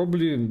it's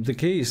probably the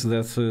case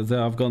that the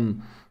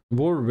Afghan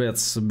war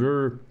vets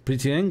were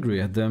pretty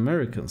angry at the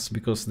Americans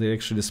because they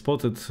actually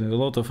spotted a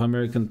lot of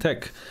American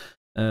tech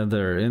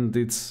there, and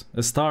it's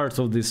a start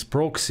of this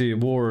proxy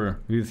war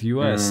with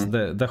US,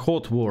 the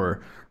hot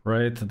war,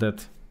 right?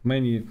 That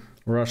many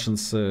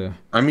Russians.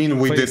 I mean,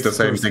 we did the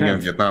same thing in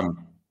firsthand.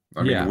 Vietnam.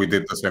 I mean, we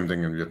did the same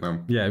thing in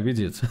Vietnam. Yeah, we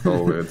did.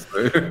 So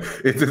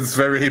it is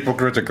very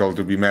hypocritical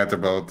to be mad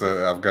about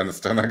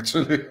Afghanistan,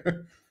 actually.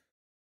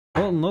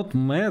 Well, not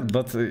mad,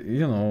 but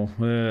you know,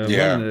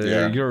 yeah,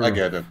 when your I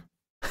get it.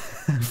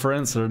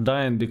 friends are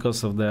dying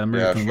because of the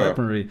American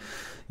weaponry,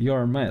 you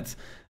are mad.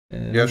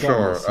 Yeah,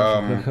 sure.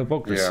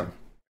 Hypocrisy.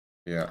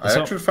 Yeah. I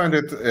actually find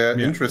it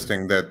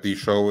interesting that the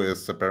show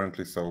is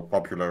apparently so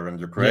popular in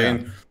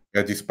Ukraine,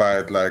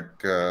 despite like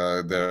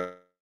the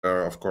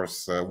of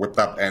course whipped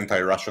up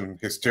anti-Russian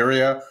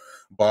hysteria.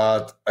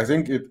 But I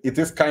think it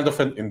is kind of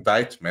an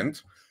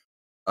indictment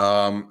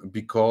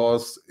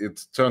because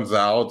it turns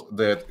out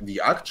that the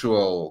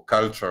actual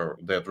culture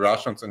that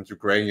Russians and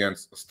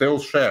Ukrainians still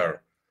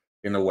share,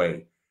 in a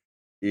way,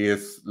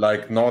 is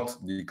like not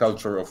the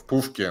culture of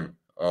Pushkin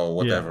or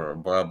whatever,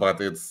 but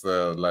it's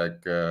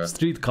like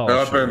street culture.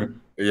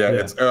 Urban,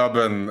 it's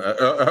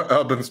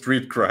urban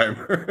street crime.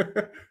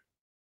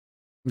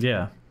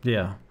 Yeah.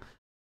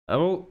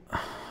 Well,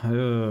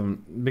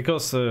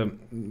 because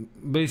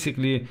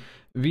basically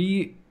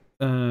we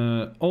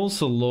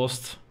also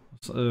lost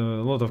a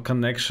lot of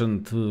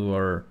connection to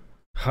our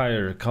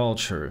higher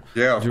culture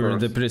during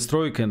the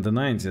perestroika in the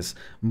 90s,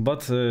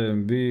 but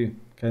we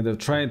kind of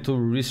tried to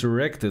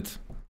resurrect it,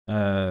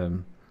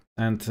 and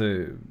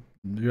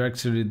we're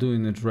actually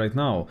doing it right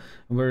now,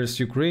 whereas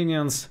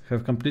Ukrainians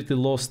have completely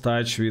lost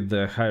touch with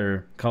the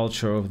higher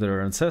culture of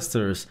their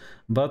ancestors.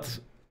 But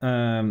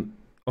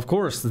of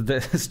course,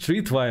 the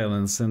street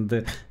violence and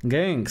the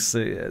gangs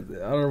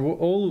are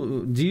all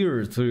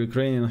dear to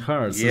Ukrainian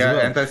hearts. Yeah, as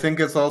well. And I think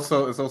it's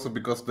also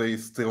because they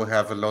still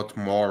have a lot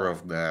more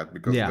of that,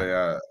 because they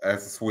are,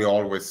 as we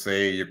always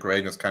say,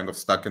 Ukraine is kind of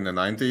stuck in the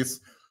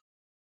 90s.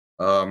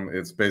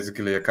 It's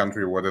basically a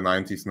country where the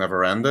 90s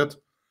never ended,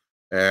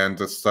 and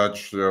as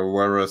such,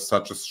 whereas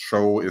such a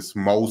show is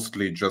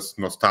mostly just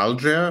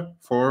nostalgia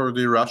for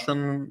the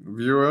Russian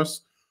viewers,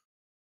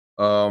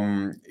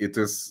 it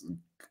is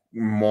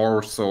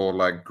more so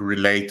like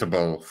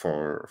relatable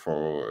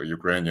for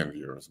Ukrainian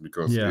viewers,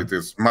 because it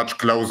is much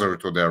closer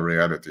to their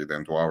reality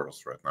than to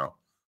ours right now.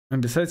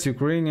 And besides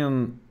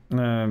Ukrainian,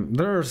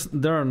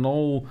 there are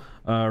no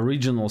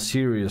regional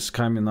series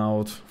coming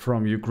out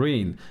from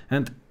Ukraine,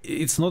 and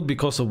it's not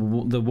because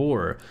of the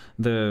war.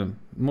 The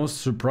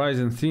most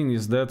surprising thing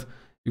is that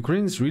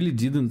Ukrainians really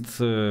didn't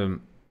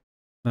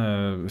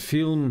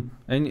film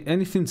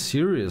anything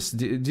serious.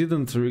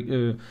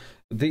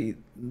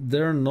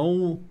 There are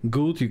no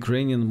good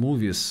Ukrainian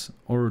movies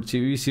or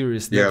TV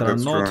series that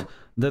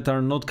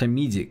are not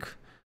comedic.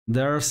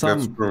 There are some.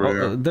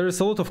 There is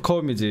a lot of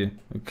comedy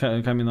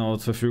coming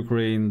out of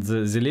Ukraine.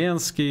 The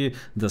Zelensky,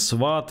 the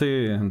Сваты,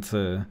 and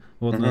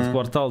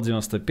Kvartal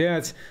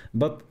 95,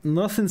 but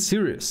nothing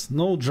serious,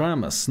 no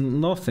dramas,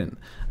 nothing.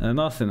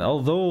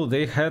 Although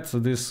they had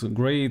this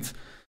great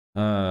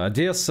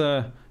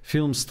Odessa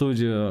film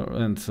studio,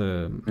 and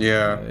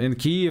in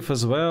Kiev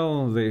as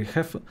well, they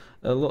have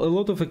a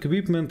lot of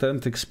equipment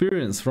and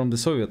experience from the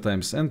Soviet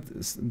times, and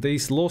they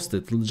lost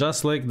it,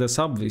 just like the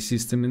subway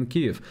system in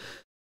Kiev.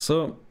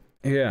 So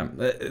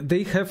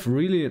they have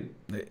really,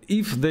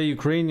 if the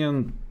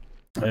Ukrainian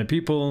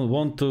people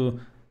want to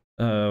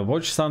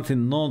watch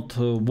something not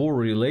war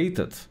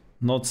related,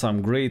 not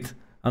some great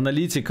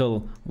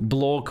analytical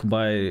blog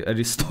by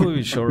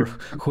Aristovich or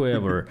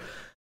whoever,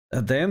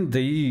 then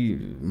they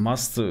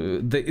must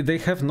they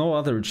have no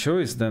other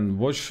choice than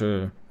watch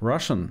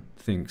Russian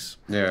things.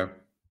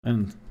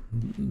 And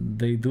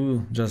they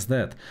do just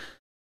that.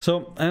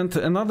 So, and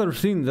another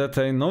thing that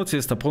I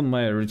noticed upon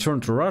my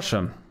return to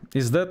Russia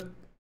is that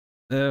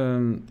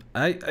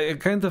I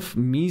kind of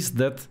miss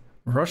that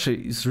Russia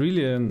is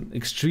really an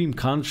extreme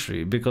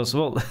country, because,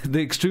 well,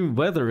 the extreme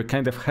weather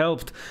kind of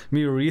helped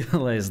me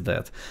realize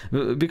that,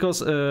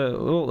 because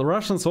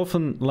Russians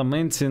often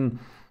lamenting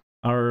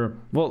are,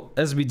 well,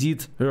 as we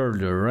did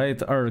earlier,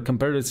 right, our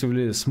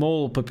comparatively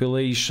small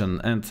population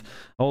and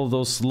all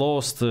those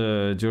lost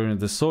during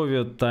the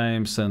Soviet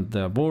times, and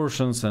the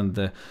abortions and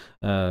the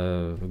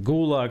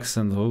gulags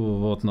and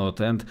whatnot.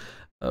 And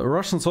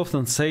Russians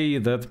often say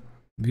that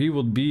we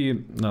would be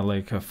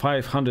like a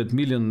 500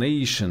 million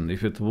nation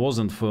if it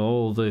wasn't for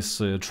all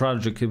these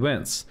tragic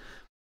events.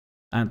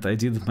 And I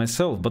did it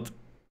myself, but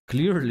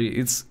clearly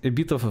it's a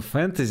bit of a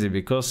fantasy,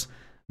 because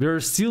we are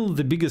still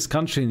the biggest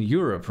country in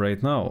Europe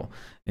right now,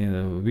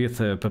 with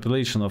a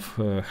population of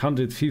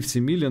 150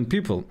 million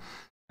people.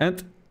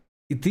 And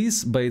it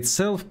is by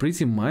itself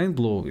pretty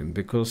mind-blowing,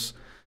 because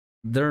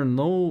there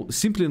are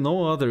simply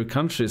no other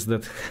countries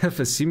that have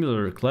a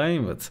similar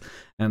climate.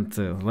 And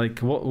like,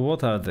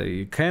 what are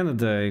they?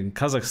 Canada and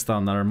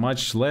Kazakhstan are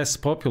much less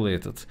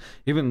populated,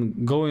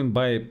 even going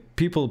by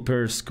people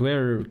per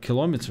square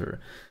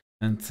kilometer.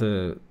 And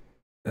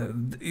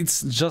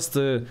it's just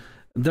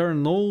there are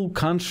no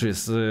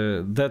countries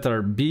that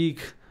are big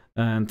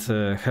and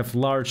have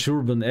large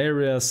urban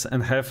areas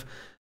and have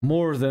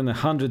more than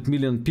 100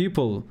 million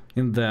people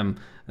in them,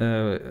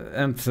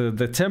 and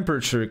the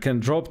temperature can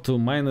drop to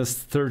minus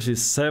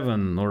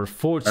 37 or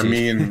 40. I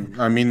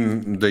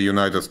mean the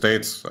United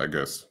States, I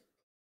guess.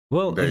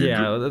 Well,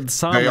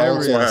 some they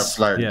areas, also have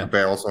like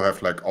they also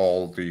have like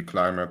all the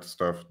climate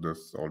stuff.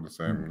 That's all the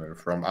same,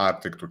 from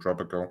Arctic to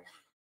tropical.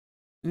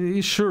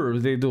 Sure,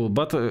 they do,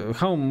 but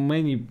how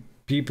many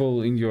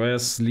people in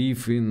US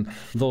live in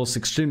those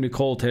extremely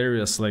cold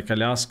areas like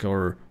Alaska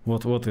or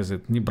what is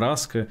it,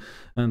 Nebraska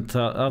and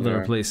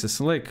other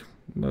places? Like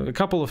a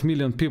couple of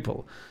million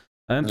people,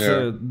 and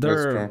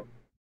there's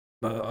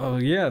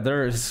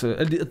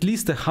at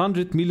least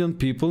 100 million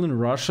people in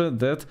Russia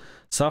that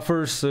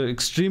suffers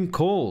extreme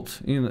cold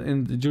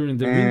during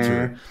the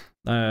winter,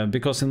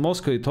 because in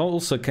Moscow it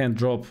also can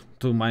drop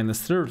to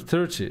minus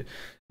 30.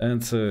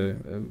 And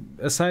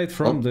aside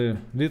from the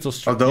little...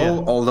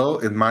 Although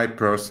in my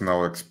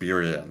personal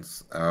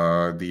experience,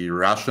 the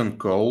Russian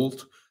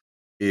cold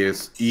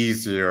is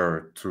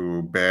easier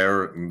to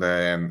bear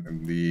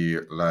than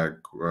the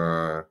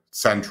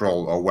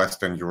Central or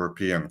Western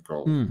European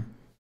cold,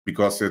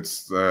 because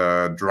it's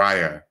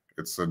drier.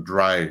 It's a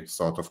dry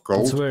sort of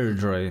cold. It's very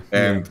dry.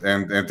 And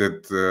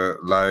it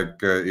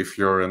if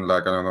you're in I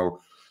don't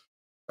know,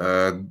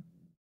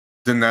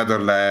 the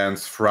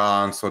Netherlands,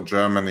 France, or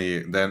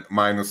Germany, then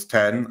minus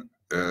 10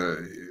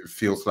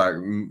 feels like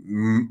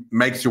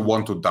makes you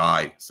want to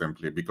die,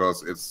 simply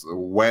because it's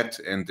wet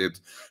and it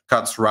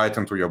cuts right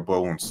into your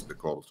bones, the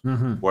cold.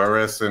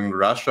 Whereas in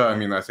Russia, I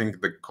mean, I think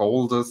the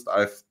coldest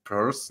I've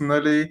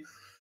personally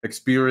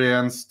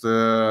experienced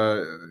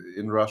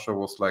in Russia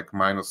was like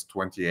minus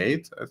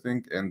 28, I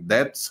think, and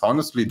that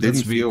honestly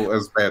didn't feel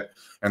as bad.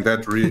 And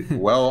that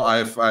well,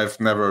 I've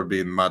never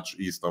been much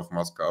east of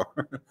Moscow.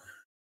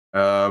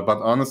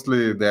 But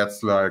honestly,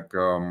 that's like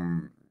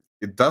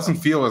it doesn't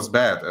feel as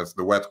bad as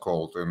the wet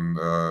cold in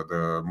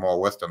the more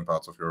western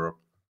parts of Europe.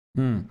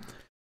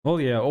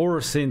 Well, yeah,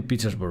 or St.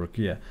 Petersburg,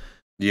 yeah.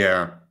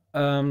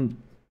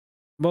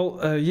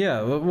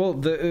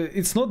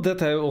 It's not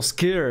that I was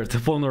scared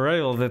upon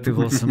arrival that it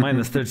was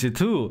minus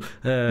 32.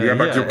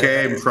 But you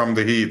came from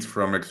the heat,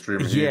 from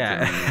extreme heat.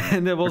 Yeah,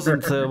 and I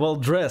wasn't well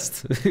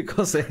dressed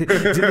because I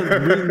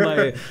didn't bring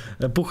my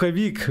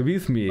pukhavik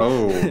with me.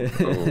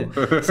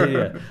 So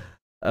yeah,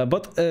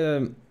 but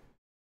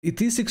it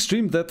is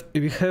extreme that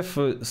we have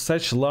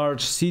such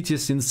large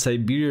cities in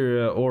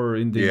Siberia or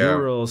in the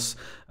Urals,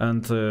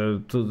 and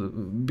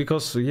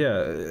because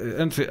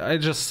and I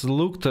just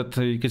looked at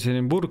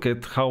Ekaterinburg,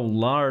 at how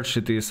large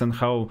it is and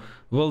how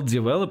well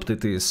developed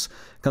it is,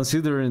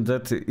 considering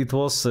that it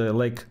was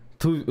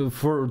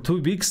for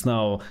 2 weeks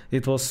now,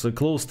 it was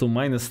close to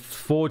minus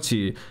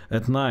 40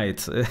 at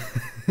night.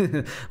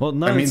 Well,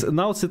 now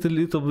it's a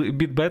little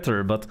bit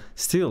better, but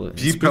still,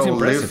 it's pretty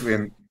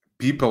impressive.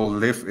 People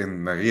live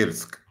in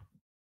Norilsk.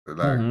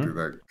 And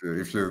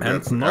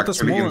not a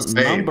small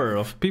number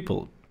of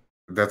people.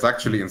 That's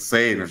actually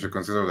insane if you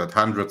consider that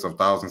hundreds of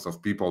thousands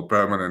of people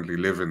permanently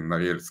live in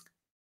Norilsk.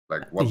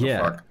 Like, what the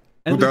fuck?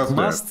 And it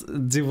must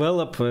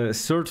develop a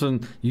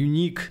certain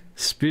unique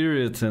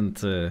spirit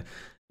and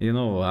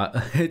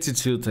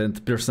attitude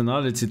and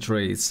personality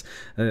traits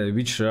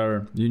which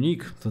are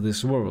unique to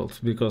this world,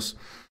 because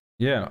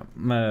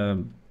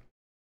kind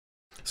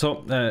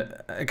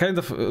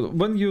of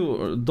when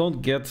you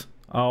don't get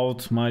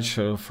out much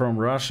from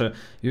Russia,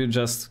 you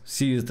just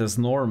see it as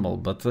normal,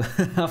 but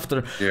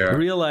after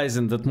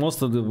realizing that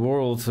most of the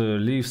world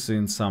lives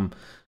in some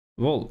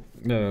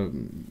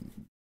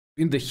in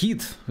the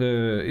heat,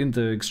 in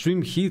the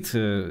extreme heat,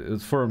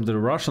 from the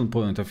Russian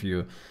point of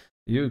view,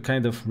 you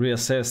kind of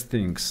reassess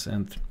things.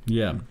 And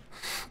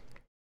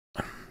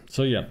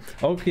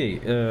okay,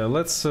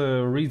 let's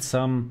read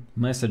some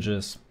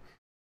messages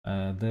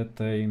that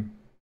I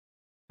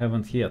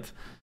haven't yet.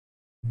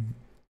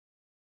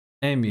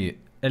 Amy,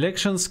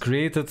 elections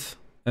created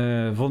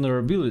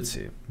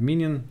vulnerability,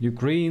 meaning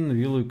Ukraine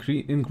will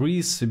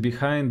increase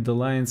behind the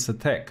lines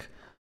attack.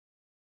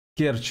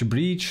 Kerch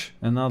breach,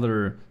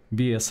 another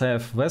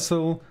BSF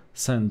vessel,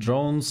 send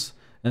drones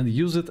and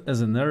use it as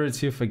a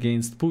narrative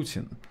against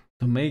Putin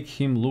to make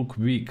him look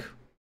weak.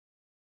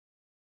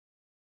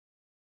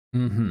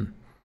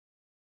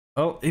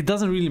 Well, it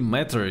doesn't really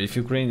matter if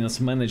Ukrainians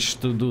manage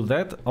to do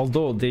that,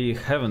 although they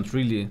haven't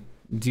really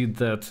did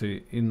that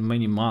in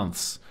many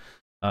months.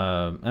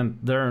 And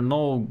there are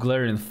no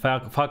glaring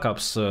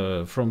fuck-ups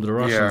from the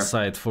Russian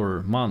side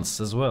for months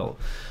as well.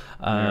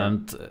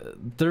 And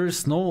there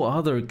is no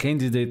other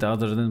candidate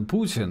other than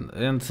Putin.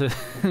 And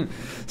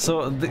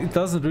so it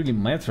doesn't really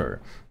matter.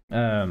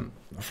 I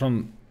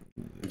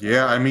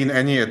mean,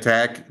 any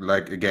attack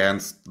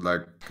against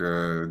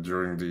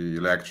during the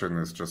election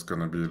is just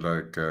gonna be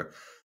the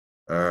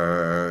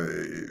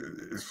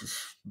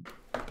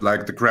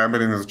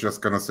Kremlin is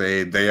just gonna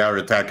say they are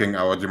attacking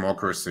our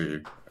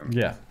democracy.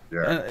 And,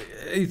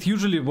 it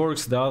usually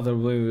works the other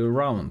way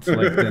around.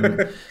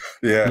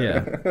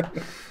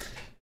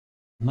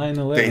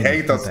 9/11 They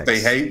hate us.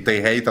 attacks.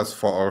 They hate us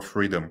for our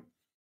freedom.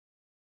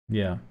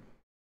 Yeah.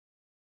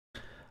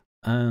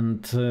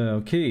 And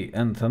okay,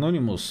 and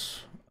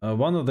Anonymous.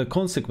 One of the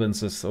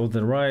consequences of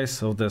the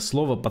rise of the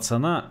Slovo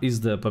Pacana is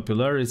the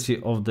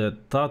popularity of the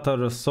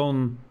Tatar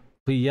song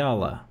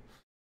Pyala.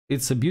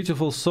 It's a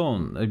beautiful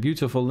song, a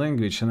beautiful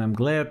language, and I'm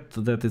glad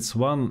that it's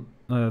one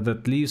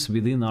that lives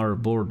within our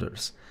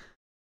borders.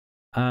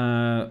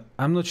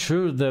 I'm not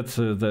sure that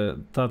the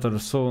Tatar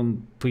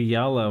song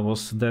Pyala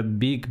was that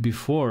big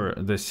before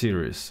the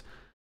series.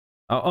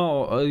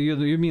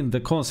 You mean the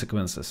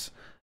consequences?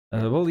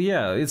 Well,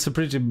 yeah, it's a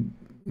pretty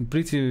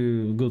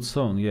good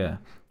song. Yeah,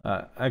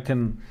 I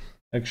can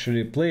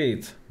actually play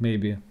it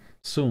maybe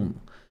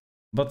soon.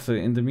 But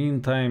in the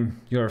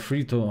meantime, you are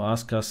free to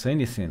ask us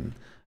anything.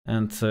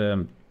 And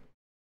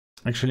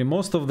actually,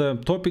 most of the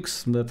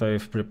topics that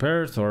I've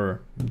prepared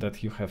or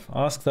that you have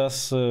asked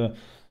us,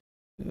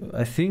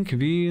 I think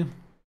we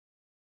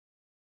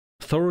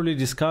thoroughly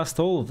discussed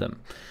all of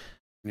them.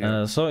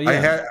 Yeah. So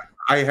yeah.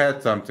 I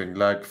had something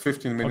like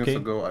 15 minutes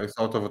ago. I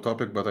thought of a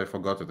topic, but I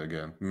forgot it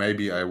again.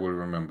 Maybe I will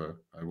remember.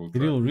 I will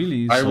try.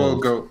 Really I will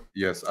old. go.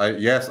 Yes,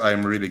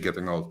 I'm really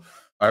getting old.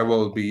 I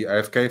will be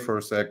AFK for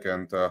a sec,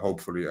 and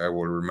hopefully I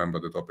will remember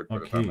the topic by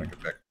the time I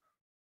get back.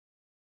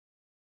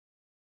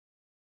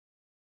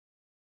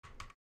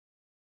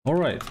 All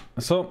right.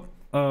 So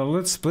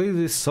let's play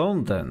this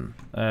song then.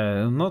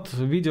 Not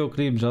video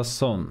clip, just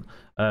song.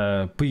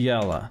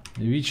 Pyala,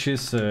 which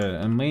is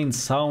a main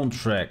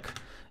soundtrack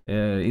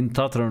in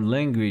Tatar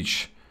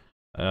language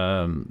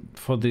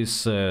for this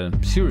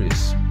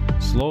series,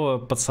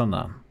 Slovo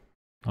Pacana.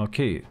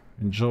 Okay,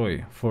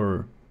 enjoy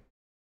for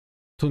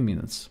 2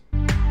 minutes.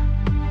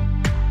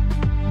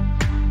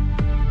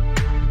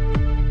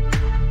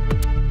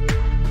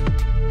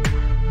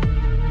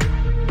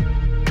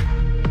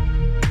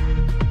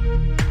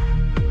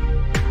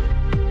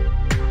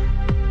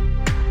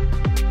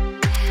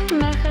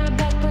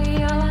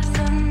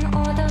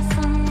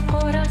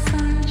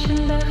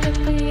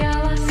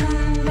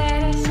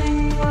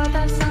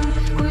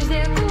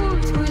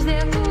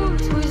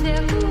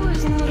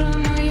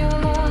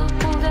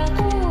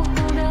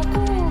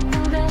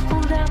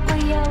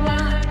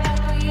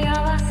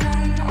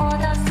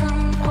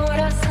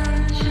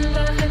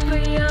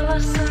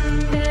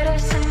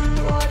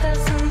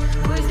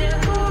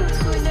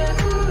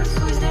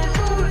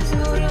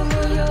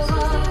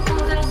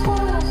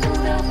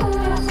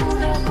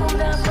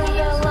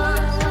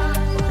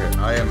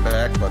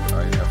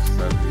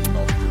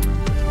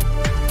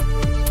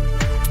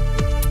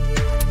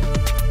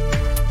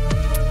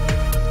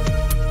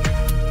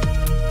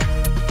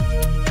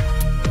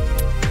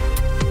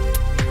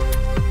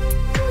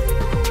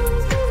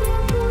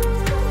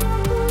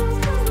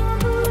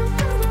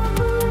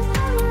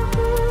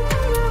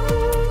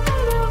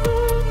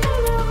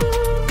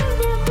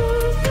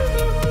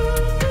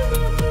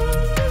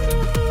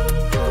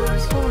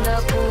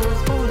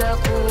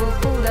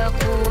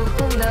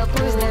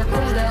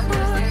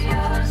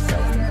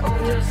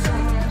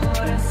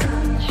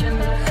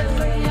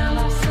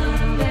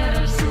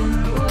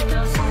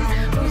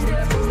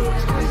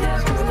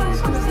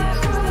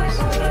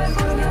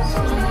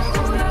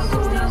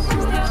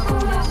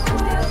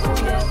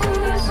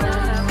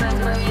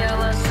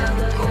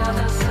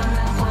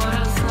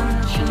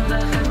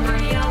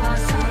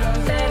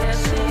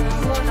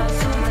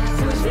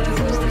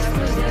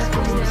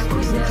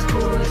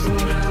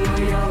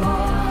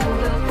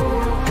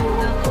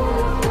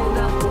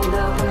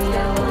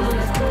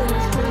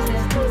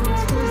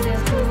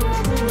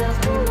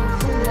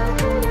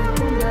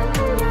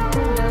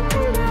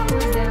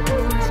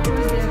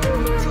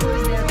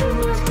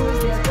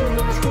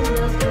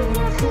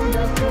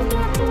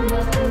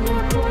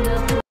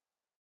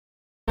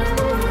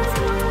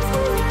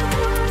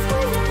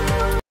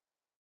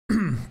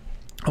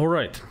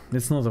 Alright,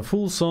 it's not a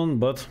full song,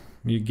 but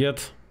you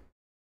get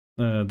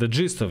the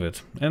gist of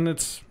it. And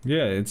it's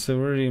a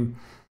very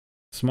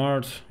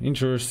smart,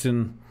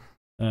 interesting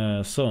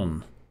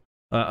song.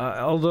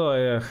 Although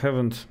I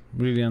haven't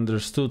really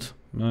understood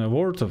a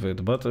word of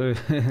it, but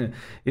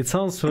it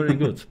sounds very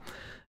good.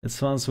 It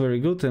sounds very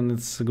good, and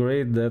it's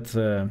great that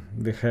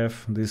they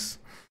have this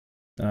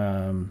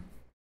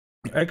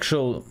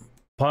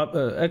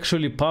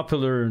actually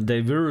popular,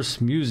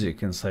 diverse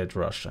music inside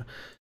Russia.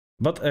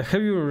 But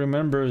have you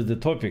remembered the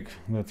topic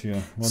that you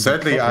want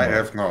Sadly, to talk I about?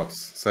 have not.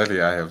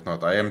 Sadly, I have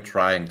not. I am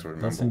trying to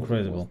remember. That's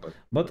incredible.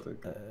 But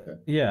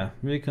yeah,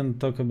 we can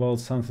talk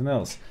about something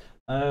else.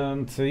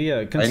 And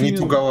yeah, continue.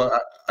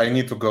 I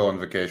need to go on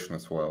vacation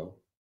as well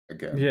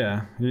again.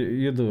 Yeah,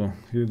 you do.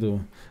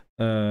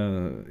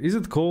 Is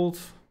it cold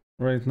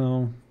right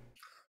now?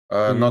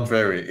 Not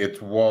very.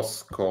 It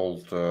was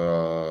cold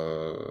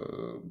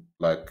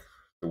like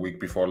the week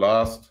before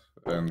last,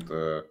 and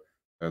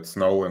had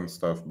snow and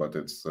stuff, but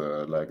it's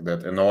like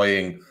that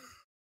annoying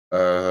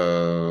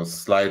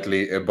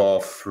slightly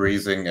above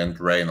freezing and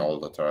rain all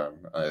the time.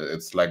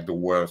 It's like the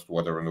worst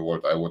weather in the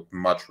world. I would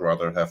much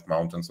rather have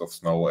mountains of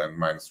snow and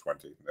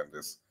 -20 than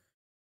this.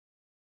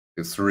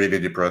 It's really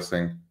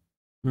depressing.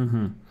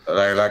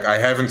 Like I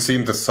haven't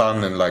seen the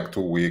sun in like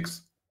 2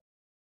 weeks.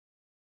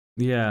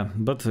 Yeah,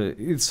 but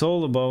it's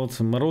all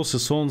about Мороз и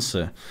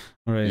солнце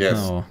right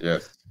now.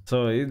 Yes.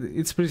 So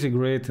it's pretty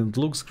great, it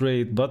looks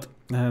great, but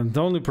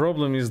the only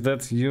problem is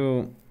that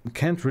you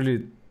can't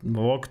really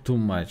walk too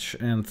much,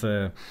 and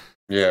the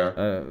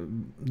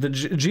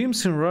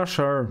gyms in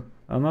Russia are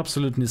an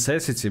absolute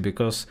necessity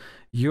because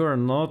you are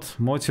not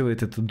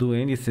motivated to do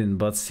anything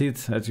but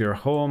sit at your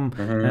home,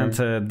 and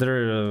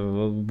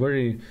they're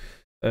very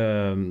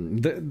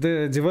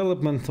the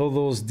development of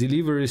those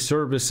delivery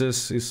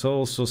services is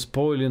also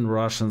spoiling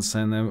Russians,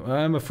 and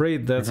I'm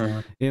afraid that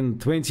in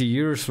 20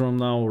 years from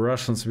now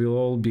Russians will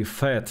all be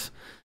fat,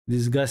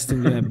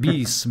 disgustingly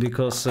obese,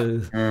 because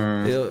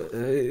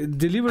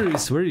delivery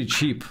is very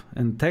cheap,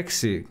 and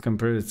taxi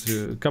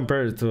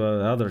compared to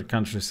other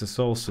countries is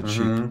also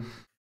cheap.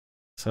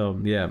 So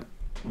yeah.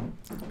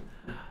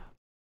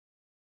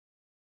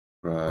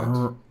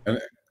 Right.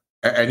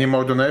 Any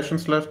more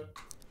donations left?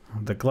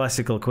 The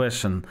classical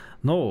question.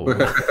 No.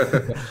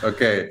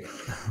 Okay.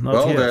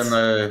 Not yet. Then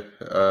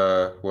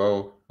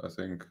I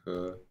think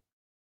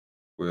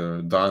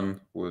we're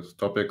done with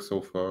topics so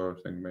far. I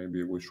think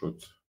maybe we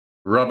should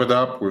wrap it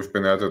up. We've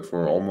been at it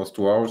for almost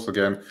 2 hours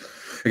again.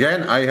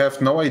 I have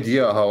no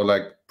idea how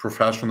like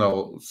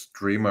professional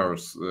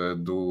streamers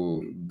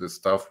do the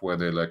stuff where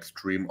they like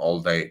stream all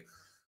day.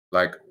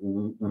 Like,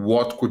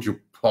 what could you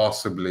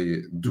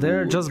possibly do?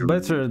 They're just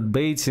better at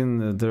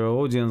baiting their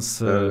audience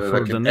for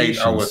like donations.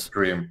 An 8-hour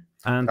stream.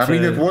 And I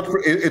mean, it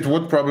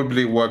would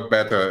probably work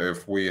better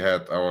if we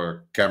had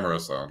our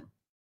cameras on.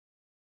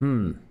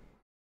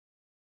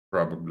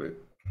 Probably.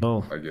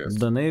 Well, I guess.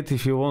 Donate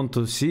if you want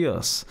to see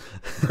us.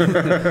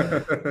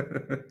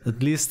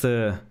 At least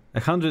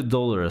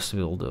 $100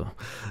 will do.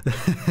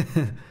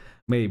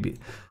 Maybe.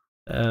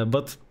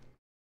 But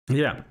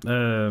yeah.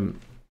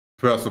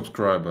 Per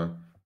subscriber.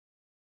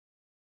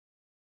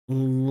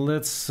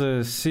 Let's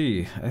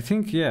see. I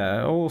think,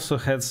 I also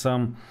had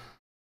some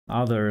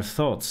other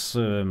thoughts.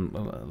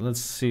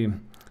 Let's see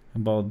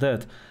about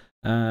that.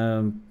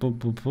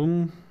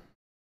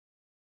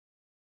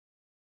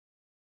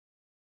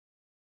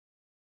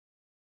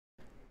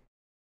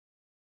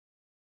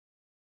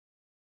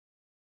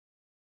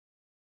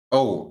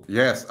 Oh,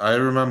 yes, I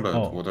remembered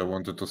what I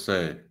wanted to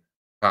say.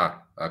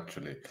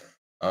 Actually.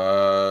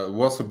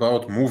 Was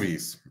about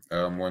movies.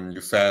 When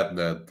you said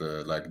that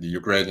like the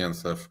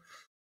Ukrainians have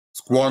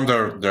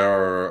squandered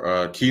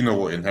their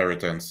Kino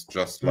inheritance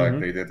just like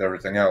they did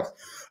everything else.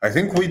 I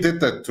think we did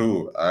that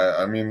too.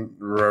 I mean,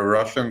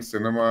 Russian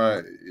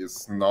cinema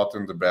is not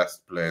in the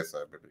best place,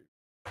 I believe.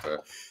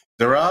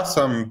 There are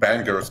some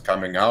bangers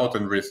coming out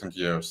in recent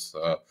years,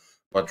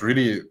 but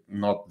really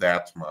not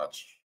that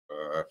much.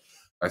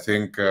 I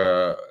think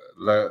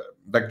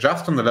like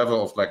just on the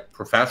level of like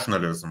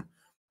professionalism,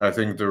 I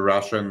think the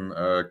Russian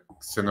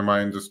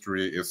cinema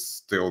industry is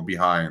still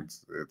behind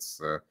its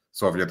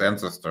Soviet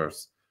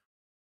ancestors.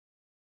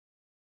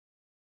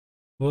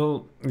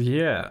 Well,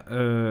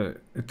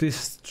 it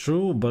is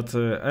true, but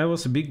I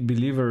was a big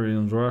believer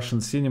in Russian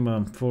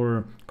cinema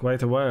for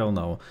quite a while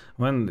now.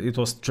 When it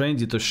was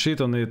trendy to shit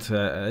on it,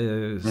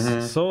 I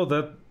saw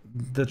that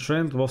the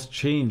trend was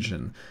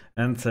changing.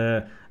 And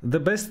the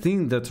best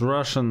thing that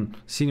Russian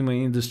cinema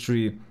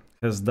industry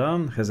has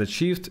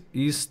achieved,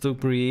 is to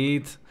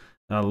create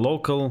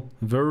local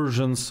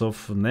versions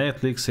of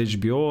Netflix,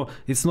 HBO.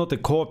 It's not a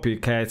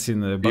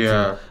copycatting, but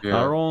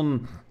our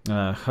own,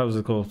 how's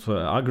it called,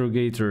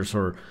 aggregators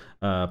or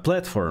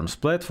platforms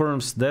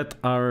that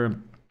are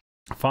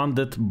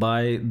funded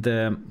by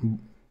the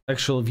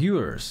actual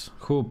viewers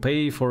who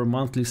pay for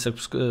monthly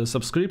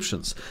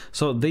subscriptions.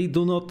 So they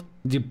do not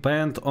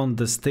depend on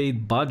the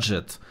state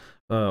budget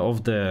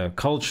of the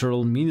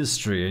cultural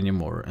ministry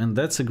anymore, and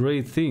that's a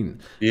great thing.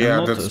 Yeah,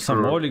 and not that's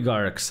some true.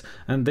 oligarchs,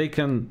 and they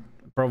can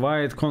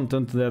provide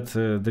content that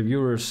the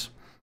viewers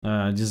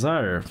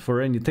desire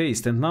for any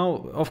taste. And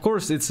now, of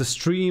course, it's a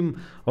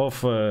stream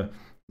of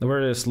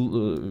various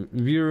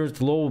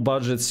weird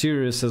low-budget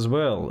series as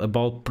well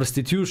about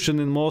prostitution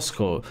in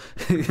Moscow.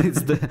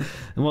 It's the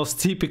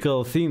most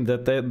typical thing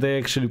that they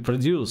actually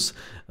produce,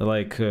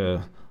 like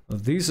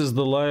this is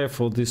the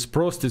life of this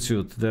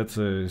prostitute that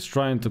is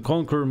trying to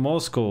conquer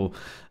Moscow,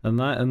 a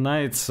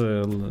night's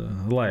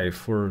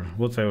life or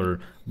whatever.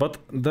 But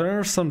there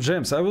are some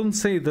gems. I wouldn't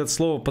say that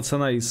Slovo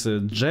Pacana is a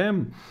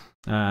gem,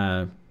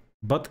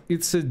 but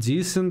it's a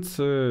decent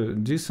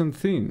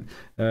thing.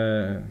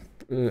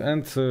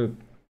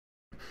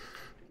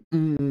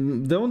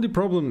 The only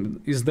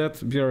problem is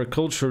that we are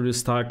culturally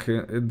stuck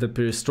at the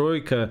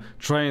perestroika,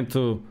 trying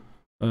to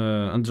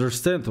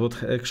understand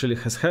what actually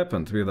has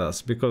happened with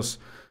us, because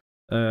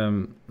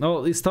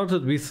well, it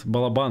started with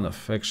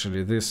Balabanov,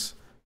 actually, this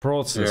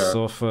process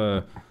of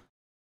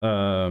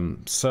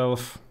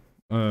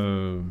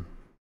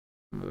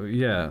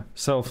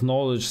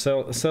self-knowledge,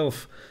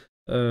 self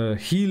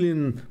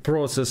healing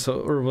process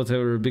or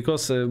whatever,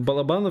 because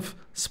Balabanov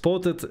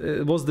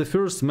was the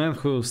first man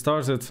who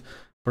started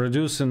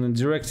producing and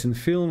directing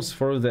films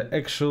for the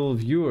actual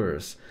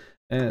viewers.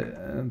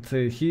 and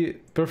he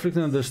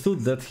perfectly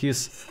understood that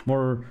his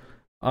more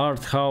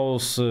art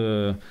house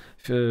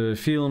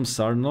films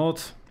are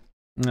not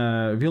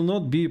will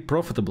not be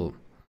profitable,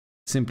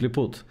 simply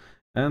put.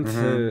 And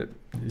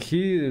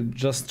he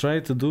just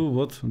tried to do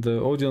what the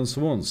audience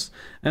wants,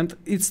 and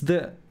it's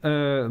the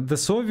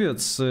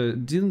Soviets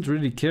didn't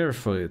really care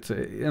for it,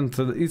 and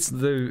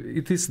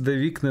it is the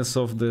weakness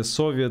of the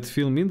Soviet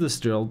film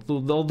industry.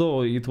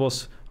 Although it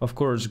was, of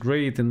course,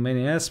 great in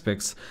many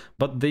aspects,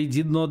 but they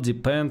did not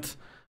depend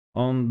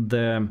on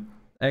the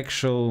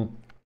actual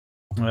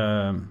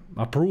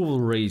approval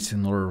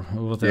rating or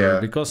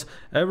whatever, because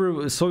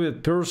every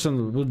Soviet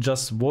person would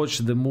just watch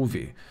the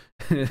movie.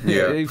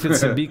 If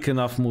it's a big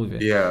enough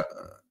movie.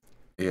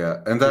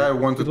 And I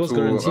wanted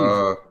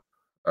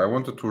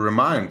to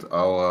remind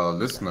our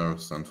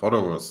listeners and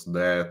followers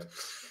that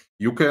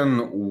you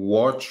can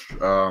watch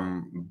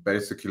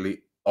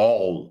basically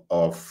all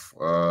of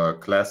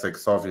classic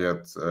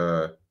Soviet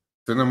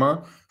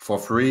cinema for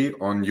free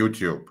on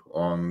YouTube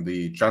on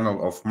the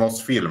channel of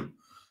Mosfilm.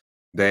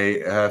 They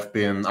have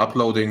been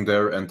uploading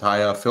their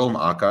entire film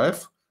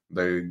archive,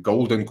 the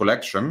golden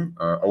collection,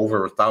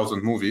 over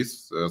 1,000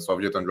 movies,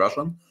 Soviet and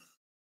Russian,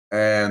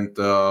 and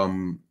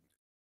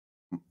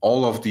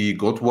all of the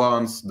good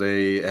ones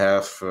they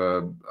have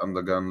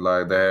undergone,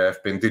 like, they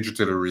have been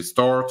digitally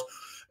restored,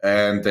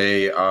 and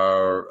they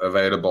are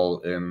available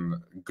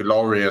in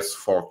glorious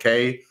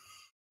 4K.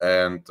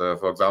 And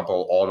for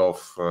example, all of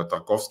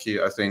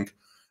Tarkovsky, I think,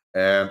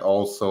 and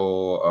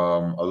also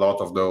a lot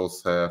of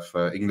those have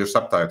English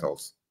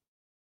subtitles.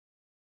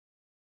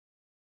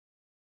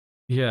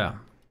 Yeah.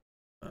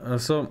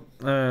 So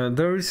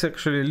there is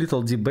actually a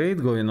little debate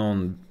going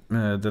on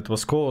that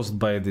was caused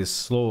by this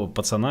Slovo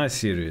Pacana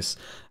series,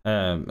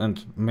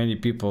 and many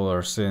people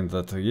are saying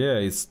that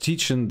it's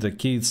teaching the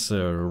kids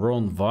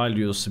wrong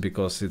values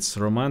because it's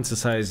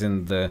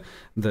romanticizing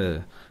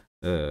the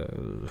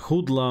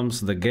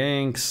hoodlums, the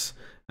gangs,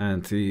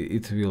 and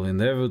it will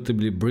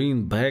inevitably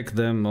bring back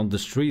them on the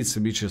streets,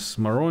 which is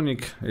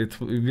moronic. It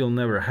will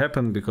never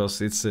happen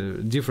because it's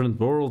a different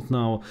world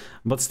now,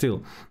 but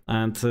still.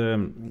 And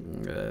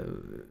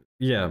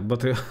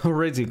but we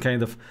already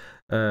kind of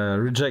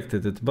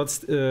rejected it. But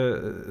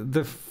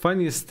the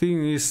funniest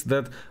thing is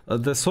that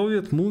the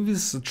Soviet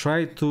movies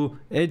try to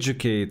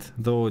educate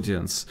the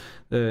audience,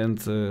 and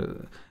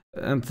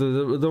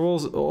there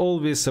was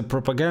always a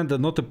propaganda,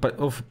 not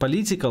of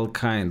political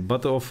kind,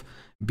 but of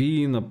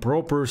being a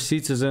proper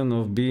citizen,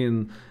 of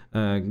being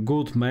a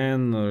good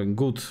man, a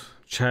good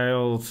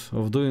child,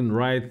 of doing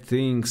right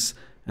things.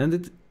 And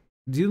it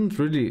didn't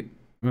really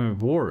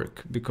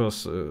work,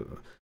 because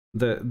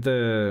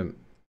the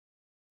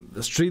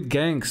street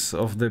gangs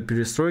of the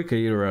perestroika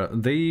era,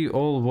 they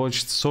all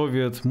watched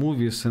Soviet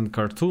movies and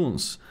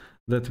cartoons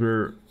that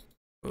were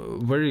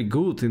very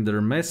good in their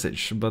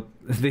message, but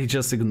they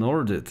just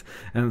ignored it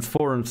and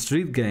formed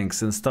street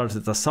gangs and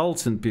started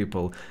assaulting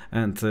people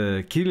and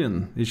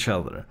killing each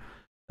other.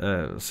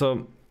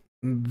 So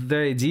the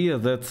idea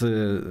that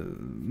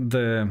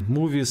the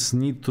movies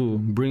need to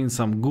bring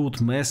some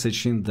good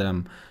message in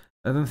them,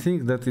 I don't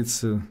think that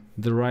it's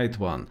the right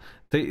one.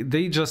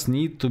 They just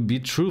need to be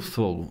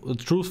truthful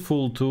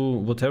to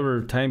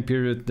whatever time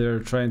period they're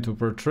trying to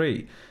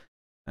portray.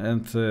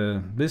 And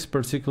this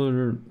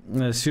particular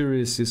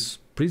series is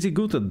pretty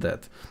good at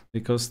that,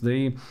 because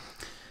they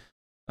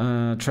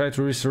try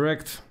to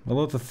resurrect a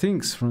lot of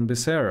things from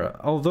this era.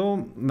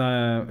 Although,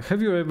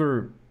 have you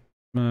ever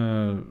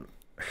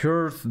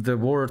heard the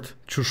word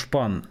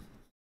chushpan?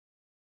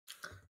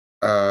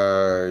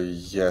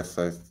 Yes,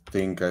 I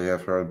think I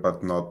have heard,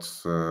 but not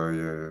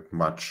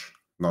much,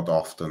 not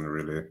often,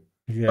 really.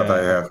 But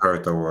I have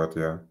heard the word,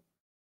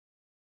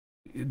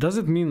 Does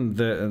it mean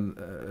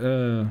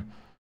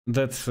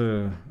that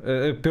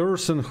a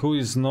person who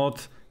is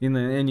not in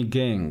any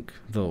gang,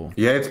 though?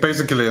 Yeah, it's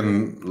basically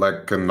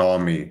like a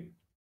normie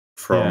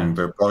from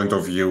the point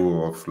of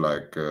view of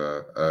like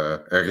a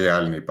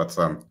realny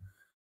pachan.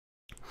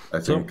 I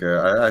think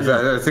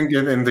I think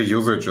in the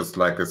usage it's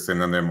like a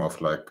synonym of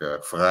like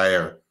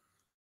friar.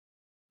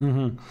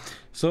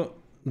 So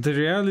the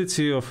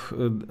reality of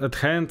at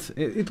hand,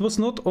 it was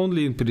not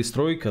only in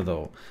perestroika,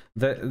 though.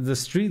 The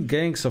street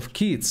gangs of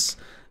kids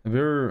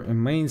were a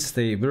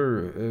mainstay,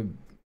 were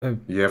a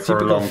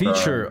typical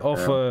feature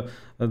of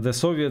the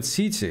Soviet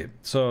city.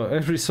 So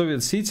every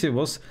Soviet city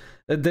was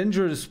a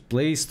dangerous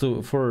place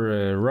for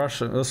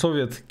a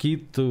Soviet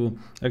kid to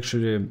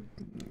actually,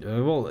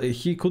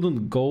 he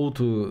couldn't go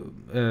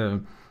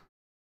to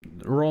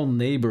wrong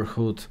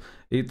neighborhood.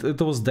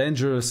 It was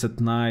dangerous at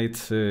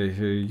night.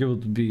 You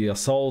would be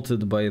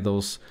assaulted by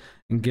those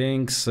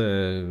gangs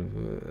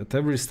at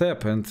every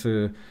step. And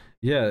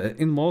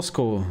in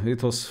Moscow,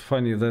 it was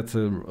funny that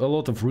a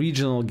lot of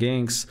regional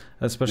gangs,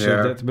 especially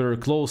that were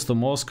close to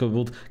Moscow,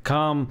 would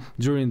come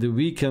during the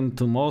weekend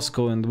to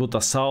Moscow and would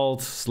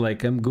assault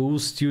like MGU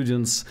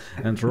students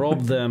and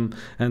rob them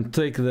and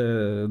take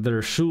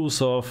their shoes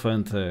off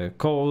and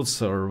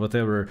coats or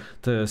whatever,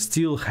 to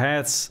steal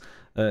hats.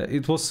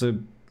 It was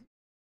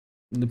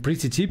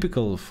pretty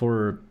typical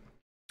for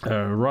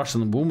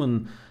Russian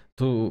woman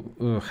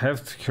to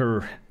have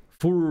her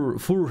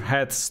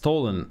forehead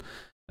stolen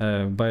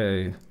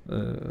by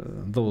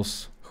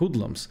those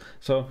hoodlums.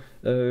 So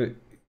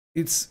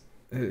it's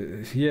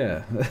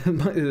yeah,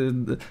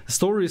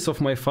 stories of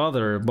my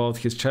father about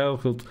his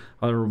childhood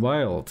are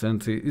wild,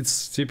 and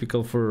it's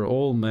typical for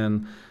all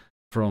men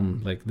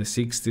from like the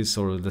 60s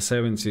or the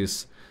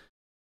 70s.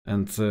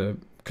 And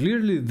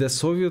clearly the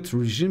Soviet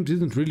regime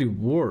didn't really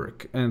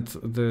work, and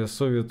the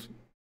Soviet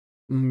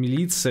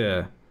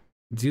militia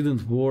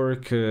didn't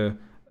work,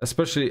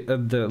 especially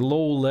at the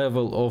low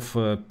level of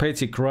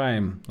petty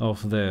crime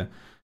of the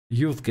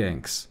youth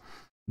gangs.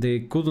 They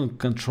couldn't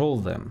control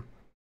them,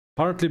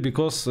 partly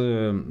because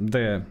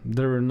there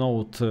were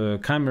no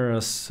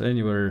cameras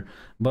anywhere,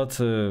 but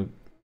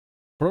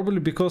probably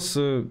because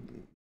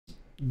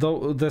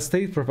the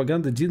state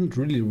propaganda didn't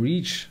really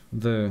reach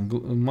the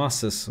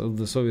masses of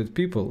the Soviet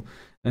people,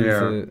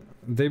 and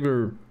they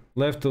were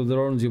left to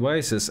their own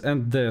devices.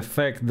 And the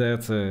fact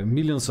that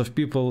millions of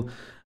people,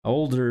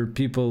 older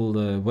people,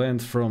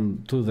 went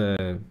to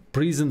the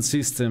prison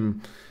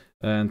system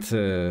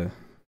and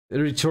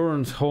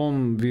returned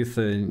home with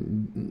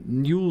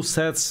new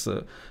sets,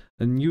 a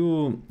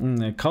new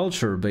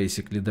culture,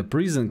 basically the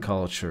prison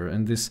culture.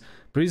 And this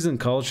prison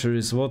culture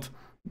is what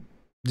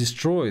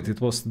destroyed.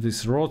 It was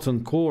this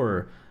rotten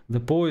core, the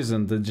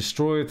poison that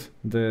destroyed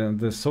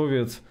the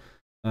Soviet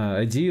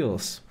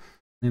ideals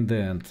in the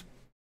end.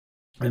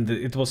 And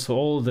it was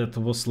all that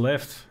was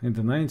left in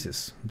the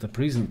 90s, the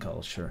prison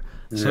culture.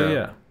 So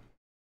yeah.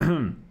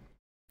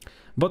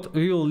 But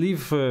we will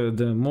leave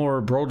the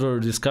more broader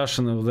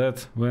discussion of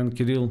that when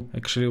Kirill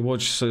actually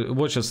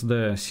watches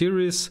the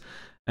series.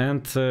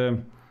 And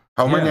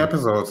how many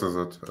episodes is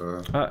it?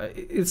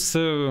 It's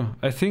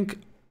I think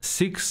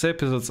 6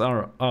 episodes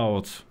are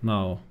out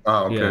now.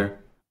 Ah, okay.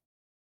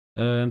 Yeah.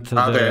 And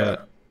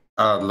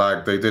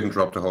like they didn't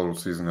drop the whole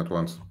season at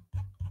once.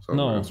 So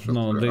no,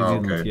 they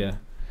didn't. Okay. Yeah.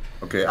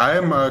 Okay, I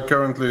am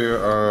currently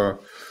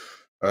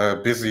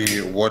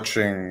busy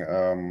watching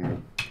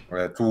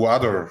 2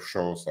 other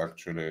shows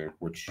actually,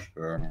 which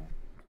are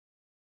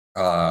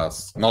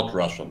not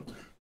Russian.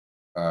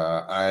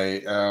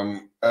 I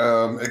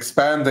am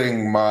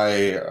expanding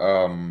my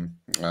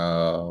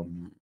how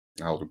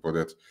to put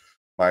it,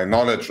 my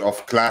knowledge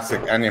of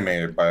classic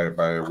anime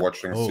by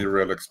watching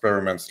Serial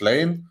Experiments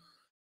Lane,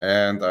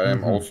 and I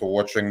am also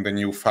watching the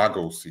new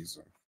Fargo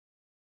season.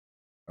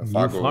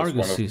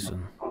 Fargo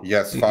season.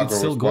 Yes, Fargo it's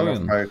still is going. one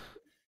of my.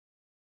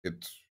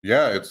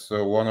 It's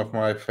one of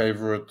my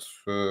favorite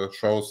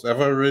shows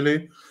ever,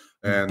 really.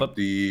 And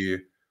the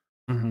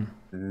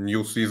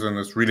new season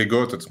is really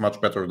good. It's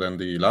much better than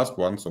the last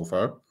one so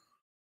far.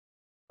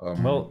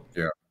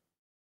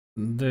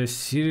 The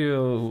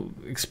Serial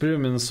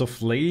Experiments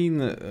of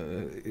Lane,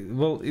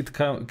 it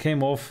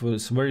came off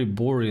as very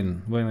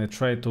boring when I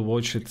tried to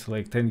watch it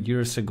like 10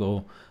 years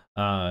ago.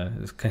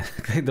 It's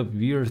kind of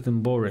weird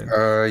and boring.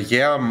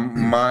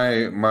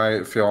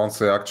 My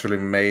fiance actually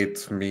made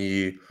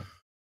me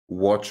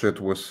watch it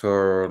with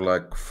her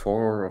like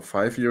 4 or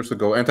 5 years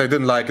ago, and I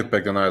didn't like it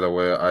back then either.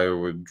 Where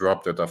I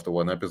dropped it after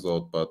 1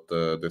 episode, but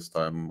this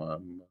time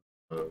I'm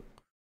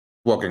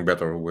working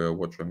better.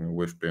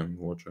 We've been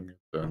watching it,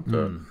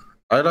 and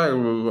I like.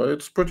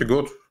 It's pretty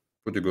good.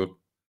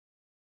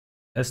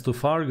 As to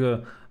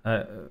Fargo,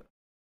 I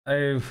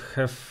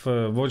have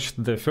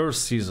watched the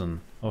first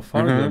season of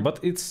Fargo, but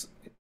it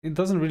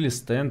doesn't really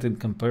stand in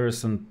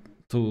comparison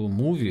to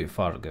movie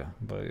Fargo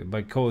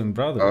by Coen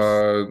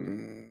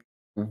brothers.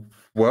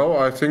 Well,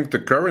 I think the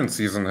current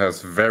season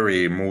has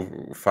very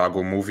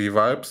Fargo movie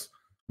vibes.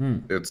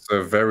 It's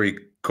a very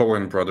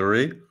Coen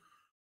brothery,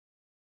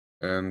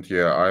 and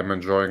yeah, I'm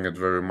enjoying it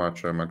very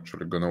much. I'm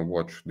actually gonna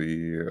watch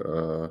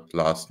the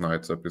last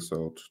night's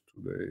episode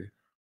today.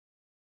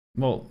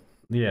 Well,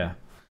 yeah.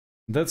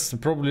 That's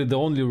probably the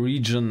only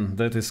region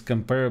that is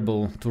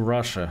comparable to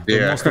Russia.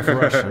 Most of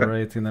Russia,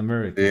 right, in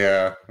America.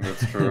 Yeah,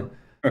 that's true.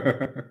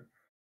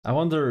 I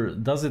wonder,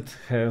 does it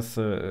have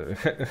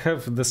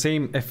the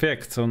same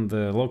effect on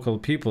the local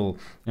people?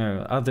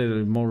 Are they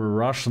more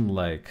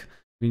Russian-like?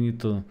 We need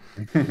to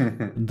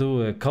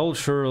do a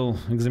cultural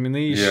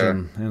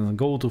examination and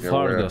go to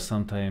Fargo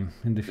sometime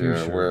in the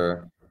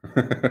future.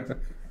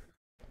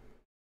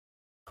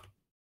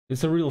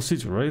 It's a real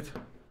city, right?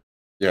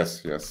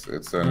 Yes,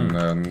 it's in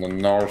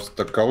North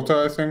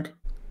Dakota, I think.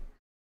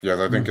 Yes,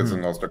 I think it's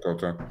in North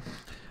Dakota.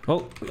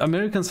 Well,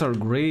 Americans are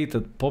great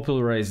at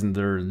popularizing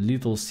their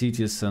little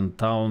cities and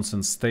towns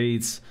and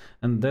states,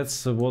 and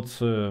that's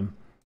what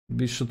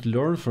we should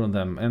learn from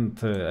them.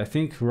 And I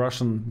think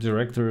Russian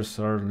directors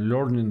are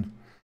learning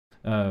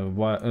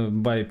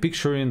by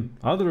picturing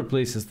other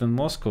places than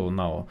Moscow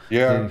now. They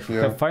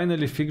have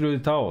finally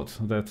figured it out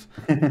that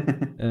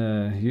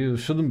you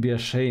shouldn't be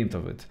ashamed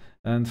of it.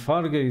 And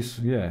Fargo is,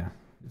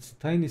 it's a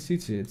tiny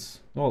city. It's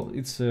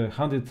a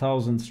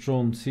 100,000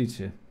 strong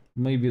city,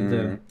 maybe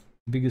the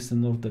biggest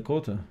in North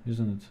Dakota,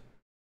 isn't it?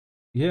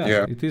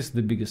 Yeah, it is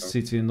the biggest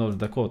city in North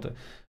Dakota.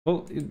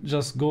 Well, it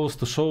just goes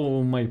to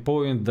show my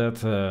point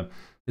that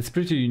it's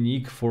pretty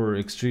unique for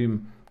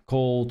extreme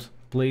cold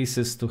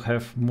places to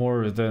have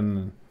more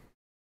than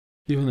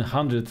even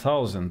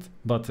 100,000,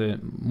 but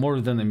more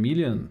than 1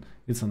 million,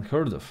 it's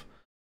unheard of.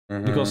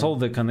 Because all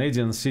the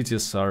Canadian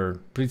cities are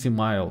pretty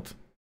mild,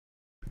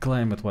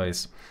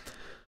 climate-wise.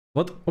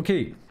 But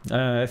okay,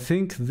 I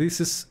think this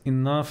is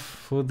enough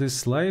for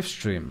this live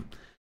stream.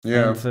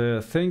 Yeah.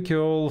 And thank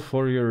you all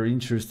for your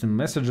interesting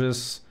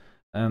messages.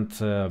 And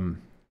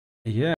yeah.